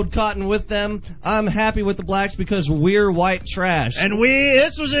 I hoed cotton with them. I'm happy with the blacks because we're white trash. And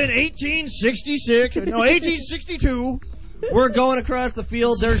this was in 1866. No, 1862. We're going across the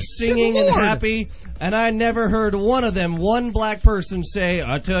field. They're singing and happy. And I never heard one black person say,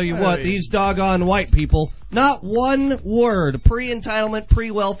 I tell you what, these doggone white people, not one word. Pre-entitlement,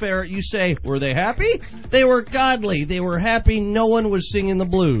 pre-welfare. You say, were they happy? They were godly. They were happy. No one was singing the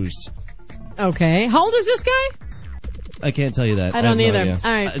blues. Okay. How old is this guy? I can't tell you that. I don't either. No,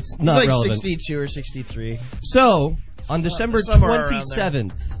 all right. It's not relevant. 62 or 63. So, on December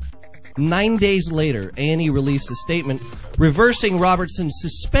 27th, 9 days later, A&E released a statement reversing Robertson's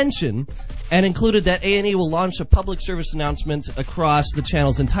suspension and included that A&E will launch a public service announcement across the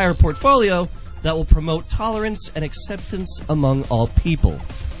channel's entire portfolio that will promote tolerance and acceptance among all people.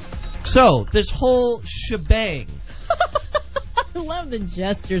 So, this whole shebang I love the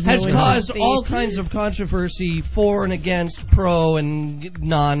gestures. has caused all kinds of controversy for and against, pro and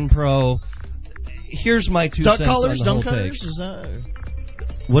non-pro. Here's my 2 cents on the whole take. Is that...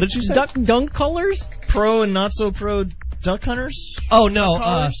 What did you say? Dunk colors? Pro and not so pro duck hunters? Oh,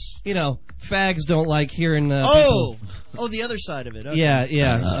 no. Fags don't like hearing people. Oh, the other side of it. Okay.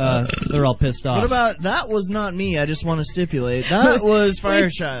 Yeah. They're all pissed off. What about, that was not me, I just want to stipulate. That was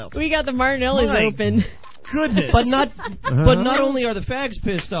Firechild. We got the Martinellis open. Goodness. But not only are the fags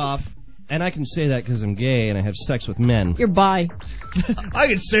pissed off, and I can say that because I'm gay and I have sex with men. You're bi. I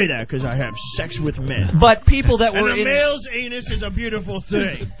can say that because I have sex with men. But people that were and a male's anus is a beautiful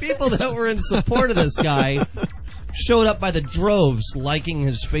thing. People that were in support of this guy showed up by the droves, liking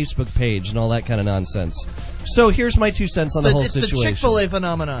his Facebook page and all that kind of nonsense. So here's my 2 cents on the whole situation. It's the Chick-fil-A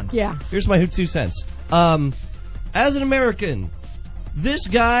phenomenon. Yeah. Here's my 2 cents. As an American, this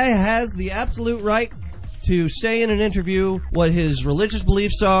guy has the absolute right to say in an interview what his religious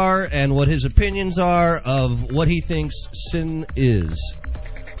beliefs are and what his opinions are of what he thinks sin is.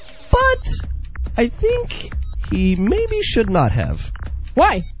 But I think he maybe should not have.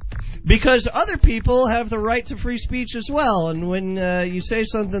 Why? Because other people have the right to free speech as well, and when you say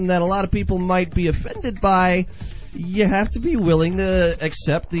something that a lot of people might be offended by, you have to be willing to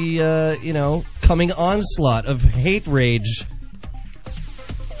accept the, coming onslaught of hate rage.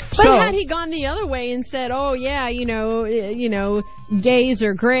 But had he gone the other way and said, "Oh yeah, gays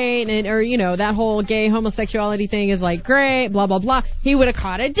are great," or that whole gay homosexuality thing is like great, blah blah blah, he would have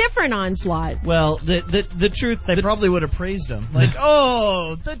caught a different onslaught. Well, the truth, they probably would have praised him, like,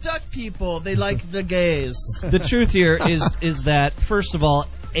 "Oh, the duck people, they like the gays." The truth here is that first of all,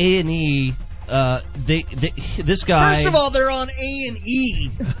 A&E. This guy. First of all, they're on A&E.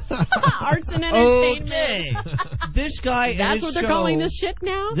 Arts and Entertainment. Okay. This guy. That's what they're calling this shit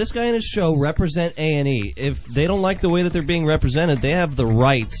now? This guy and his show represent A&E. If they don't like the way that they're being represented, they have the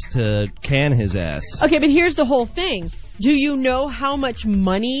right to can his ass. Okay, but here's the whole thing. Do you know how much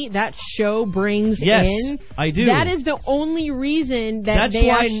money that show brings in? Yes, I do. That is the only reason that they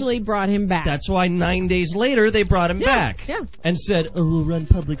actually brought him back. That's why 9 days later they brought him back. Yeah. And said, "Oh, we'll run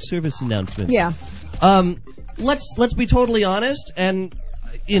public service announcements." Yeah. Let's be totally honest, and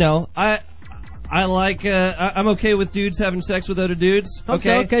I'm okay with dudes having sex with other dudes.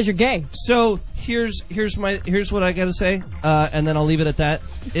 Okay, because you're gay. So here's what I gotta say, and then I'll leave it at that.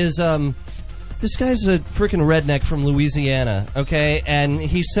 This guy's a freaking redneck from Louisiana, okay? And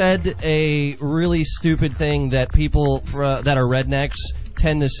he said a really stupid thing that people that are rednecks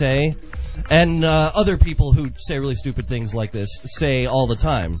tend to say, and other people who say really stupid things like this say all the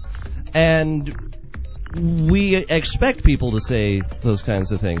time. And we expect people to say those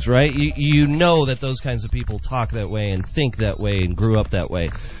kinds of things, right? You know that those kinds of people talk that way and think that way and grew up that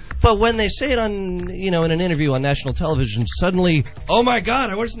way. But when they say it on, in an interview on national television, suddenly, oh my God,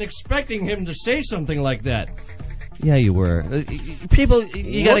 I wasn't expecting him to say something like that. Yeah, you were. People,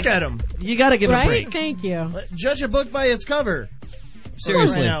 you gotta look at him. You gotta give him a break. Thank you. Judge a book by its cover.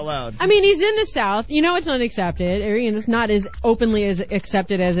 Seriously. Out loud. I mean, he's in the South. It's not accepted, or it's not as openly as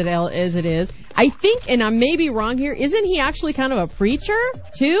accepted as it is. I think, and I may be wrong here, isn't he actually kind of a preacher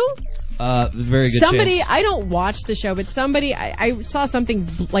too? Very good chance. I don't watch the show, but I saw something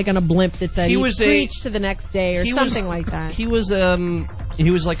like on a blimp that said he preached to the next day or something like that. He was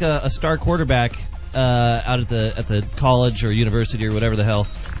like a star quarterback out at the college or university or whatever the hell,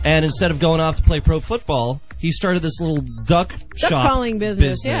 and instead of going off to play pro football, he started this little duck shop calling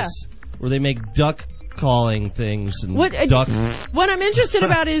business, where they make duck calling things and duck. What I'm interested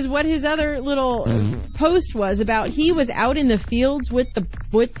about is what his other little post was about. He was out in the fields with the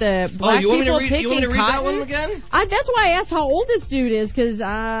black people picking you want me to read cotton. That one again? That's why I asked how old this dude is, because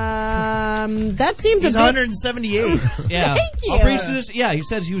that seems he's 178. Yeah. Thank you. I'll read through this. Yeah, he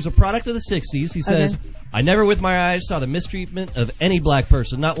says he was a product of the 60s. He says, I never with my eyes saw the mistreatment of any black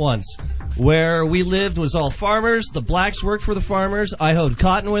person, not once. Where we lived was all farmers. The blacks worked for the farmers. I hoed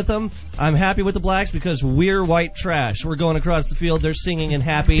cotton with them. I'm happy with the blacks because we're white trash. We're going across the field. They're singing and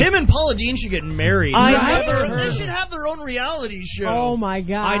happy. Him and Paula Dean should get married. They should have their own reality show. Oh, my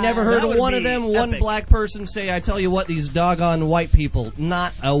God. I never heard one of them, one black person say, I tell you what, these doggone white people,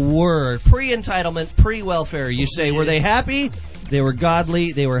 not a word. Pre-entitlement, pre-welfare. You say, were they happy? They were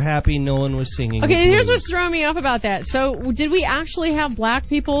godly. They were happy. No one was singing. Okay, here's what's throwing me off about that. So, did we actually have black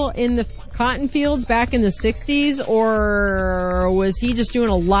people in the cotton fields back in the 60s, or was he just doing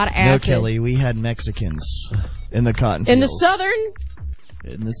a lot of acid? No, Kelly, we had Mexicans in the cotton fields.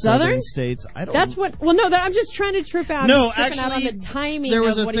 In the southern states, I don't. That's what. Well, no, I'm just trying to trip out. No, actually, out on the timing. There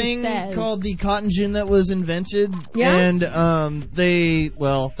was of a what thing he called the cotton gin that was invented. Yeah. And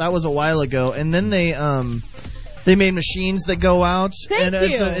that was a while ago, and then they made machines that go out,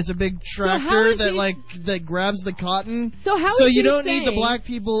 it's a big tractor that grabs the cotton. So you don't need the black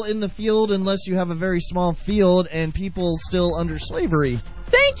people in the field unless you have a very small field and people still under slavery.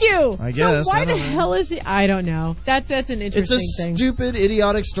 Thank you. I guess. So why the hell is he? I don't know. That's an interesting thing. It's a stupid,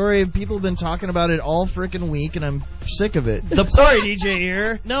 idiotic story. People have been talking about it all freaking week, and I'm sick of it. Sorry, DJ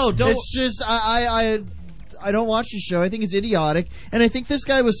here. No, don't. It's just I don't watch the show. I think it's idiotic. And I think this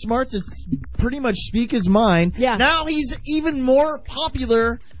guy was smart to pretty much speak his mind. Yeah. Now he's even more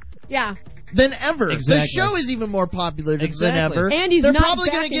popular than ever. Exactly. The show is even more popular than ever. And he's They're not probably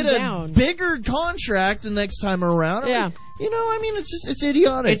going to get down. a bigger contract the next time around. Yeah. It's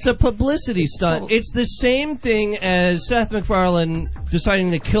idiotic. It's a publicity stunt. It's the same thing as Seth MacFarlane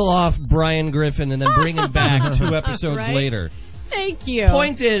deciding to kill off Brian Griffin and then bring him back 2 episodes later. Thank you.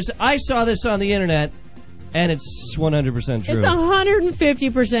 Point is, I saw this on the internet, and it's 100% true. It's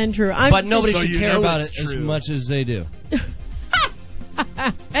 150% true. But nobody should care about it as much as they do.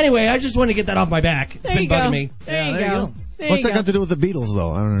 Anyway, I just want to get that off my back. It's been bugging me. There you go. What's that got to do with the Beatles,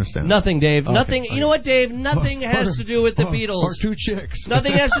 though? I don't understand. Nothing, Dave. Okay. Nothing. You know what, Dave? Nothing has to do with the Beatles. Or two chicks.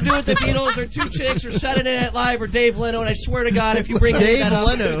 Nothing has to do with the Beatles or two chicks or Saturday Night Live or Dave Leno. And I swear to God, if you bring that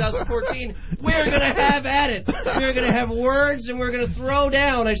up in 2014, we're going to have at it. We're going to have words and we're going to throw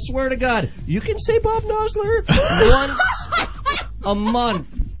down. I swear to God. You can say Bob Nosler once a month.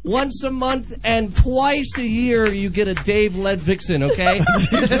 Once a month and twice a year you get a Dave Ledvixen, okay?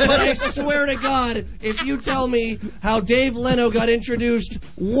 But I swear to God, if you tell me how Dave Leno got introduced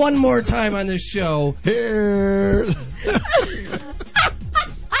one more time on this show... Here...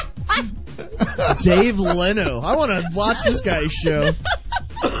 Dave Leno. I want to watch this guy's show.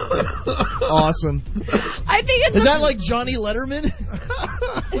 Awesome. I think it's... Is that like Johnny Letterman?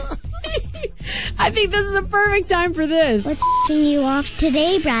 I think this is a perfect time for this. What's f***ing you off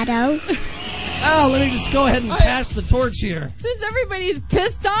today, Brado? Oh, let me just go ahead and pass the torch here. Since everybody's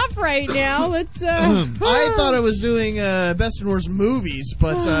pissed off right now, let's... I thought I was doing Best and Worst Movies,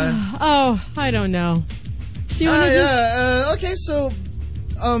 but... oh, I don't know. Do you want to okay, so...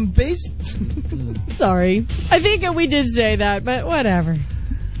 Sorry. I think we did say that, but whatever.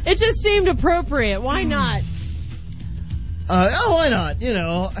 It just seemed appropriate. Why not? Why not? You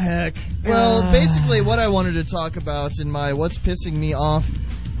know, heck. Well, basically what I wanted to talk about in my What's Pissing Me Off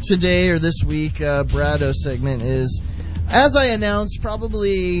today or this week Brado segment is, as I announced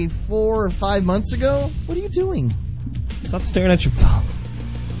probably 4 or 5 months ago, what are you doing? Stop staring at your phone.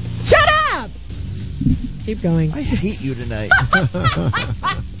 Shut up! Keep going. I hate you tonight.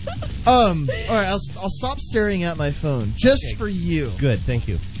 All right, I'll stop staring at my phone just for you. Good, thank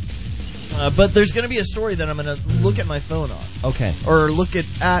you. But there's going to be a story that I'm going to look at my phone on. Okay. Or look at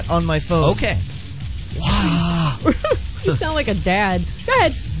on my phone. Okay. Wow. You sound like a dad. Go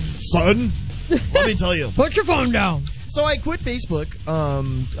ahead. Son, let me tell you. Put your phone down. So I quit Facebook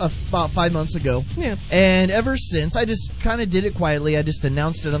about 5 months ago. Yeah. And ever since, I just kind of did it quietly. I just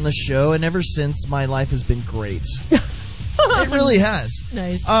announced it on the show. And ever since, my life has been great. It really has.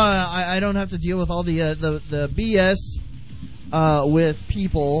 Nice. I don't have to deal with all the BS with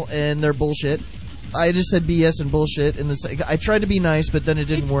people and their bullshit. I just said BS and bullshit in this. I tried to be nice, but then it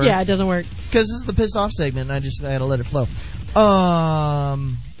didn't work. Yeah, it doesn't work. Because this is the piss off segment, and I had to let it flow.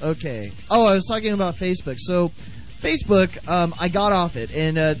 Okay. Oh, I was talking about Facebook. So, Facebook, I got off it,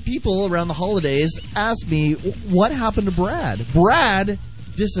 and people around the holidays asked me, what happened to Brad? Brad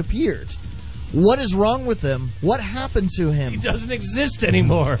disappeared. What is wrong with him? What happened to him? He doesn't exist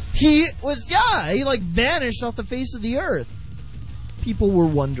anymore. He vanished off the face of the earth. People were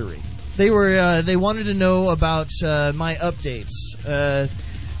wondering. They wanted to know about my updates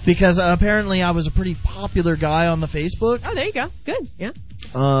because apparently I was a pretty popular guy on the Facebook. Oh, there you go. Good. Yeah.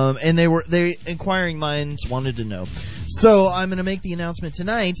 And they inquiring minds wanted to know. So I'm going to make the announcement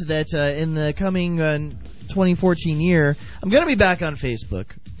tonight that in the coming 2014 year, I'm going to be back on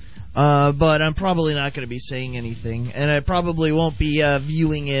Facebook. But I'm probably not going to be saying anything, and I probably won't be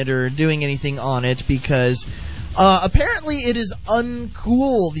viewing it or doing anything on it because apparently it is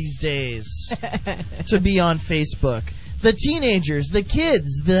uncool these days to be on Facebook. The teenagers, the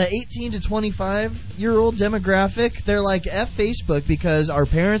kids, the 18 to 25-year-old demographic, they're like, F Facebook because our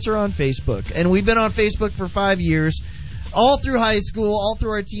parents are on Facebook. And we've been on Facebook for 5 years, all through high school, all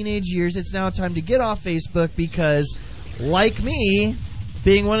through our teenage years. It's now time to get off Facebook because, like me,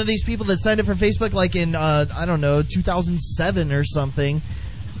 being one of these people that signed up for Facebook like in, 2007 or something,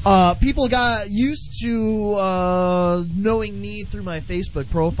 people got used to knowing me through my Facebook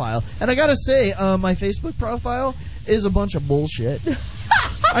profile. And I gotta say, my Facebook profile is a bunch of bullshit.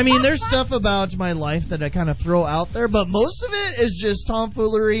 I mean, there's stuff about my life that I kind of throw out there, but most of it is just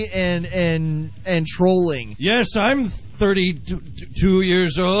tomfoolery and trolling. Yes, I'm 32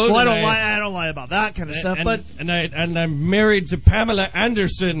 years old. Well, I don't lie about that kind of stuff, but I'm married to Pamela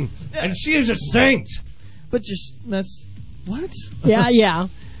Anderson, and she is a saint. But just what? Yeah.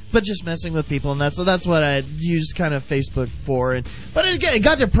 But just messing with people, and that's what I used kind of Facebook for. But it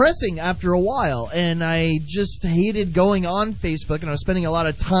got depressing after a while, and I just hated going on Facebook, and I was spending a lot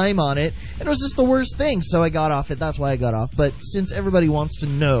of time on it, and it was just the worst thing. So I got off it. That's why I got off. But since everybody wants to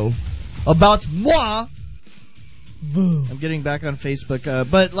know about moi, I'm getting back on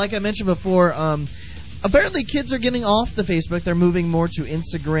Facebook. But like I mentioned before, apparently kids are getting off the Facebook. They're moving more to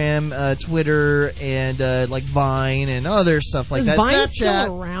Instagram, Twitter, and like Vine and other stuff like that. Is Vine Snapchat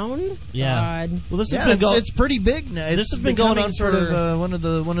still around? Yeah. God. Well, this has been it's pretty big now. This has been going on sort of one of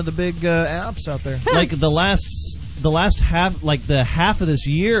the big apps out there. Like the last half, like the half of this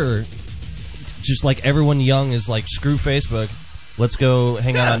year, just like everyone young is like, screw Facebook, let's go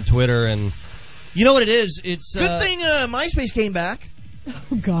hang out on Twitter. And you know what it is? It's good thing MySpace came back.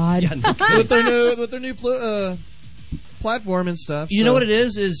 Oh God! Yeah, no with their new platform and stuff. You know what it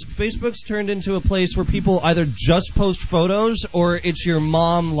is? Is Facebook's turned into a place where people either just post photos or it's your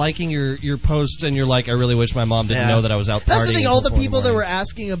mom liking your posts, and you're like, I really wish my mom didn't know that I was out partying. That's the thing. All the people that were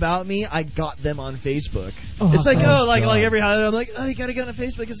asking about me, I got them on Facebook. It's like, like every holiday, I'm like, oh, you gotta get on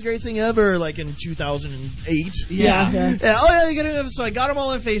Facebook. It's the greatest thing ever. Like in 2008. Yeah. Oh yeah, you gotta. So I got them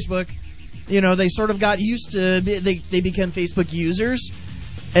all on Facebook. You know, they sort of got used to. They became Facebook users.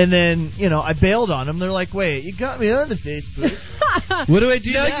 And then, you know, I bailed on them. They're like, wait, you got me on the Facebook. What do I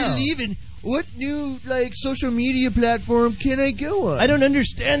do now? You're leaving. What new, social media platform can I go on? I don't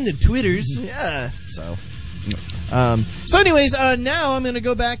understand the Twitters. Yeah. So anyways, now I'm going to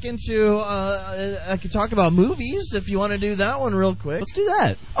go back into, I could talk about movies if you want to do that one real quick. Let's do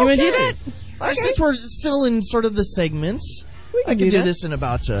that. You want to do that? Okay. Since we're still in sort of the segments, I can do this in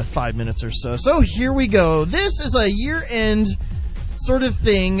about 5 minutes or so. So here we go. This is a year-end sort of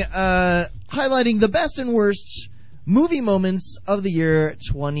thing, highlighting the best and worst movie moments of the year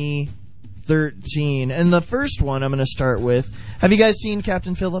 2013. And the first one I'm going to start with. Have you guys seen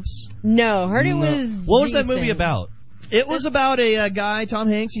Captain Phillips? No, heard it was. What was that movie about? It was about a guy, Tom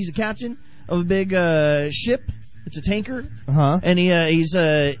Hanks. He's a captain of a big ship. It's a tanker, and he's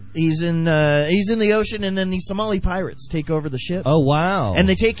in the ocean, and then these Somali pirates take over the ship. Oh wow! And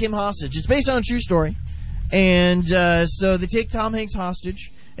they take him hostage. It's based on a true story. And so they take Tom Hanks hostage,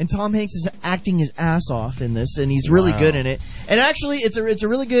 and Tom Hanks is acting his ass off in this, and he's really good in it. And actually, it's a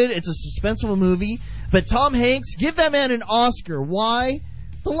really good, it's a suspenseful movie. But Tom Hanks, give that man an Oscar. Why?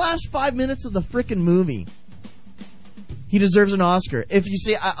 The last 5 minutes of the frickin' movie, he deserves an Oscar. If you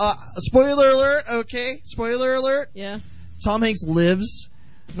see, spoiler alert, okay? Spoiler alert. Yeah. Tom Hanks lives.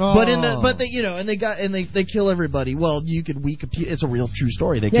 But they kill everybody. Well, you could it's a real true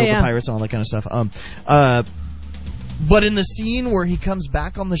story. They kill the pirates and all that kind of stuff. But in the scene where he comes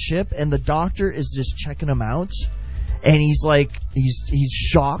back on the ship and the doctor is just checking him out, and he's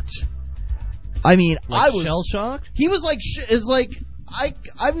shocked. I mean, I was shell shocked. He was like, it's like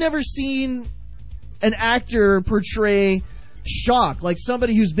I've never seen an actor portray shock, like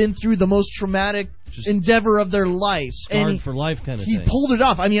somebody who's been through the most traumatic endeavor of their life, scarred for life kind of thing. He pulled it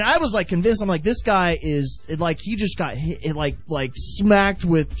off. I mean, I was like convinced. I'm like, this guy is he just got hit, like smacked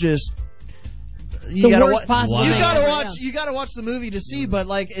with just. You gotta watch the movie to see, but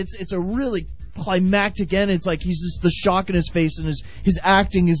it's a really climactic end. It's like he's just the shock in his face, and his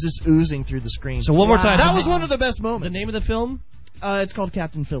acting is just oozing through the screen. So one more time, that was one of the best moments. The name of the film? It's called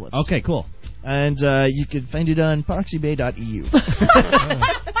Captain Phillips. Okay, cool. And you can find it on proxybay.eu.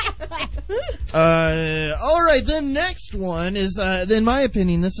 All right, the next one is, in my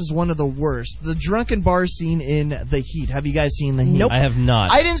opinion, this is one of the worst. The drunken bar scene in The Heat. Have you guys seen The Heat? Nope. I have not.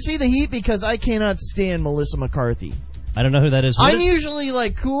 I didn't see The Heat because I cannot stand Melissa McCarthy. I don't know who that is. I'm usually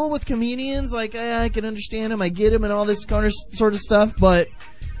cool with comedians. I can understand him. I get him and all this kind of sort of stuff, but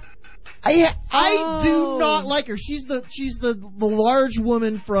I do not like her. She's the large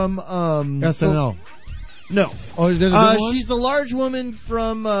woman from SNL. No. Oh, there's a good one? She's the large woman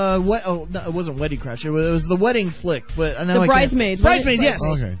from no, it wasn't Wedding Crash. It was the wedding flick, but The Bridesmaids. Bridesmaids, yes.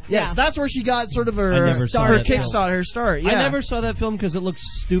 Okay. Yes, that's where she got sort of her kickstart, her start. Yeah. I never saw that film because it looked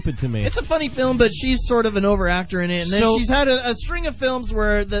stupid to me. It's a funny film, but she's sort of an overactor in it, and then she's had a string of films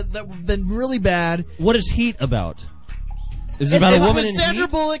where that have been really bad. What is Heat about? Is it about a woman in Sandra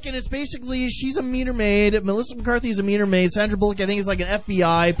Heat? Bullock, and it's basically she's a meter maid. Melissa McCarthy's a meter maid. Sandra Bullock, I think, is like an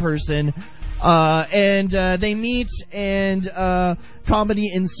FBI person. And they meet, and comedy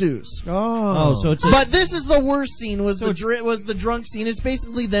ensues. Oh, so it's. But this is the worst scene. Was the drunk scene? It's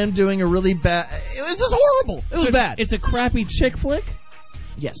basically them doing a really bad. It was just horrible. It was bad. It's a crappy chick flick.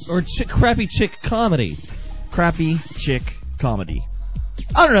 Yes. Or crappy chick comedy. Crappy chick comedy.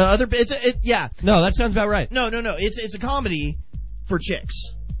 I don't know. Yeah. No, that sounds about right. No. It's a comedy for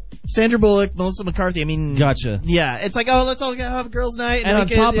chicks. Sandra Bullock, Melissa McCarthy. I mean, gotcha. Yeah, it's like, oh, let's all have a girls' night, and on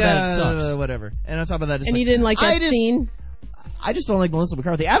top of that, it sucks. Whatever. And on top of that, it's and you didn't like that scene. I just don't like Melissa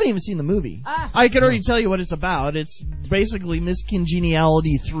McCarthy. I haven't even seen the movie. I could already tell you what it's about. It's basically Miss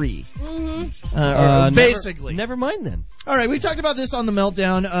Congeniality 3. Mm-hmm. Basically. Never mind then. All right, we talked about this on the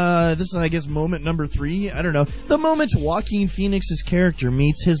Meltdown. This is, I guess, moment number 3. I don't know. The moment Joaquin Phoenix's character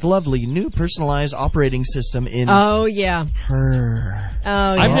meets his lovely new personalized operating system in Oh, yeah. Her. Oh,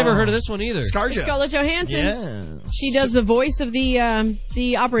 yeah. I've never heard of this one either. Scarlett Johansson. Yeah. She does the voice of the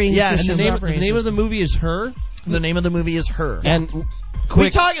operating system. And the name of the movie is Her? The name of the movie is Her. And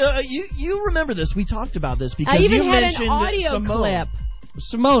we talked. You remember this? We talked about this because I even you had mentioned an audio Simone. clip.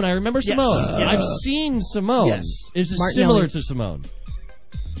 Simone, I remember Simone. Yes. I've seen Simone. Yes. Is it Martinelli's. similar to Simone?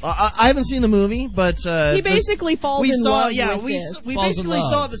 I haven't seen the movie, but he basically falls in love. Yeah, with this. we basically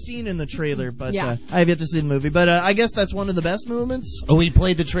saw the scene in the trailer, but I have yet to see the movie. But I guess that's one of the best moments. Oh, we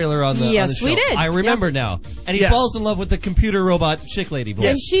played the trailer on the Yes, on the show. we did. I remember now. And he falls in love with the computer robot chick lady voice.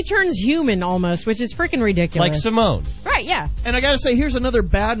 And she turns human almost, which is freaking ridiculous. Like Simone. Right, yeah. And I gotta say, here's another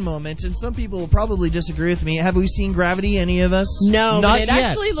bad moment, and some people will probably disagree with me. Have we seen Gravity, any of us? No, Not but it yet.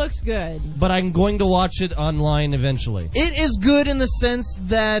 actually looks good. But I'm going to watch it online eventually. It is good in the sense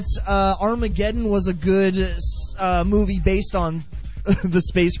that Armageddon was a good movie based on the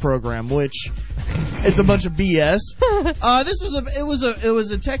space program, which it's a bunch of BS. It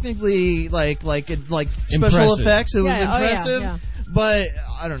was a technically like special effects. It was impressive, but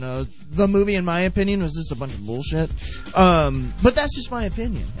I don't know. The movie, in my opinion, was just a bunch of bullshit. But that's just my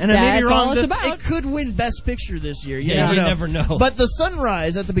opinion. And I may be wrong. It could win Best Picture this year. You never know. But the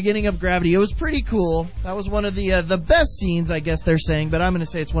sunrise at the beginning of Gravity, it was pretty cool. That was one of the best scenes, I guess they're saying. But I'm going to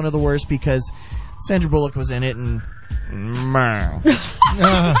say it's one of the worst because Sandra Bullock was in it, and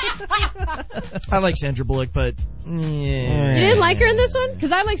I like Sandra Bullock, but You didn't like her in this one?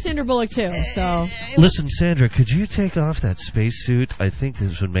 Because I like Sandra Bullock too. So listen, Sandra, could you take off that spacesuit? I think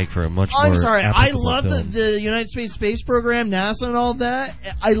this would make for a much more. I'm sorry. I applicable love film. the United States Space Program, NASA, and all that.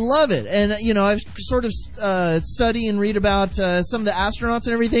 I love it, and I've sort of study and read about some of the astronauts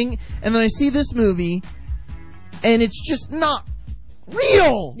and everything, and then I see this movie, and it's just not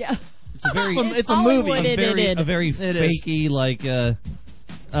real. Yeah. It's a movie. A very fakey, like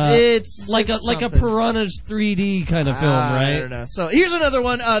it's like a Piranha's 3D kind of film, right? I don't know. So here's another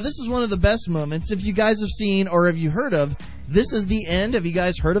one. This is one of the best moments. If you guys have seen or have you heard of, This Is the End. Have you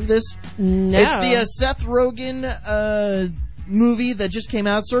guys heard of this? No. It's the Seth Rogen movie that just came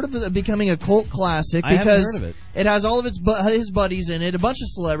out, sort of becoming a cult classic because I haven't heard of it. It has all of his buddies in it, a bunch of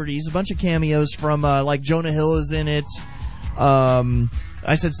celebrities, a bunch of cameos from like Jonah Hill is in it.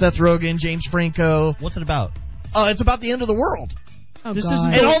 I said Seth Rogen, James Franco. What's it about? It's about the end of the world. Oh,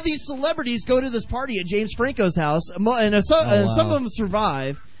 And all these celebrities go to this party at James Franco's house, and some of them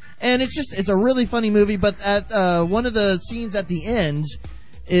survive. And it's a really funny movie. But at one of the scenes at the end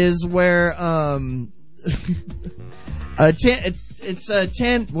is where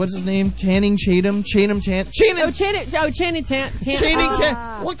what's his name? Channing Tatum. Channing Tatum.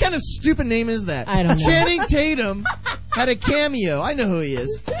 What kind of stupid name is that? I don't know. Channing Tatum had a cameo. I know who he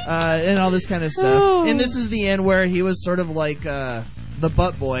is. And all this kind of stuff. Oh. And This Is the End, where he was sort of like the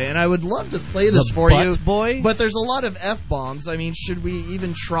butt boy. And I would love to play this for you. Boy? But there's a lot of F-bombs. I mean, should we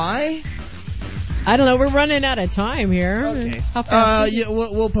even try? I don't know. We're running out of time here. Okay. How fast?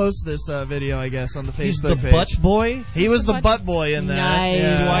 We'll post this video, I guess, on the Facebook He's the page. butt boy? He was the butt boy in that. Nice.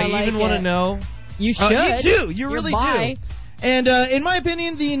 Yeah. Do I like even want to it. know? You should. You do. You really bi. do. And in my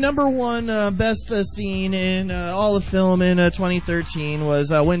opinion, the number one best scene in all of film in 2013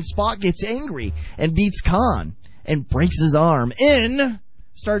 was when Spock gets angry and beats Khan and breaks his arm in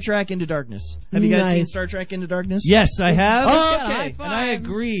Star Trek Into Darkness. Have you guys seen Star Trek Into Darkness? Yes, I have. Oh, okay. And I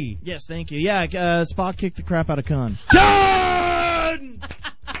agree. Yes, thank you. Yeah, Spock kicked the crap out of Khan. All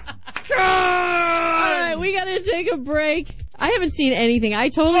right, we got to take a break. I haven't seen anything. I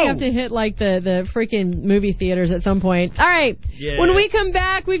totally have to hit like the freaking movie theaters at some point. All right. Yeah. When we come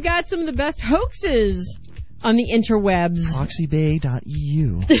back, we've got some of the best hoaxes on the interwebs.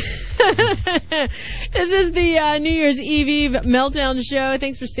 Proxybay.eu. This is the New Year's Eve Meltdown show.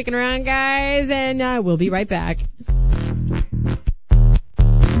 Thanks for sticking around, guys, and we'll be right back.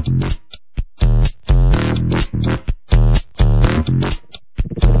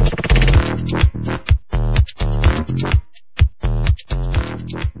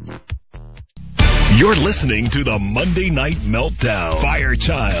 You're listening to the Monday Night Meltdown.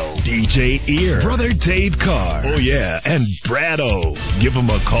 Firechild, DJ Ear, Brother Dave Carr, oh yeah, and Brad-O. Give them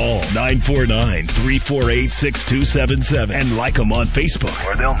a call, 949-348-6277, and like them on Facebook,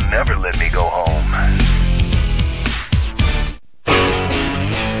 or they'll never let me go home.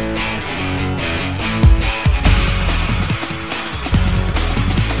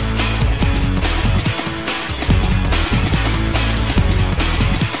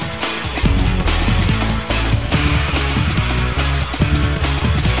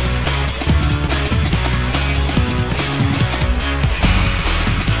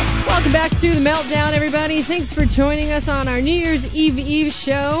 Back to the Meltdown, everybody. Thanks for joining us on our New Year's Eve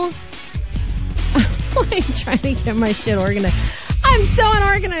show. I'm trying to get my shit organized. I'm so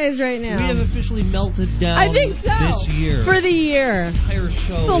unorganized right now. We have officially melted down. I think so. This year. For the year. This entire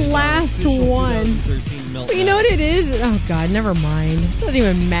show The is last our official one. 2013 meltdown. But you know what it is? Oh, God, never mind. It doesn't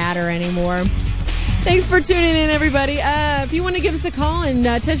even matter anymore. Thanks for tuning in, everybody. If you want to give us a call and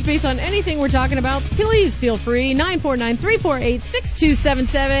touch base on anything we're talking about, please feel free.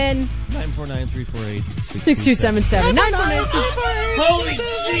 949-348-6277. 949-348-6277. 949-348. Holy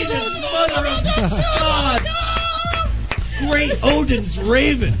Jesus, mother of God! Great Odin's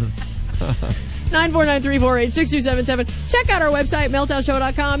Raven. 949-348-6277. Check out our website,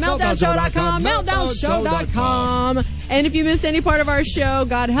 meltdownshow.com, meltdownshow.com, meltdownshow.com. And if you missed any part of our show,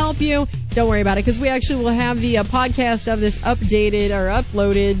 God help you, don't worry about it, because we actually will have the podcast of this updated or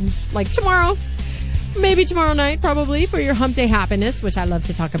uploaded like tomorrow, maybe tomorrow night, probably, for your hump day happiness, which I love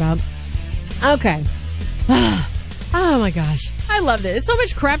to talk about. Okay. Oh my gosh. I love this. So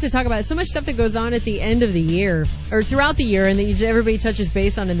much crap to talk about. So much stuff that goes on at the end of the year, or throughout the year, and that everybody touches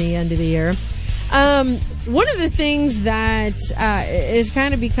base on in the end of the year. One of the things that has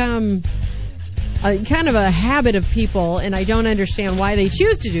kind of become kind of a habit of people, and I don't understand why they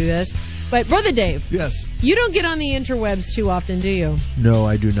choose to do this, but Brother Dave. Yes. You don't get on the interwebs too often, do you? No,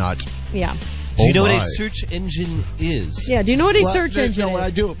 I do not. Yeah. Do you know what a search engine is? Yeah, do you know what a search engine is? What I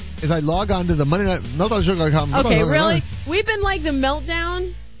do is I log on to the Monday Night Meltdown.com. Okay, really? We've been like the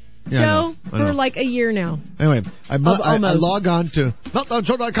Meltdown show for like a year now. Anyway, I log on to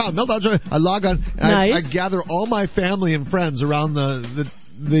meltdownshow.com. I log on and I gather all my family and friends around the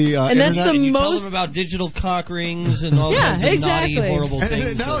and internet. that's the and you most... tell them about digital cock rings and all kinds of naughty, horrible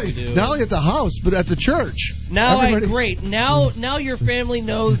things that we do. Not only at the house, but at the church. Now your family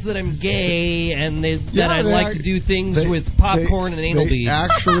knows that I'm gay and that I like to do things with popcorn and anal beads. They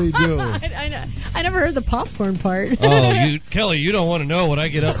actually do. I never heard the popcorn part. Oh, Kelly, you don't want to know what I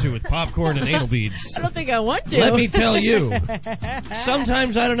get up to with popcorn and anal beads. I don't think I want to. Let me tell you.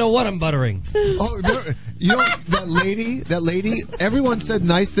 Sometimes I don't know what I'm buttering. Oh, you know that lady, everyone said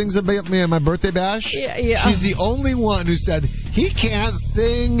nice things about me on my birthday bash. Yeah. She's the only one who said he can't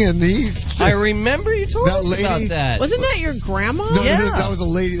sing and I remember you told us about that. Wasn't that your grandma? No, that was a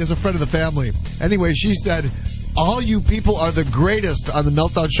lady. That's a friend of the family. Anyway, she said, all you people are the greatest on the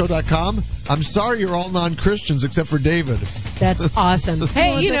meltdownshow.com. I'm sorry you're all non-Christians except for David. That's awesome.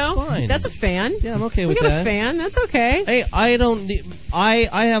 Hey, fine. That's a fan. Yeah, I'm okay with that. We got a fan. That's okay. Hey, I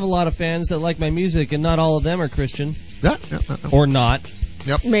have a lot of fans that like my music, and not all of them are Christian. Yeah. Or not.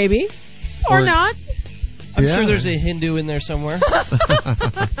 Yep. Maybe. Or not. I'm sure there's a Hindu in there somewhere.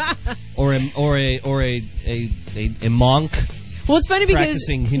 or a monk. Well, it's funny because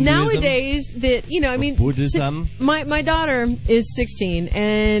nowadays Buddhism. My daughter is 16,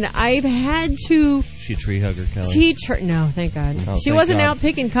 and I've had to. She a tree hugger, Kelly? Teach her. No, thank God. She wasn't out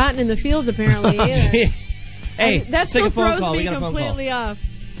picking cotton in the fields apparently either. Hey, that still take a phone throws call. me completely off.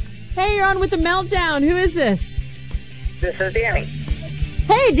 Hey, you're on with the Meltdown. Who is this? This is Danny.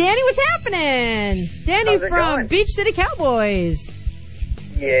 Hey, Danny, what's happening? Danny from Beach City Cowboys.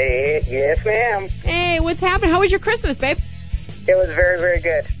 Yeah, yes, ma'am. Hey, what's happening? How was your Christmas, babe? It was very, very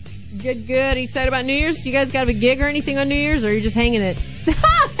good. Good. Are you excited about New Year's? You guys got a gig or anything on New Year's, or are you just hanging it? No,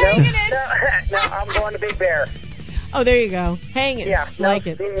 I'm going to Big Bear. Oh, there you go. Hang it. Yeah, like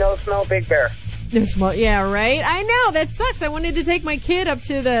it. No snow, Big Bear. No snow. Yeah, right? I know. That sucks. I wanted to take my kid up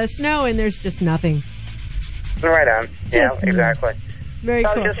to the snow, and there's just nothing. Right on. Yeah, exactly. Very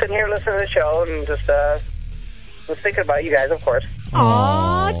cool. I was just sitting here listening to the show and just was thinking about you guys, of course.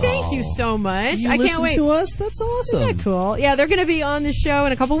 Aw, thank you so much. You I can't listen wait. to us? That's awesome. Isn't that cool? Yeah, they're going to be on the show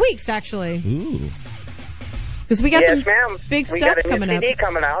in a couple weeks, actually. Ooh. Because we got some big we stuff got a new coming CD up.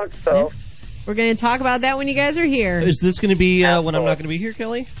 coming out, so. Yeah. We're going to talk about that when you guys are here. Is this going to be when I'm not going to be here,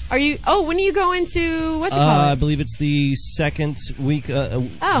 Kelly? Are you? Oh, when are you going to, what's it called? I believe it's the second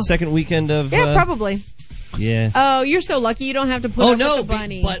weekend of... Yeah, probably. Yeah. Oh, you're so lucky you don't have to put up with the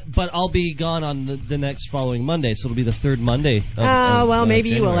bunny. But I'll be gone on the next following Monday, so it'll be the third Monday well, maybe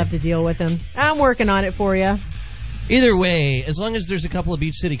January. you will have to deal with him. I'm working on it for you. Either way, as long as there's a couple of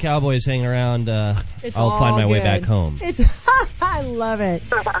Beach City Cowboys hanging around, I'll find my way back home. I love it.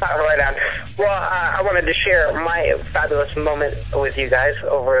 Right on. Well, I wanted to share my fabulous moment with you guys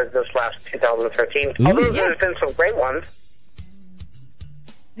over this last 2013. Although there's been some great ones.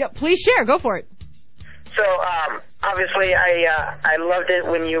 Yeah, please share. Go for it. So, obviously, I loved it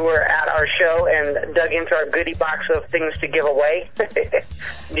when you were at our show and dug into our goodie box of things to give away.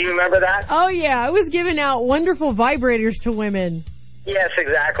 Do you remember that? Oh, yeah. I was giving out wonderful vibrators to women. Yes,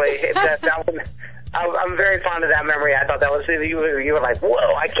 exactly. that one, I'm very fond of that memory. I thought that was, you were like,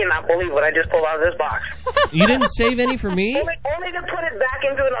 whoa, I cannot believe what I just pulled out of this box. You didn't save any for me? Only to put it back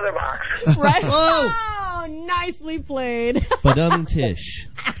into another box. Right? Oh, nicely played. Badum-tish.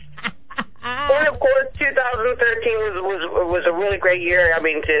 Or course, 2013 was a really great year. I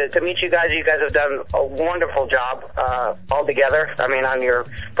mean, to meet you guys have done a wonderful job all together. I mean, on your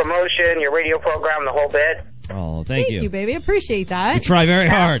promotion, your radio program, the whole bit. Oh, thank you. Thank you, baby. Appreciate that. You try very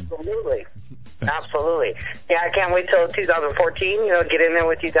hard. Absolutely. Yeah, I can't wait till 2014, get in there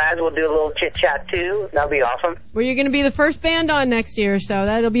with you guys. We'll do a little chit-chat, too. That'll be awesome. Well, you're going to be the first band on next year, so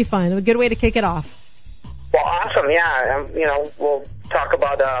that'll be fun. A good way to kick it off. Well, awesome, yeah. We'll talk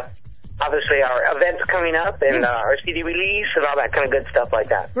about, obviously, our events coming up and our CD release and all that kind of good stuff like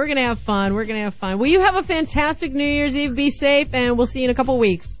that. We're going to have fun. Well, you have a fantastic New Year's Eve. Be safe, and we'll see you in a couple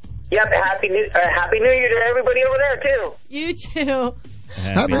weeks. Yep, Happy New Year to everybody over there, too. You too.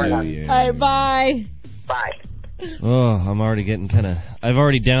 Happy New Year. All right, bye. Bye. Oh, I'm already getting I've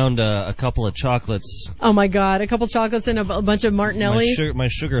already downed a couple of chocolates. Oh, my God. A couple chocolates and a bunch of Martinellis. My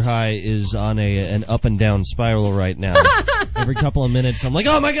sugar high is on an up and down spiral right now. Every couple of minutes, I'm like,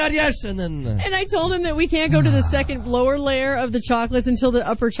 oh, my God, yes! And then... And I told him that we can't go to the second lower layer of the chocolates until the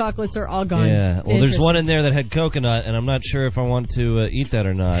upper chocolates are all gone. Yeah. Well, there's one in there that had coconut, and I'm not sure if I want to eat that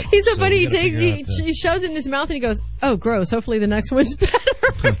or not. He's so funny. He shoves it in his mouth, and he goes, oh, gross. Hopefully the next one's better.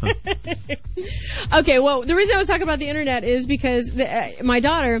 Okay, well, the reason I was talking about the internet is because my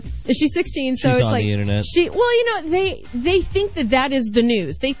daughter, she's 16, so she's it's on like the internet. They think that is the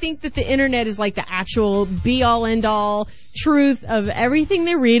news. They think that the internet is like the actual be all end all truth of everything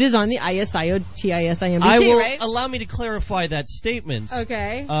they read is on the I.S.I.O.T.I.S.I.M.B.T. Allow me to clarify that statement.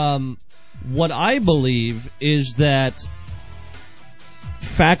 Okay. What I believe is that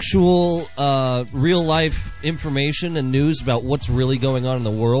factual, real life information and news about what's really going on in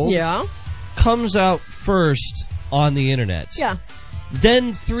the world comes out first on the internet. Yeah.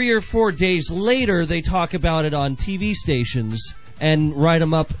 Then 3 or 4 days later, they talk about it on TV stations and write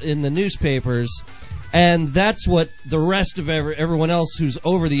them up in the newspapers. And that's what the rest of everyone else who's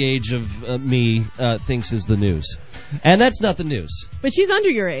over the age of me thinks is the news. And that's not the news. But she's under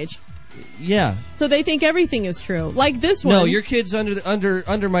your age. Yeah. So they think everything is true. Like this one. No, your kid's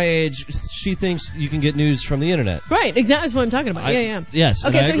under my age. She thinks you can get news from the internet. Right. Exactly. That's what I'm talking about. Yeah. Yes.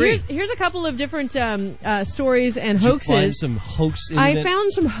 Okay. I So agree. here's a couple of different stories and Did hoaxes. You find some hoax internet I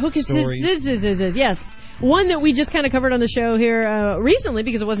found some hoaxes. stories? Yes. One that we just kind of covered on the show here recently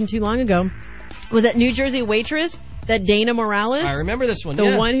because it wasn't too long ago was that New Jersey waitress. That Dana Morales. I remember this one.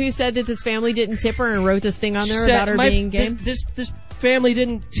 The one who said that this family didn't tip her and wrote this thing on there about her being gay. This family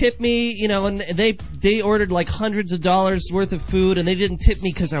didn't tip me, and they ordered like hundreds of dollars worth of food, and they didn't tip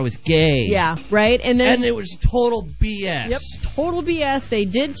me because I was gay. Yeah, right. And it was total BS. Yep, total BS. They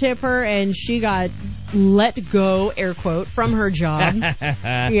did tip her, and she got let go, air quote, from her job.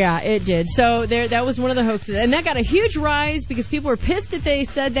 Yeah, it did. So that was one of the hoaxes, and that got a huge rise because people were pissed that they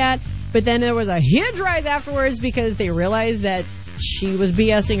said that. But then there was a huge rise afterwards because they realized that she was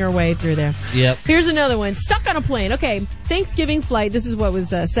BSing her way through there. Yep. Here's another one. Stuck on a plane. Okay, Thanksgiving flight. This is what was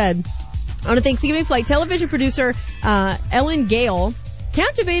said. On a Thanksgiving flight, television producer Ellen Gale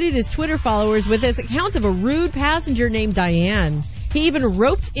captivated his Twitter followers with his account of a rude passenger named Diane. He even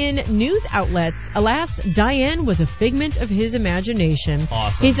roped in news outlets. Alas, Diane was a figment of his imagination.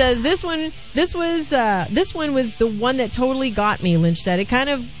 Awesome. He says this one was the one that totally got me. Lynch said it kind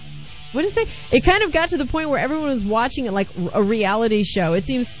of. What did it say? It kind of got to the point where everyone was watching it like a reality show. It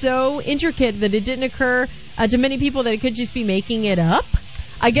seems so intricate that it didn't occur to many people that it could just be making it up.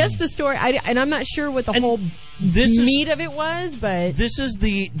 I guess the story, and I'm not sure what the whole meat of it was, but... This is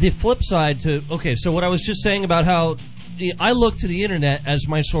the flip side to... Okay, so what I was just saying about how I look to the internet as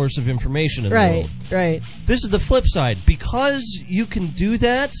my source of information in the world. Right. This is the flip side. Because you can do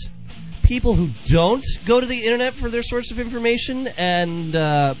that... People who don't go to the internet for their source of information, and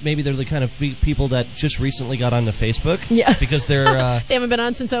maybe they're the kind of people that just recently got onto Facebook. Yeah. Because they're they haven't been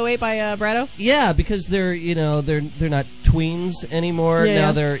on since 2008 by Brado. Yeah, because they're they're not tweens anymore. Yeah,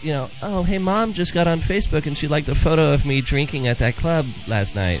 now they're oh hey mom just got on Facebook and she liked a photo of me drinking at that club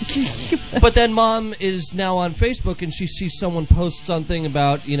last night. But then mom is now on Facebook and she sees someone post something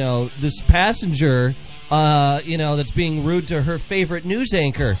about this passenger that's being rude to her favorite news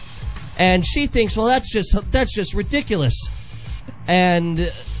anchor. And she thinks, well, that's just ridiculous.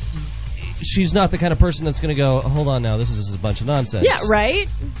 And she's not the kind of person that's going to go, hold on now, this is a bunch of nonsense. Yeah, right.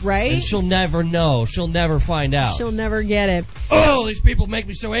 And she'll never know. She'll never find out. She'll never get it. Oh, these people make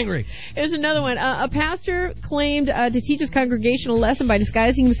me so angry. Here's another one. A pastor claimed to teach his congregation a lesson by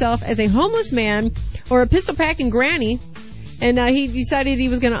disguising himself as a homeless man or a pistol-packing granny. And he decided he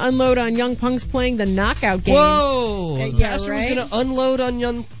was going to unload on young punks playing the knockout game. Whoa! Yeah, Pastor was right? going to unload on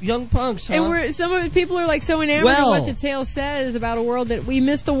young punks, huh? And some of the people are like so enamored of what the tale says about a world that we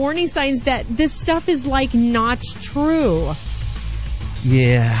miss the warning signs that this stuff is like not true.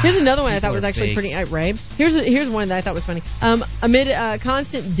 Yeah. Here's another one I thought People was are actually fake. pretty right. Here's one that I thought was funny. Amid a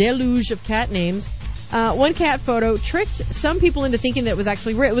constant deluge of cat names, one cat photo tricked some people into thinking that it was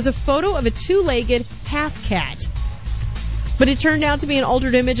actually real. It was a photo of a two-legged half cat, but it turned out to be an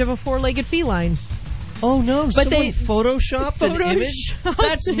altered image of a four-legged feline. Oh no! But someone they photoshopped an image?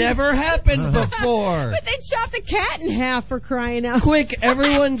 That's never happened before. But they chopped the cat in half, for crying out. Quick,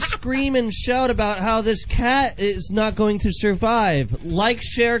 everyone scream and shout about how this cat is not going to survive. Like,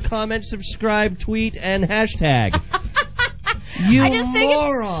 share, comment, subscribe, tweet, and hashtag. You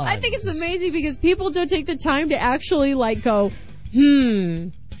moron! I think it's amazing because people don't take the time to actually go,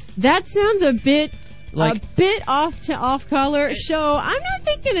 that sounds a bit off color. So I'm not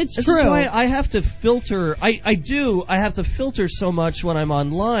thinking it's true. This is why I have to filter. I have to filter so much when I'm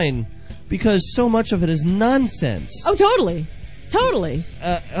online because so much of it is nonsense. Oh, totally.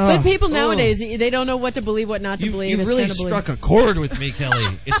 But people nowadays, they don't know what to believe, what not to believe. You really struck a chord with me,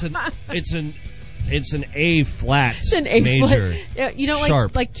 Kelly. It's an A flat. It's an A major. Flat. You don't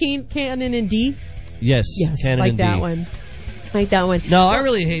sharp. like Canon and D? Yes, Canon like and that D. one. Like that one. No, I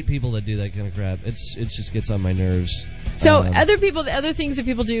really hate people that do that kind of crap. It just gets on my nerves. So other things that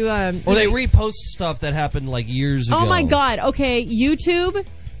people do, or they repost stuff that happened years ago. Oh my God! Okay, YouTube,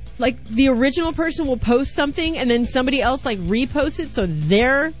 the original person will post something and then somebody else reposts it, so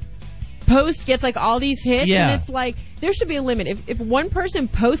their post gets all these hits. Yeah. And it's there should be a limit. If one person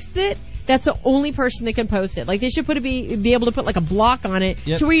posts it, that's the only person that can post it. They should be able to put a block on it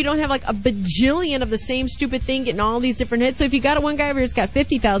to where you don't have a bajillion of the same stupid thing getting all these different hits. So if you got one guy over here's got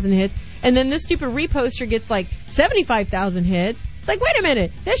 50,000 hits, and then this stupid reposter gets 75,000 hits, wait a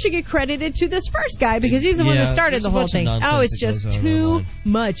minute, that should get credited to this first guy because he's the one that started the whole thing. Oh, it's just too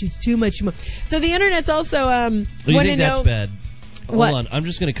much. It's too much. So the internet's also you think that's bad? What? Hold on, I'm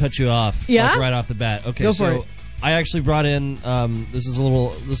just going to cut you off. Yeah? Right off the bat. Okay, Go for it. I actually brought in this is a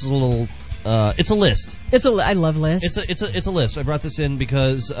little it's a list. I love lists. It's a list. I brought this in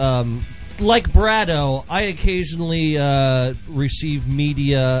because like Brado, I occasionally receive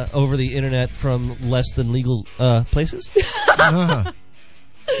media over the internet from less than legal places. I'm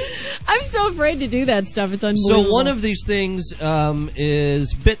so afraid to do that stuff. It's unbelievable. So one of these things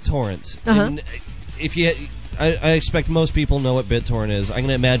is BitTorrent. And if you I expect most people know what BitTorrent is. I'm going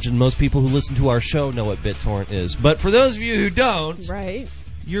to imagine most people who listen to our show know what BitTorrent is. But for those of you who don't, right,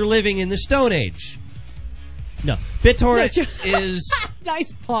 you're living in the Stone Age. No, BitTorrent is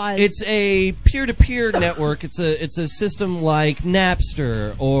nice pause. It's a peer-to-peer network. It's a system like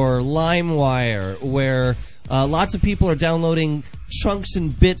Napster or LimeWire, where lots of people are downloading chunks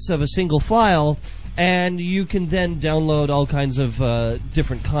and bits of a single file. And you can then download all kinds of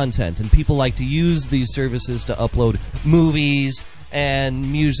different content. And people like to use these services to upload movies and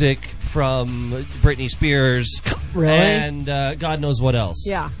music from Britney Spears. Really? And God knows what else.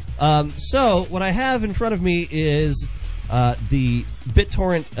 Yeah. So what I have in front of me is the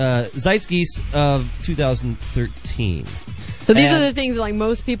BitTorrent Zeitgeist of 2013. So these are the things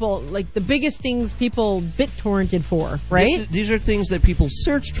most people, the biggest things people BitTorrented for, right? These are things that people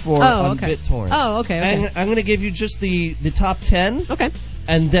searched for on BitTorrent. Oh, okay. And I'm going to give you just the top 10. Okay.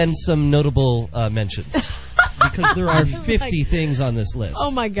 And then some notable mentions. Because there are 50 things on this list. Oh,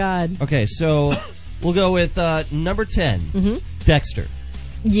 my God. Okay, so we'll go with number 10, Dexter.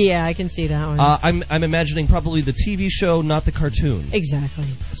 Yeah, I can see that one. I'm imagining probably the TV show, not the cartoon. Exactly.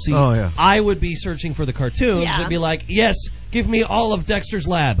 See, I would be searching for the cartoons and be like, yes, give me all of Dexter's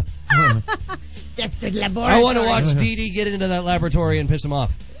Lab. Dexter's Laboratory. I want to watch Dee Dee get into that laboratory and piss him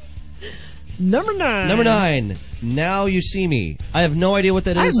off. Number 9. Number 9, Now You See Me. I have no idea what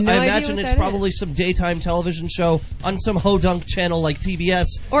that is. I imagine it's probably some daytime television show on some hodunk channel like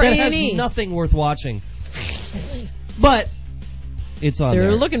TBS or that A&E. has nothing worth watching. But it's on there.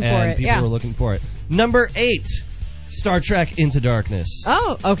 They're looking for it. People are looking for it. Number 8, Star Trek Into Darkness.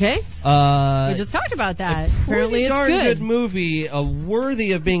 Oh, okay. We just talked about that. Apparently, it's darn good. Good movie,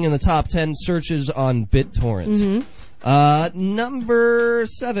 worthy of being in the top 10 searches on BitTorrent. Number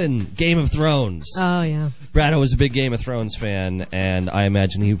 7, Game of Thrones. Oh, yeah. Brado was a big Game of Thrones fan, and I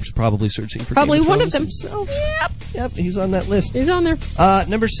imagine he was probably searching for probably Game of one Thrones of them. himself. Yep, he's on that list. He's on there.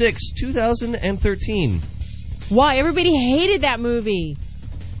 Number 6, 2013. Why? Everybody hated that movie.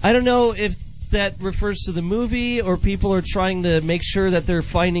 I don't know if that refers to the movie, or people are trying to make sure that they're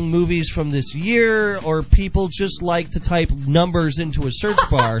finding movies from this year, or people just like to type numbers into a search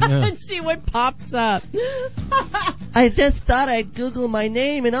bar. And see what pops up. I just thought I'd Google my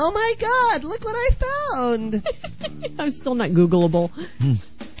name, and oh my God, look what I found. I'm still not Googleable.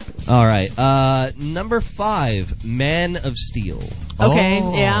 All right. Number 5, Man of Steel. Okay,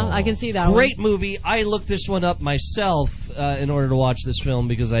 yeah, I can see that one. Great movie. I looked this one up myself in order to watch this film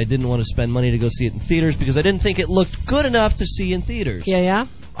because I didn't want to spend money to go see it in theaters because I didn't think it looked good enough to see in theaters. Yeah?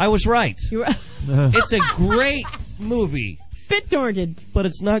 I was right. It's a great movie. Bit daunted. But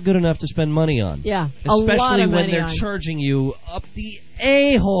it's not good enough to spend money on. Yeah, especially when they're charging you up the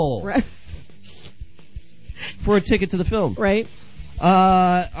a-hole for a ticket to the film. Right.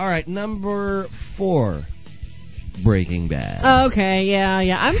 All right, number 4, Breaking Bad. Okay,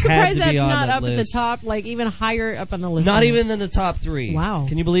 yeah. I'm surprised that's not up at the top, like even higher up on the list. Not even in the top 3. Wow.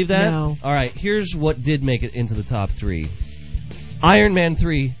 Can you believe that? No. All right, here's what did make it into the top 3. Iron Man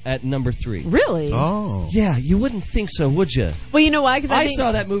 3 at number 3. Really? Oh. Yeah, you wouldn't think so, would you? Well, you know why? Because I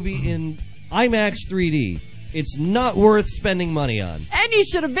saw that movie in IMAX 3D. It's not worth spending money on. And you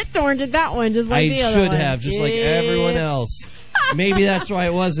should have BitTorrented that one, just like the other one. I should have, just like everyone else. Maybe that's why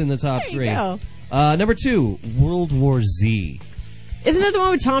it was in the top 3. There you go. Number 2, World War Z. Isn't that the one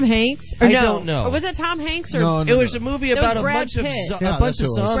with Tom Hanks? Or I no? don't know. Or was that Tom Hanks? Or No, it was a movie about a bunch of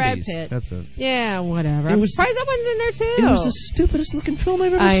zombies. Brad Pitt. That's it. Yeah, whatever. I'm surprised that one's in there too. It was the stupidest looking film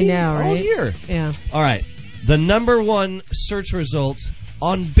I've ever seen all year. Yeah. All right. The number 1 search result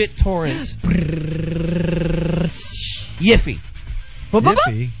on BitTorrent. Yiffy.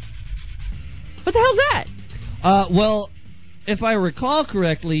 Yiffy? What the hell's that? Well, if I recall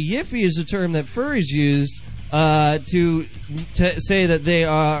correctly, Yiffy is a term that furries used to say that they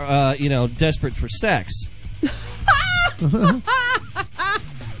are, desperate for sex.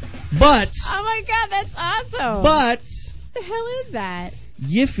 But oh my God, that's awesome. But what the hell is that?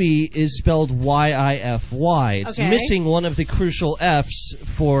 Yiffy is spelled Y-I-F-Y. It's Okay. missing one of the crucial F's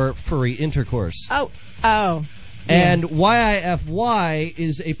for furry intercourse. Oh. And Y-I-F-Y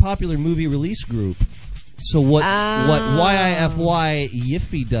is a popular movie release group. So what Y-I-F-Y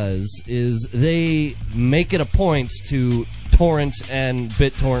Yiffy does is they make it a point to torrent and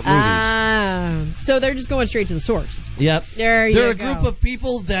BitTorrent movies. So they're just going straight to the source. Yep. They're a group of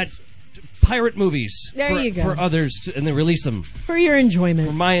people that pirate movies for others, and they release them. For your enjoyment.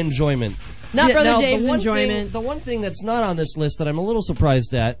 For my enjoyment. Not Brother Dave's enjoyment. The one thing that's not on this list that I'm a little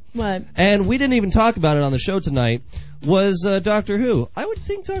surprised at, what? And we didn't even talk about it on the show tonight, was Doctor Who. I would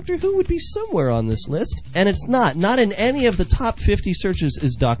think Doctor Who would be somewhere on this list, and it's not. Not in any of the top 50 searches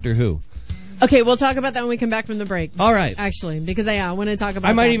is Doctor Who. Okay, we'll talk about that when we come back from the break. All right. Actually, because I want to talk about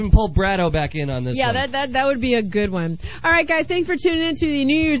I might that. even pull Brado back in on this one. Yeah, that would be a good one. All right, guys, thanks for tuning in to the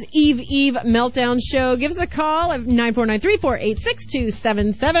New Year's Eve Meltdown show. Give us a call at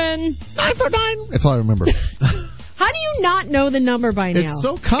 949-348-6277. 949. That's all I remember. How do you not know the number by now? It's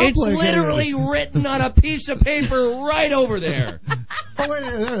so complicated. It's literally written on a piece of paper right over there. Oh, wait,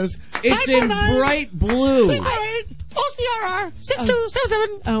 there it is. It's in bright blue. OCRR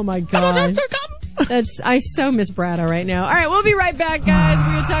 6277. Oh my God. I so miss Brado right now. All right, we'll be right back, guys.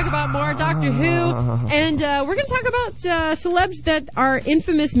 We're going to talk about more Doctor Who, and we're going to talk about celebs that our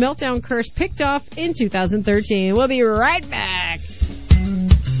infamous Meltdown curse picked off in 2013. We'll be right back.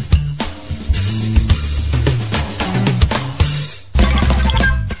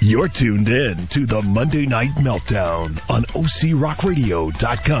 You're tuned in to the Monday Night Meltdown on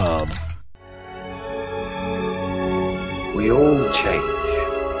OCRockRadio.com. We all change.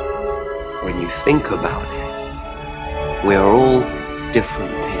 When you think about it, we're all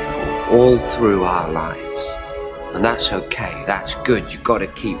different people all through our lives. And that's okay, that's good. You've got to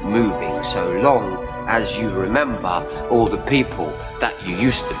keep moving so long as you remember all the people that you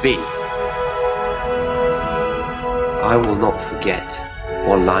used to be. I will not forget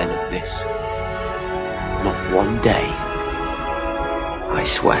one line of this. Not one day. I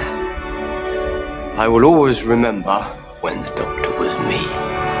swear. I will always remember when the doctor was me.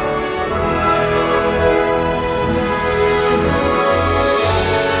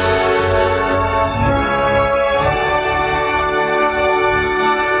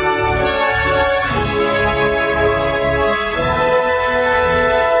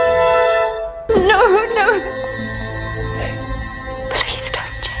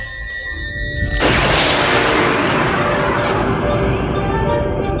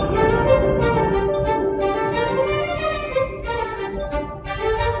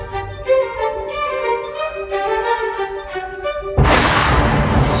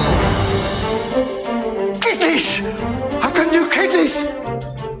 I've got new kidneys. I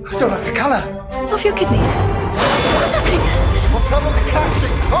don't like the colour. Of your kidneys? What's happening? We're probably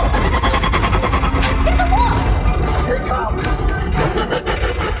crashing. Oh. It's a what? Stay calm.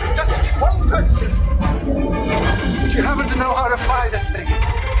 Just one question. Do you happen to know how to fly this thing?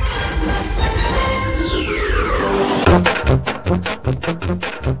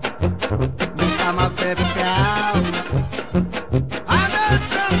 I'm a baby cow. I know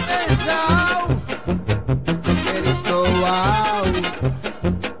something so.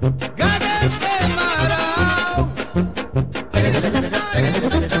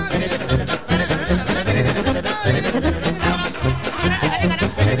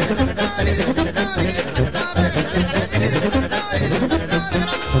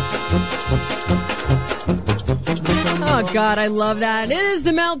 Oh, God, I love that. It is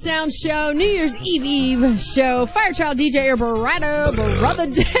the Meltdown Show, New Year's Eve show. Firechild DJ Brado, Brother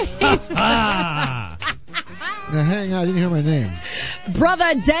Dave. Now, hang on, I didn't hear my name.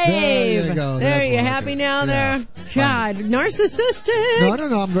 Brother Dave. There you go. There, you happy now there? God, narcissistic. No, I don't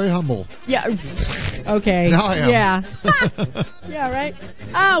know. I'm very humble. Yeah. Okay. Now I am. Yeah. Yeah, right?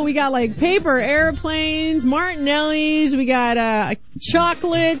 Oh, we got like paper airplanes, Martinelli's, we got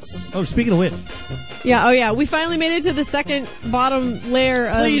chocolates. Oh, speaking of which. Yeah, oh yeah, we finally made it to the second bottom layer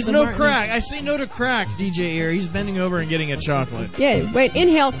of Please, the no Martin. crack. I say no to crack, DJ Ear. He's bending over and getting a chocolate. Yeah, wait,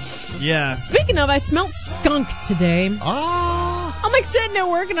 inhale. Yeah. Speaking of, I smelled skunk today. Oh. I'm like sitting there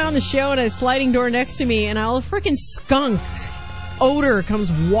working on the show and a sliding door next to me, and a freaking skunk odor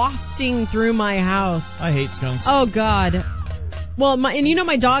comes wafting through my house. I hate skunks. Oh, God. Well,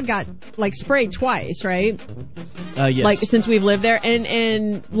 my dog got, like, sprayed twice, right? Yes. Like, since we've lived there.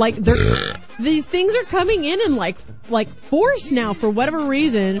 And like, these things are coming in like force now for whatever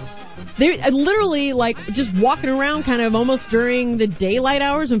reason. They're literally, like, just walking around kind of almost during the daylight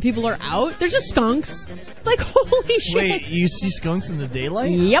hours when people are out. They're just skunks. Like, holy shit. Wait, you see skunks in the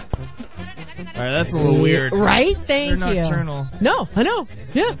daylight? Yep. All right, that's a little weird. Right? Thank They're you. nocturnal. No, I know.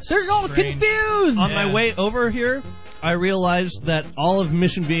 Yeah, they're all strange. confused. On my way over here, I realized that all of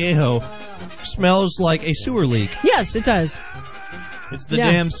Mission Viejo smells like a sewer leak. Yes, it does. It's the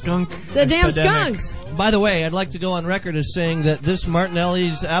damn skunk. The damn epidemic. skunks. By the way, I'd like to go on record as saying that this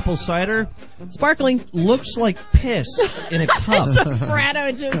Martinelli's apple cider sparkling looks like piss in a cup. That's what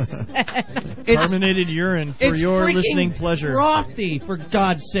Brado just said. Carbonated urine for your listening pleasure. Frothy, for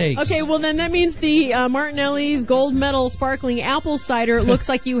God's sake. Okay, well then that means the Martinelli's gold medal sparkling apple cider looks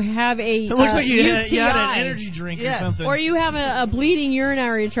like you have a It looks like you UTI. had an energy drink or something. Or you have a bleeding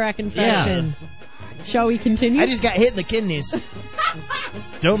urinary tract infection. Yeah. Shall we continue? I just got hit in the kidneys.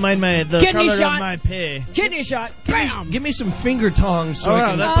 Don't mind the Kidney color shot. of my pee. Kidney shot. Bam! Give me some finger tongs so Oh, I wow,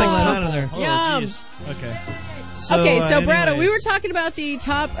 can that's pull like that out of there. Oh, Yum. jeez. Okay. So Brado, we anyways. were talking about the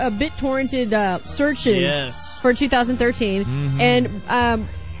top BitTorrented searches Yes. for 2013,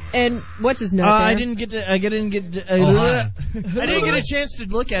 and what's his note there? I didn't get I didn't get a chance to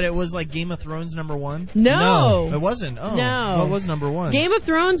look at it. Was like Game of Thrones #1? No. It wasn't. Oh, No. What was #1? Game of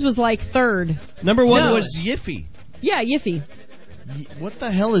Thrones was like third. Number one No. was Yiffy. Yeah, Yiffy. What the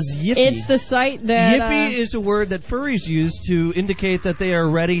hell is Yiffy? It's the site that Yiffy is a word that furries use to indicate that they are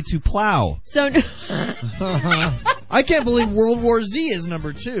ready to plow. So I can't believe World War Z is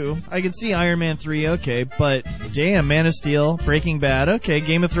 #2. I can see Iron Man 3, okay, but damn, Man of Steel, Breaking Bad, okay,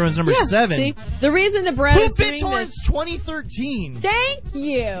 Game of Thrones #7. See, the reason that Brad Who is doing BitTorrents this. 2013? Thank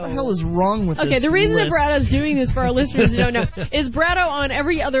you. What the hell is wrong with this? Okay, the reason list? that Brado's doing this for our listeners who don't know is Brado on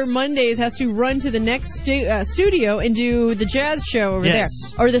every other Mondays has to run to the next studio and do the jazz show over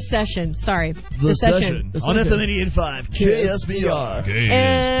Yes. there. Or the session, sorry. The session. The On session. FM 88.5, KSBR.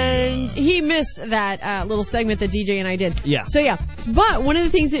 And he missed that little segment that DJ and I did. Yeah. So yeah, but one of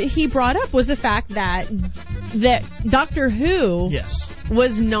the things that he brought up was the fact that Doctor Who Yes.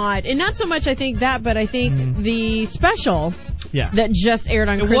 was not, and not so much I think that, but I think the special that just aired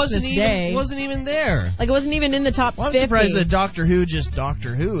on Christmas Day. It wasn't even there. Like it wasn't even in the top 50. I'm surprised that Doctor Who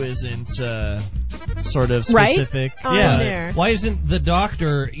isn't sort of specific. Right? Yeah. There. Why isn't the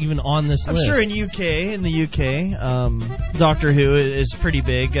Doctor even on this I'm list? sure in the UK, Doctor Who is pretty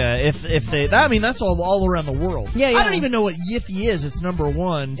big. If they, I mean, that's all around the world. Yeah. I don't even know what Yiffy is. It's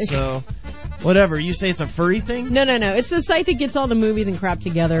 #1, so whatever. You say it's a furry thing? No. It's the site that gets all the movies and crap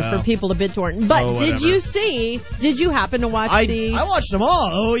together for people to BitTorrent. But did you happen to watch I watched them all.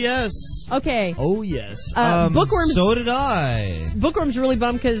 Oh, yes. Okay. Oh, yes. Bookworms. So did I. Bookworms really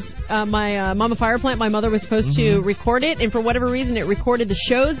bummed because my Mama Fireplant, my mother was supposed to record it, and for whatever reason, it recorded the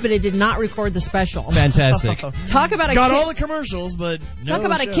shows, but it did not record the special. Fantastic. Talk about Got all the commercials, but no talk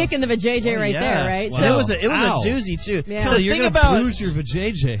about show. a kick in the vajayjay right there, right? Wow. So it was a doozy too. Yeah. Kelly, you're thing going to about bruise your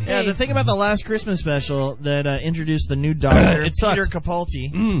vajayjay. Yeah, the thing about the last Christmas special that introduced the new Doctor, Peter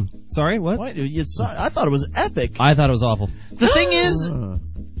Capaldi. Sorry, what? I thought it was epic. I thought it was awful. The thing is,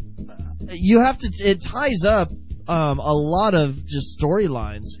 you have to. It ties up a lot of just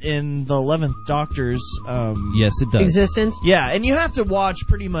storylines in the 11th Doctor's. Yes, it does. Existence. Yeah, and you have to watch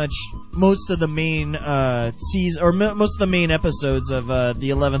pretty much most of the main season or most of the main episodes of the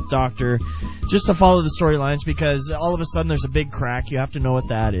 11th Doctor just to follow the storylines, because all of a sudden there's a big crack. You have to know what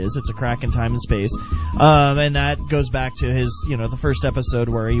that is. It's a crack in time and space, and that goes back to his, the first episode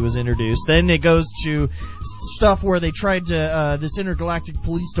where he was introduced. Then it goes to stuff where they tried to this intergalactic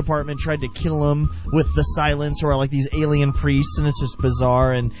police department tried to kill him with the silencer, or like these alien priests, and it's just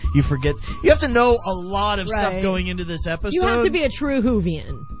bizarre, and you forget. You have to know a lot of stuff going into this episode. You have to be a true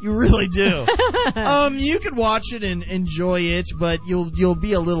Whovian. You really do. You could watch it and enjoy it, but you'll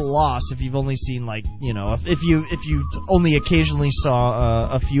be a little lost if you've only seen if you only occasionally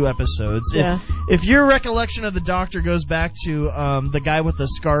saw a few episodes. Yeah. If your recollection of the Doctor goes back to the guy with the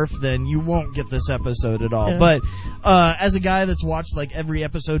scarf, then you won't get this episode at all. Yeah. But as a guy that's watched like every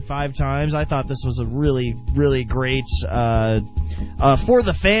episode 5 times, I thought this was a really, really great for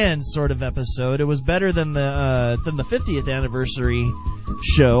the fans sort of episode. It was better than the 50th anniversary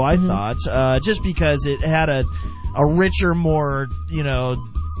show, I thought, just because it had a richer, more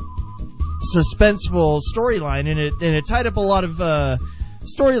suspenseful storyline, and it tied up a lot of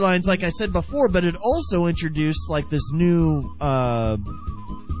storylines, like I said before. But it also introduced like this new.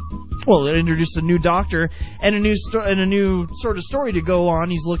 It introduced a new Doctor and a new sort of story to go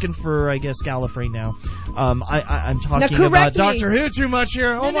on. He's looking for, I guess, Gallifrey now. I'm talking about Doctor Who too much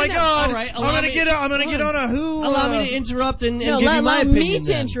here. Oh my God! All right, I'm gonna get on a Who. Allow me to interrupt and give you my allow opinion. Me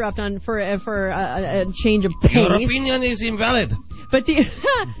to interrupt for a change of pace. Your opinion is invalid. But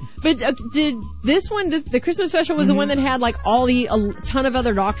did this one, the Christmas special, was the one that had like a ton of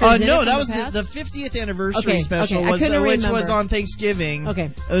other Doctors in it? No, that was the 50th anniversary special, which was on Thanksgiving. Okay.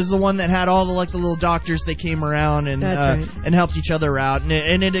 It was the one that had all the little Doctors. They came around and and helped each other out,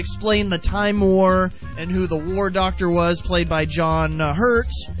 and it explained the Time War and who the War Doctor was, played by John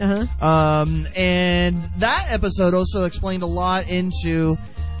Hurt. And that episode also explained a lot into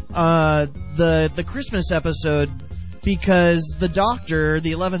the Christmas episode, because the Doctor,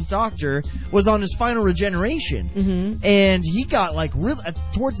 the 11th Doctor, was on his final regeneration, and he got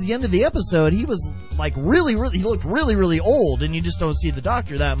towards the end of the episode, he was he looked really, really old, and you just don't see the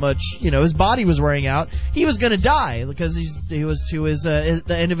Doctor that much. His body was wearing out. He was going to die because he was to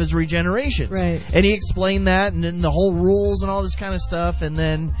the end of his regeneration. Right. And he explained that, and then the whole rules and all this kind of stuff, and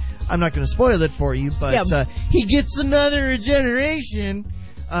then I'm not going to spoil it for you, but he gets another regeneration.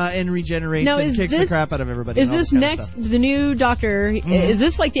 And regenerates and kicks the crap out of everybody. Is this next, the new Doctor, is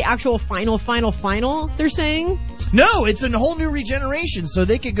this like the actual final, they're saying? No, it's a whole new regeneration, so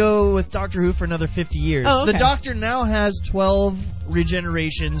they could go with Doctor Who for another 50 years. Oh, okay. The Doctor now has 12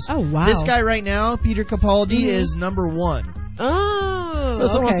 regenerations. Oh, wow. This guy right now, Peter Capaldi, is number 1. Oh, so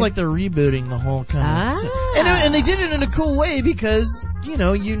it's almost like they're rebooting the whole kind of... And they did it in a cool way because, you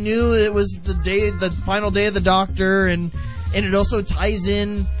knew it was the final day of the Doctor, and it also ties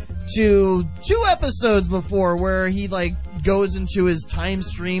in to 2 episodes before where he goes into his time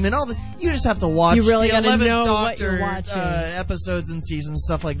stream and all the. You just have to watch. You really the gotta 11th know Doctor what you're watching. Episodes and seasons,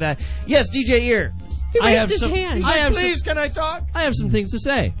 stuff like that. Yes, DJ Ear. He raised his hand. He's like, please, can I talk? I have some things to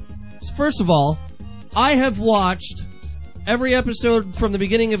say. First of all, I have watched every episode from the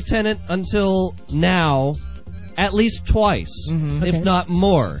beginning of Tenet until now at least twice, if not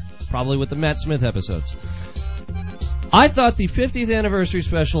more, probably with the Matt Smith episodes. I thought the 50th anniversary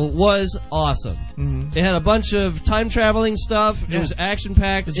special was awesome. It had a bunch of time traveling stuff. Yeah. It was action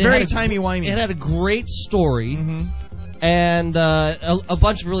packed. It's very timey-wimey. It had a great story and a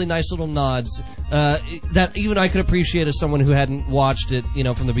bunch of really nice little nods that even I could appreciate as someone who hadn't watched it,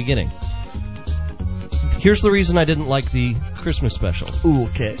 from the beginning. Here's the reason I didn't like the Christmas special. Ooh,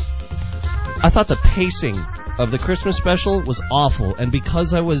 okay. I thought the pacing of the Christmas special was awful, and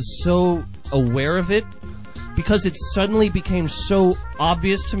because I was so aware of it, because it suddenly became so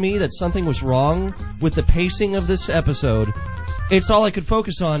obvious to me that something was wrong with the pacing of this episode, it's all I could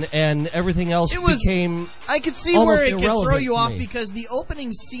focus on, and everything else became I could see where it could throw you off, because the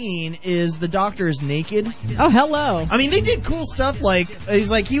opening scene is the Doctor is naked. Oh, hello. I mean, they did cool stuff,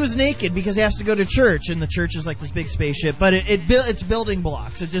 he was naked because he has to go to church, and the church is like this big spaceship, but it's building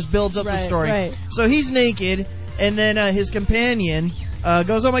blocks. It just builds up the story. Right. So he's naked, and then his companion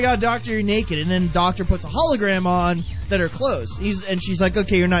goes, "Oh my God, Doctor, you're naked," and then Doctor puts a hologram on that are clothes. And she's like,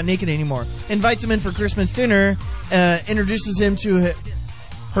 "Okay, you're not naked anymore." Invites him in for Christmas dinner, introduces him to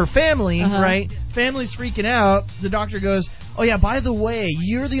her family, right? Family's freaking out. The Doctor goes, "Oh yeah, by the way,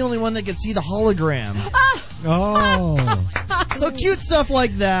 you're the only one that can see the hologram." Oh. So cute stuff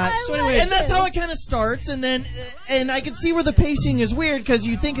like that. And that's how it kind of starts, and I can see where the pacing is weird, because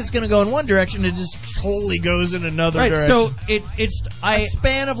you think it's going to go in one direction, it just totally goes in another direction. So it's a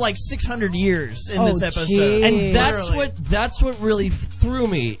span of 600 years in this episode. Geez. And that's what really threw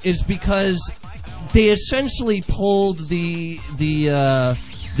me, is because they essentially pulled the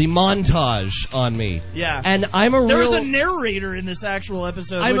montage on me. Yeah. And there was a narrator in this actual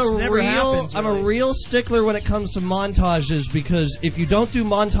episode, I'm a real stickler when it comes to montages, because if you don't do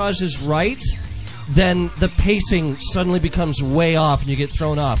montages right, then the pacing suddenly becomes way off and you get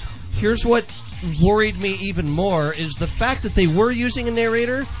thrown off. Here's what worried me even more is the fact that they were using a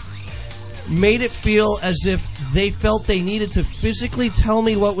narrator made it feel as if they felt they needed to physically tell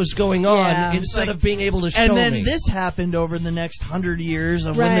me what was going on instead of being able to show me. And then this happened over the next 100 years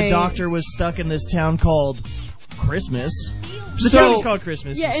of when the Doctor was stuck in this town called Christmas. The town was called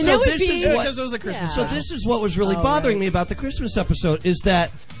Christmas. Yeah, and so this is what, because it was a Christmas. So this is what was really bothering me about the Christmas episode is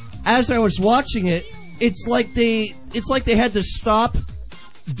that as I was watching it, it's like they had to stop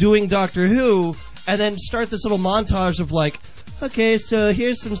doing Doctor Who and then start this little montage of like, okay, so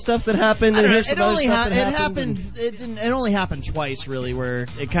here's some stuff that happened, and here's some other stuff that happened. It only happened twice, really, where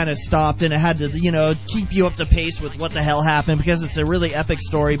it kind of stopped, and it had to, keep you up to pace with what the hell happened because it's a really epic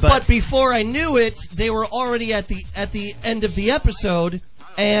story. But before I knew it, they were already at the end of the episode.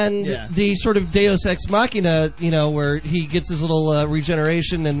 And the sort of Deus Ex Machina, where he gets his little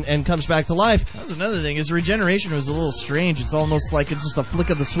regeneration and comes back to life. That was another thing. His regeneration was a little strange. It's almost like it's just a flick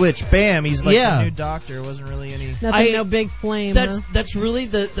of the switch. Bam! He's like the new Doctor. It wasn't really any... no big flame. That's really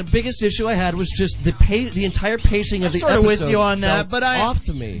the biggest issue I had was just the entire pacing of the episode. I'm sort of with you on that, but off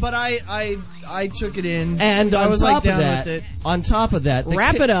to me. But I took it in, and I was down with it. On top of that,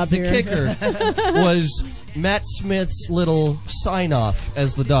 the kicker was Matt Smith's little sign-off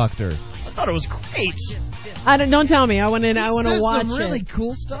as the Doctor. I thought it was great. Don't tell me. I want to watch some really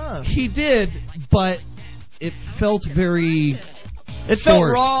cool stuff. He did, but it felt very... It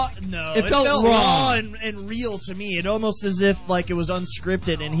felt raw. No, it felt raw and real to me. It almost as if like it was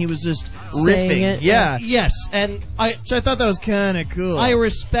unscripted and he was just saying riffing. It. Yeah. Yes, and I thought that was kind of cool. I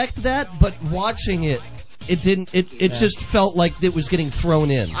respect that, but watching it, it didn't. It just felt like it was getting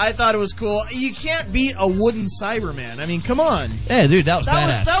thrown in. I thought it was cool. You can't beat a wooden Cyberman. I mean, come on. Yeah, dude, that was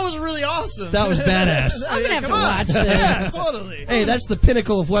badass. That was really awesome. That was badass. I'm gonna have to watch this. Yeah, totally. Hey, that's the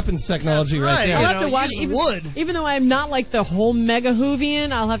pinnacle of weapons technology right there. I'll have to watch even though I'm not like the whole mega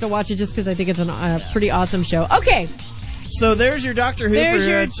Whovian, I'll have to watch it just because I think it's a pretty awesome show. Okay. So there's your Doctor Who for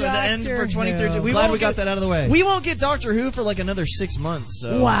the end for 2013. Glad we got that out of the way. We won't get Doctor Who for like another 6 months.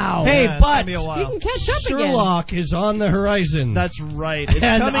 So. Wow. Hey, but you can catch up Sherlock is on the horizon. That's right. It's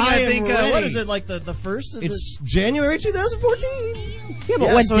coming. I think. What is it? Like the first? It's January 2014. Yeah,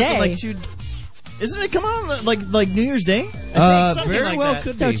 but what so day? It's like isn't it come on like New Year's Day? Very like well that.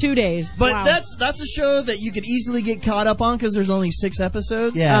 could So be. 2 days. But wow. that's a show that you could easily get caught up on because there's only 6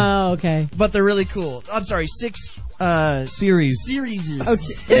 episodes. Yeah. Oh, okay. But they're really cool. I'm sorry, 6 series.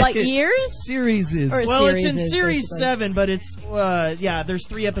 Okay. Like years? Series. Well, it's in series 7, but it's there's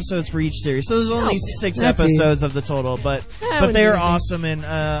 3 episodes for each series, so there's only 6 episodes of the total. But they are awesome, and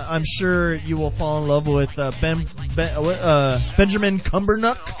I'm sure you will fall in love with Benjamin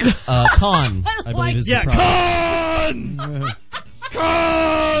Cumbernuck. Khan, I believe is the problem.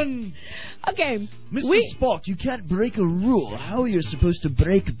 Khan. Okay, Mr. Spock, you can't break a rule. How are you supposed to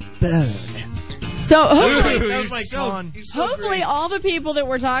break a bone? So hopefully, that was my con. Hopefully all the people that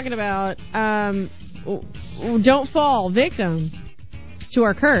we're talking about don't fall victim to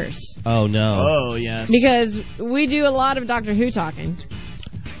our curse. Oh, no. Oh, yes. Because we do a lot of Doctor Who talking.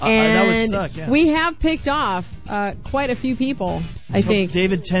 And that would suck, yeah. we have picked off quite a a few people, I think.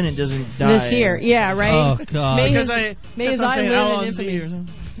 David Tennant doesn't die. This year. Yeah, right? Oh, God. May Because his eye live in infamy.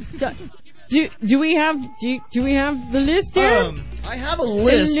 Do we have the list here? I have a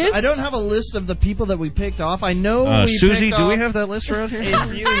list. I don't have a list of the people that we picked off. I know we Susie, picked do off we have that list around here? a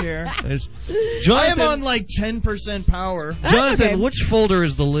few here. Jonathan, I am on like 10% power. Jonathan, okay. which folder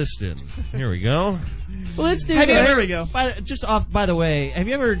is the list in? Here we go. Let's do There we go. By the way, have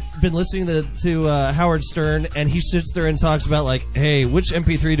you ever been listening to Howard Stern and he sits there and talks about like, hey, which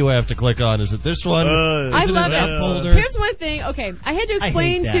MP3 do I have to click on? Is it this one? I love that it. folder? Here's one thing. Okay, I had to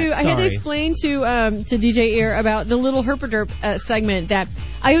explain to DJ Ear about the little Herp Derp segment that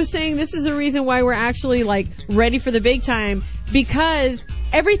I was saying. This is the reason why we're actually like ready for the big time, because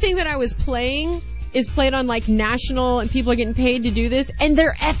everything that I was playing is played on like national, and people are getting paid to do this, and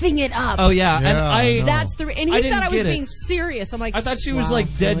they're effing it up. Oh yeah, and that's the. And he thought I was being serious. I'm like, I thought she was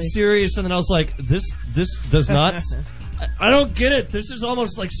like dead serious, and then I was like, this does not. I don't get it. This is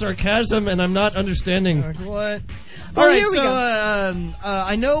almost like sarcasm, and I'm not understanding. What? Well, All right, here we so go.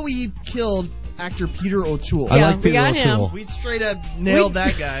 I know we killed actor Peter O'Toole. Yeah, I like Peter O'Toole. We straight up nailed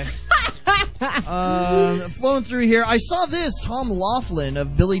that guy. Flowing through here, I saw this Tom Laughlin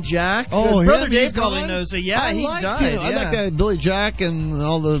of Billy Jack. Oh, Brother him? Dave He's probably gone? knows. So yeah, he died. I like that Billy Jack and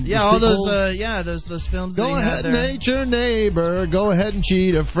all the all sequels. those films. Go that he ahead, had there. nature neighbor. Go ahead and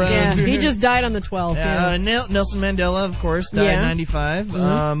cheat a friend. Yeah, he just died on the 12th. Yeah. Nelson Mandela, of course, died in 95.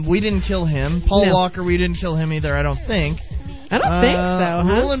 Mm-hmm. We didn't kill him. Paul Walker, we didn't kill him either. I don't think. I don't think so.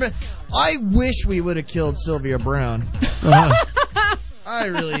 Huh? I wish we would have killed Sylvia Brown. I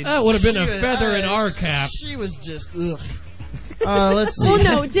really. That would have been a feather in our cap. She was just. Ugh. Let's see. Well,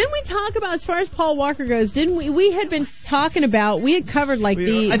 no, didn't we talk about, as far as Paul Walker goes, didn't we? We had been talking about, we had covered like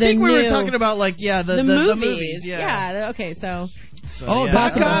I think we were talking about like the movies. Yeah. Okay, so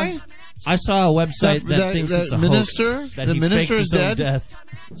that guy. I saw a website that thinks it's a minister. Hoax, that the he minister faked is his own dead. Death.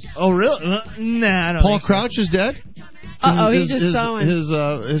 Oh really? Nah, I don't Paul think so. Crouch is dead. He just saw him.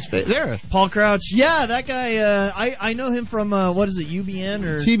 His face there. Paul Crouch. Yeah, that guy. I know him from what is it? UBN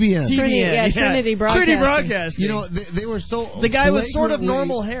or TBN? Trinity Broadcasting. Trinity Broadcasting. You know, they were so. The guy with sort of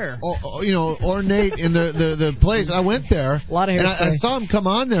normal hair. Ornate in the place. I went there. A lot of hair. And I saw him come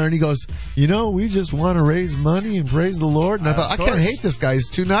on there, and he goes, we just want to raise money and praise the Lord. And I thought, I can't hate this guy.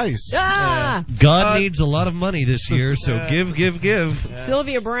 He's too nice. God needs a lot of money this year, so give.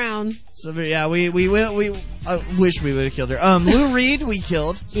 Sylvia Brown. Sylvia, we wish we would have killed her. Lou Reed, we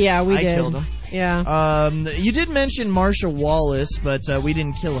killed. Yeah, we did. I killed him. Yeah. You did mention Marsha Wallace, but we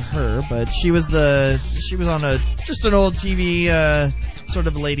didn't kill her. But she was on just an old TV sort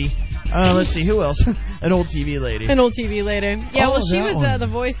of lady. Let's see, who else? An old TV lady. Yeah, she was the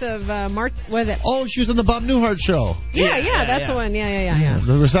voice of Mark. Was it? Oh, she was on the Bob Newhart show. Yeah, that's the one. Yeah.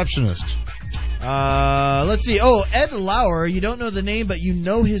 The receptionist. Let's see. Oh, Ed Lauer. You don't know the name, but you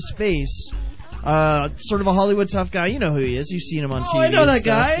know his face. Sort of a Hollywood tough guy. You know who he is. You've seen him on TV. I know that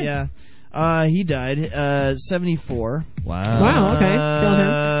guy. Yeah. He died. 74. Wow. Okay. Killed him.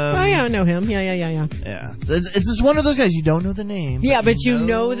 Oh yeah, I know him. Yeah. Yeah. It's just one of those guys you don't know the name. Yeah, but you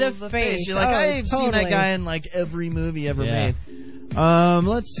know the face. You're like, I've seen that guy in like every movie ever made.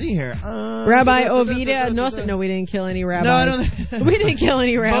 Let's see here. Rabbi Ovida. No, we didn't kill any rabbis. No, I don't. We didn't kill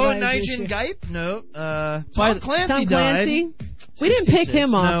any rabbis. Bo Nigel Geip? No. Tom Clancy died. We didn't pick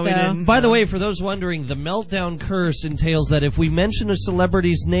him off, we though. didn't. By the way, for those wondering, the Meltdown curse entails that if we mention a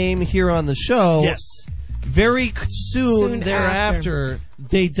celebrity's name here on the show, very soon thereafter,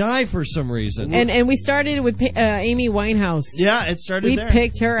 they die for some reason. And we started with Amy Winehouse. Yeah, it started there. We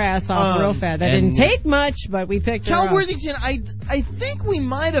picked her ass off real fast. That didn't take much, but we picked her Cal off. Worthington, I think we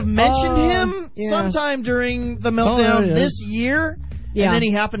might have mentioned him sometime during the Meltdown this year. Yeah. And then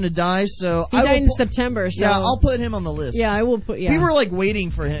he happened to die, so he died in September. So yeah, I'll put him on the list. Yeah, I will put. Yeah, we were like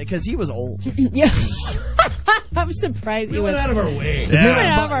waiting for him because he was old. Yeah, I'm surprised we went out of our way. We went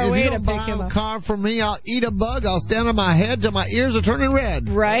out of our way to pick him up. up. Car for me, I'll eat a bug. I'll stand on my head till my ears are turning red.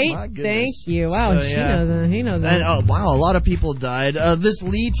 Right? Oh, thank you. Wow, so, she knows that. He knows that. And, wow, a lot of people died. This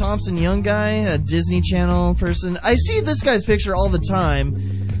Lee Thompson Young guy, a Disney Channel person. I see this guy's picture all the time,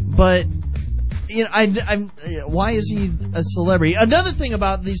 but. Why is he a celebrity? Another thing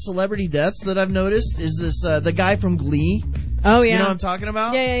about these celebrity deaths that I've noticed is this the guy from Glee. Oh yeah, you know what I'm talking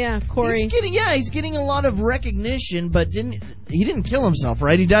about? Yeah. Corey. He's getting a lot of recognition, but he didn't kill himself,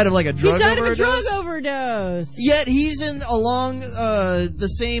 right? He died of like a drug overdose. He died of a drug overdose. Yet he's along the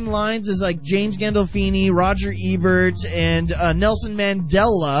same lines as like James Gandolfini, Roger Ebert, and Nelson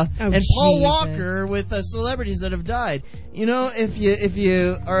Mandela, and Paul Walker with celebrities that have died. You know, if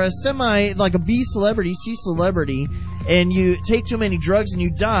you are a like a B celebrity, C celebrity, and you take too many drugs and you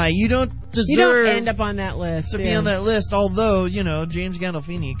die, you don't deserve. You don't end up on that list. To be on that list, although James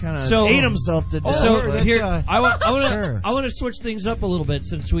Gandolfini kind of ate himself to death. So here, I want to switch things up a little bit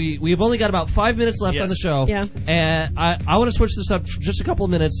since we've only got about 5 minutes left on the show. Yeah. And I want to switch this up just a couple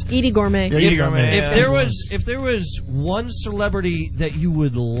of minutes. Edie Gourmet. If there was one celebrity that you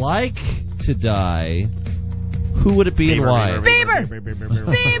would like to die, who would it be and why? Bieber!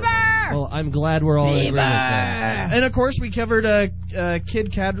 Well, I'm glad we're all in agreement there. And of course, we covered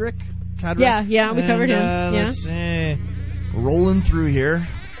Kid Kadrick. Yeah, we covered him. Let's see. Rolling through here.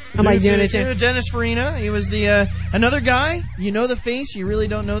 Am I doing it too? Dennis Farina. He was the another guy. You know the face, you really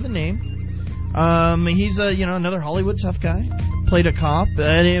don't know the name. He's another Hollywood tough guy. Played a cop,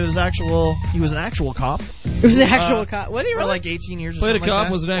 and he was an actual cop. He was an actual cop. Was he really? For like 18 years or Played something a cop, like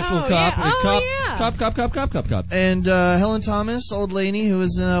that. was an actual cop. Cop. And Helen Thomas, old lady who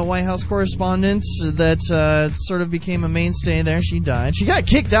was a White House correspondent that sort of became a mainstay there. She died. She got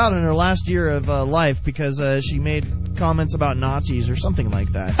kicked out in her last year of life because she made comments about Nazis or something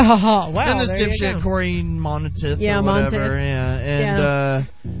like that. Oh, wow. Then this dipshit Corey Monteith or whatever. Monteith. Yeah.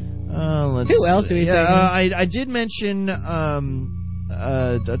 And let's who else do we think? I did mention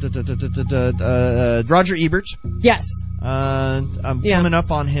Roger Ebert. Yes. I'm coming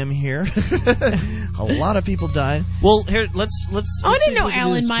up on him here. A lot of people died. Well, here let's. I didn't know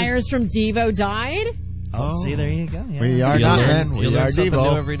Alan Myers from Devo died. Oh, see, there you go. Yeah. We are not men. We are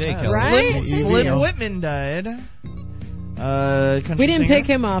Devo. Every day, right? Slim Whitman died. We didn't pick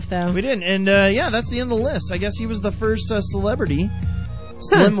him off though. We didn't, and that's the end of the list. I guess he was the first celebrity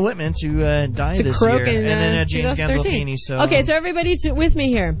Slim Whitman to die to this croak year. In, and then James 2013. Gandolfini. So. Okay, so everybody's with me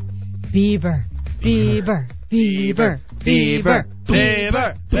here. Beaver. All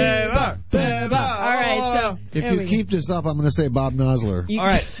right, so if you keep this up, I'm going to say Bob Nosler. All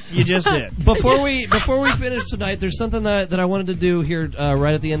right, you just did. Before we finish tonight, there's something that I wanted to do here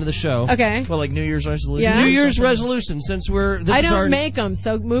right at the end of the show. Okay. Well, like New Year's resolution. Yeah. New Year's resolution. Since I don't make them,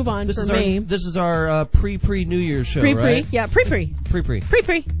 so move on for me. This is our pre New Year's show, pre right? Yeah, pre.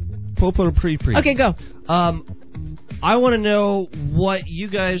 Popo pre. Okay, go. I want to know what you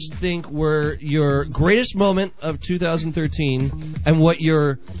guys think were your greatest moment of 2013 and what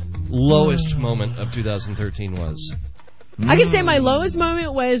your lowest moment of 2013 was. I can say my lowest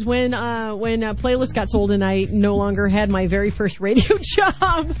moment was when Playlist got sold and I no longer had my very first radio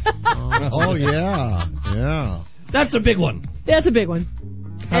job. Oh yeah. That's a big one. That's a big one.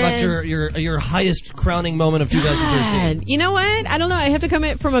 How about your highest crowning moment of 2013? God, you know what? I don't know. I have to come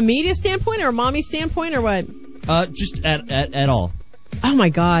in from a media standpoint or a mommy standpoint or what? Just at all. Oh my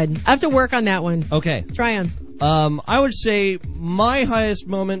God. I have to work on that one. Okay. Try on. I would say my highest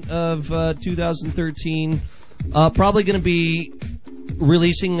moment of 2013 probably going to be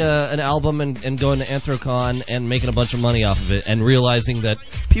releasing an album and going to Anthrocon and making a bunch of money off of it and realizing that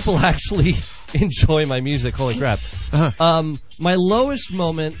people actually enjoy my music. Holy crap. My lowest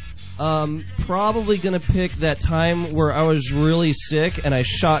moment, probably going to pick that time where I was really sick and I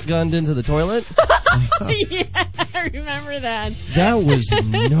shotgunned into the toilet. Yeah, I remember that. That was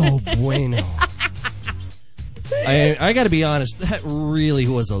no bueno. I got to be honest, that really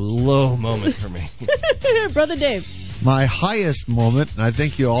was a low moment for me. Brother Dave. My highest moment, and I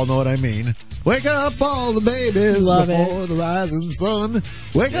think you all know what I mean. Wake up all the babies before the rising sun.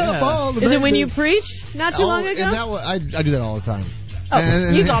 Wake up all the babies. Is it when you preached not too long ago? And I do that all the time. Oh,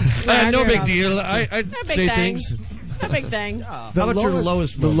 you thought no big deal. I say things. No big thing. How about your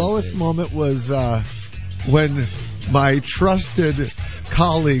lowest moment? The lowest moment was when my trusted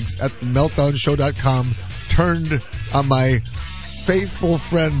colleagues at Meltdownshow.com turned on my faithful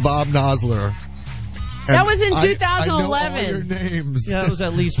friend Bob Nosler. That was in 2011. I know all your names. Yeah, that was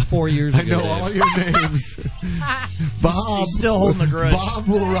at least 4 years ago. I know all your names. Bob, he's still holding a grudge. Bob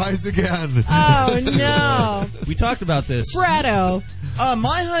will rise again. Oh, no. We talked about this. Brado.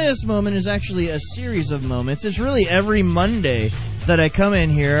 My highest moment is actually a series of moments. It's really every Monday that I come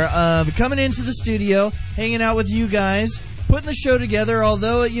in here, coming into the studio, hanging out with you guys, putting the show together,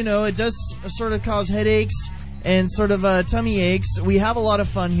 although, it does sort of cause headaches and sort of tummy aches. We have a lot of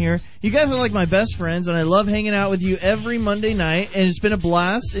fun here. You guys are like my best friends, and I love hanging out with you every Monday night, and it's been a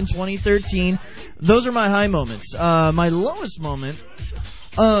blast in 2013. Those are my high moments. My lowest moment,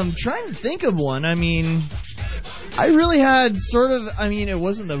 trying to think of one. I mean, I really had it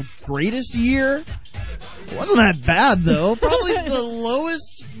wasn't the greatest year. It wasn't that bad, though. Probably the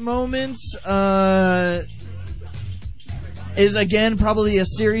lowest moment is, again, probably a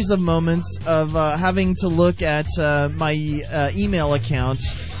series of moments of having to look at my email account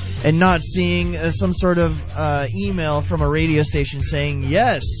and not seeing some sort of email from a radio station saying,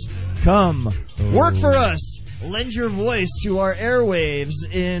 yes, come, work for us, lend your voice to our airwaves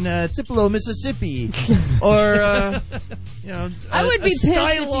in Tupelo, Mississippi, or, I would be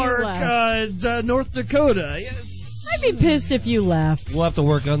Skylark, North Dakota. Yes. I'd be pissed if you left. We'll have to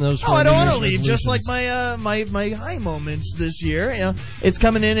work on those. Oh, I don't want to leave. Just like my high moments this year. It's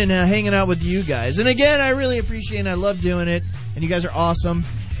coming in and hanging out with you guys. And again, I really appreciate it. I love doing it. And you guys are awesome.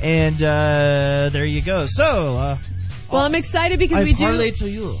 And there you go. So, well, I'm excited because we do. Parlay to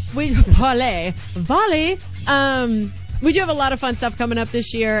you. We parlay, volley. We do have a lot of fun stuff coming up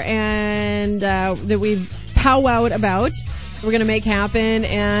this year, and that we've powwowed about. We're going to make happen.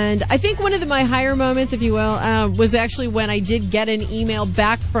 And I think one of my higher moments, if you will, was actually when I did get an email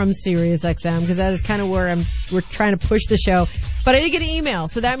back from Sirius XM, because that is kind of where we're trying to push the show. But I did get an email,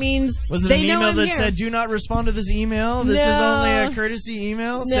 so that means was it they an know email I'm that here. said, do not respond to this email? This is only a courtesy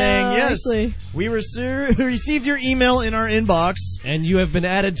email saying, yes, actually. We received your email in our inbox. And you have been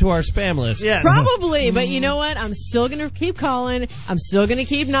added to our spam list. Yes. Probably, but you know what? I'm still going to keep calling. I'm still going to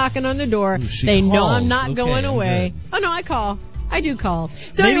keep knocking on the door. They know I'm not going away. Oh, no, I call. I do call.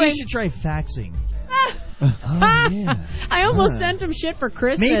 So maybe anyway, you should try faxing. I almost sent them shit for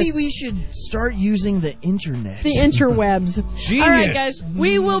Christmas. Maybe we should start using the internet. The interwebs. Genius. All right, guys.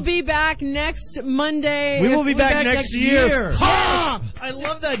 We will be back next Monday. We will be back next year. Ha! I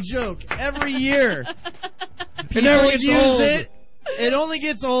love that joke. Every year. It never gets old. It only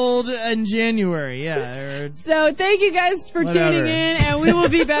gets old in January, yeah. So thank you guys for tuning in, and we will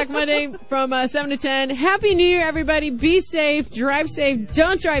be back Monday from 7 to 10. Happy New Year, everybody. Be safe. Drive safe.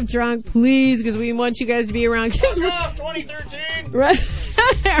 Don't drive drunk, please, because we want you guys to be around. 2013. Right.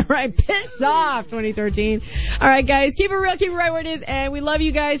 Right, piss off 2013. All right, guys, keep it real, keep it right where it is, and we love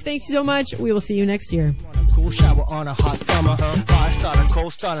you guys. Thanks so much. We will see you next year. Cool shower on a hot summer. Fire starter,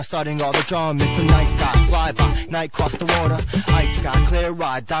 cold starter, starting all the drama. Mr. Night Sky, fly by, night cross the water. Ice sky, clear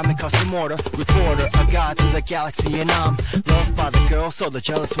ride, diamond custom order. Reporter, a guide to the galaxy, and I'm loved by the girl, so the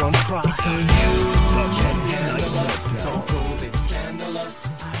jealous ones cry. So you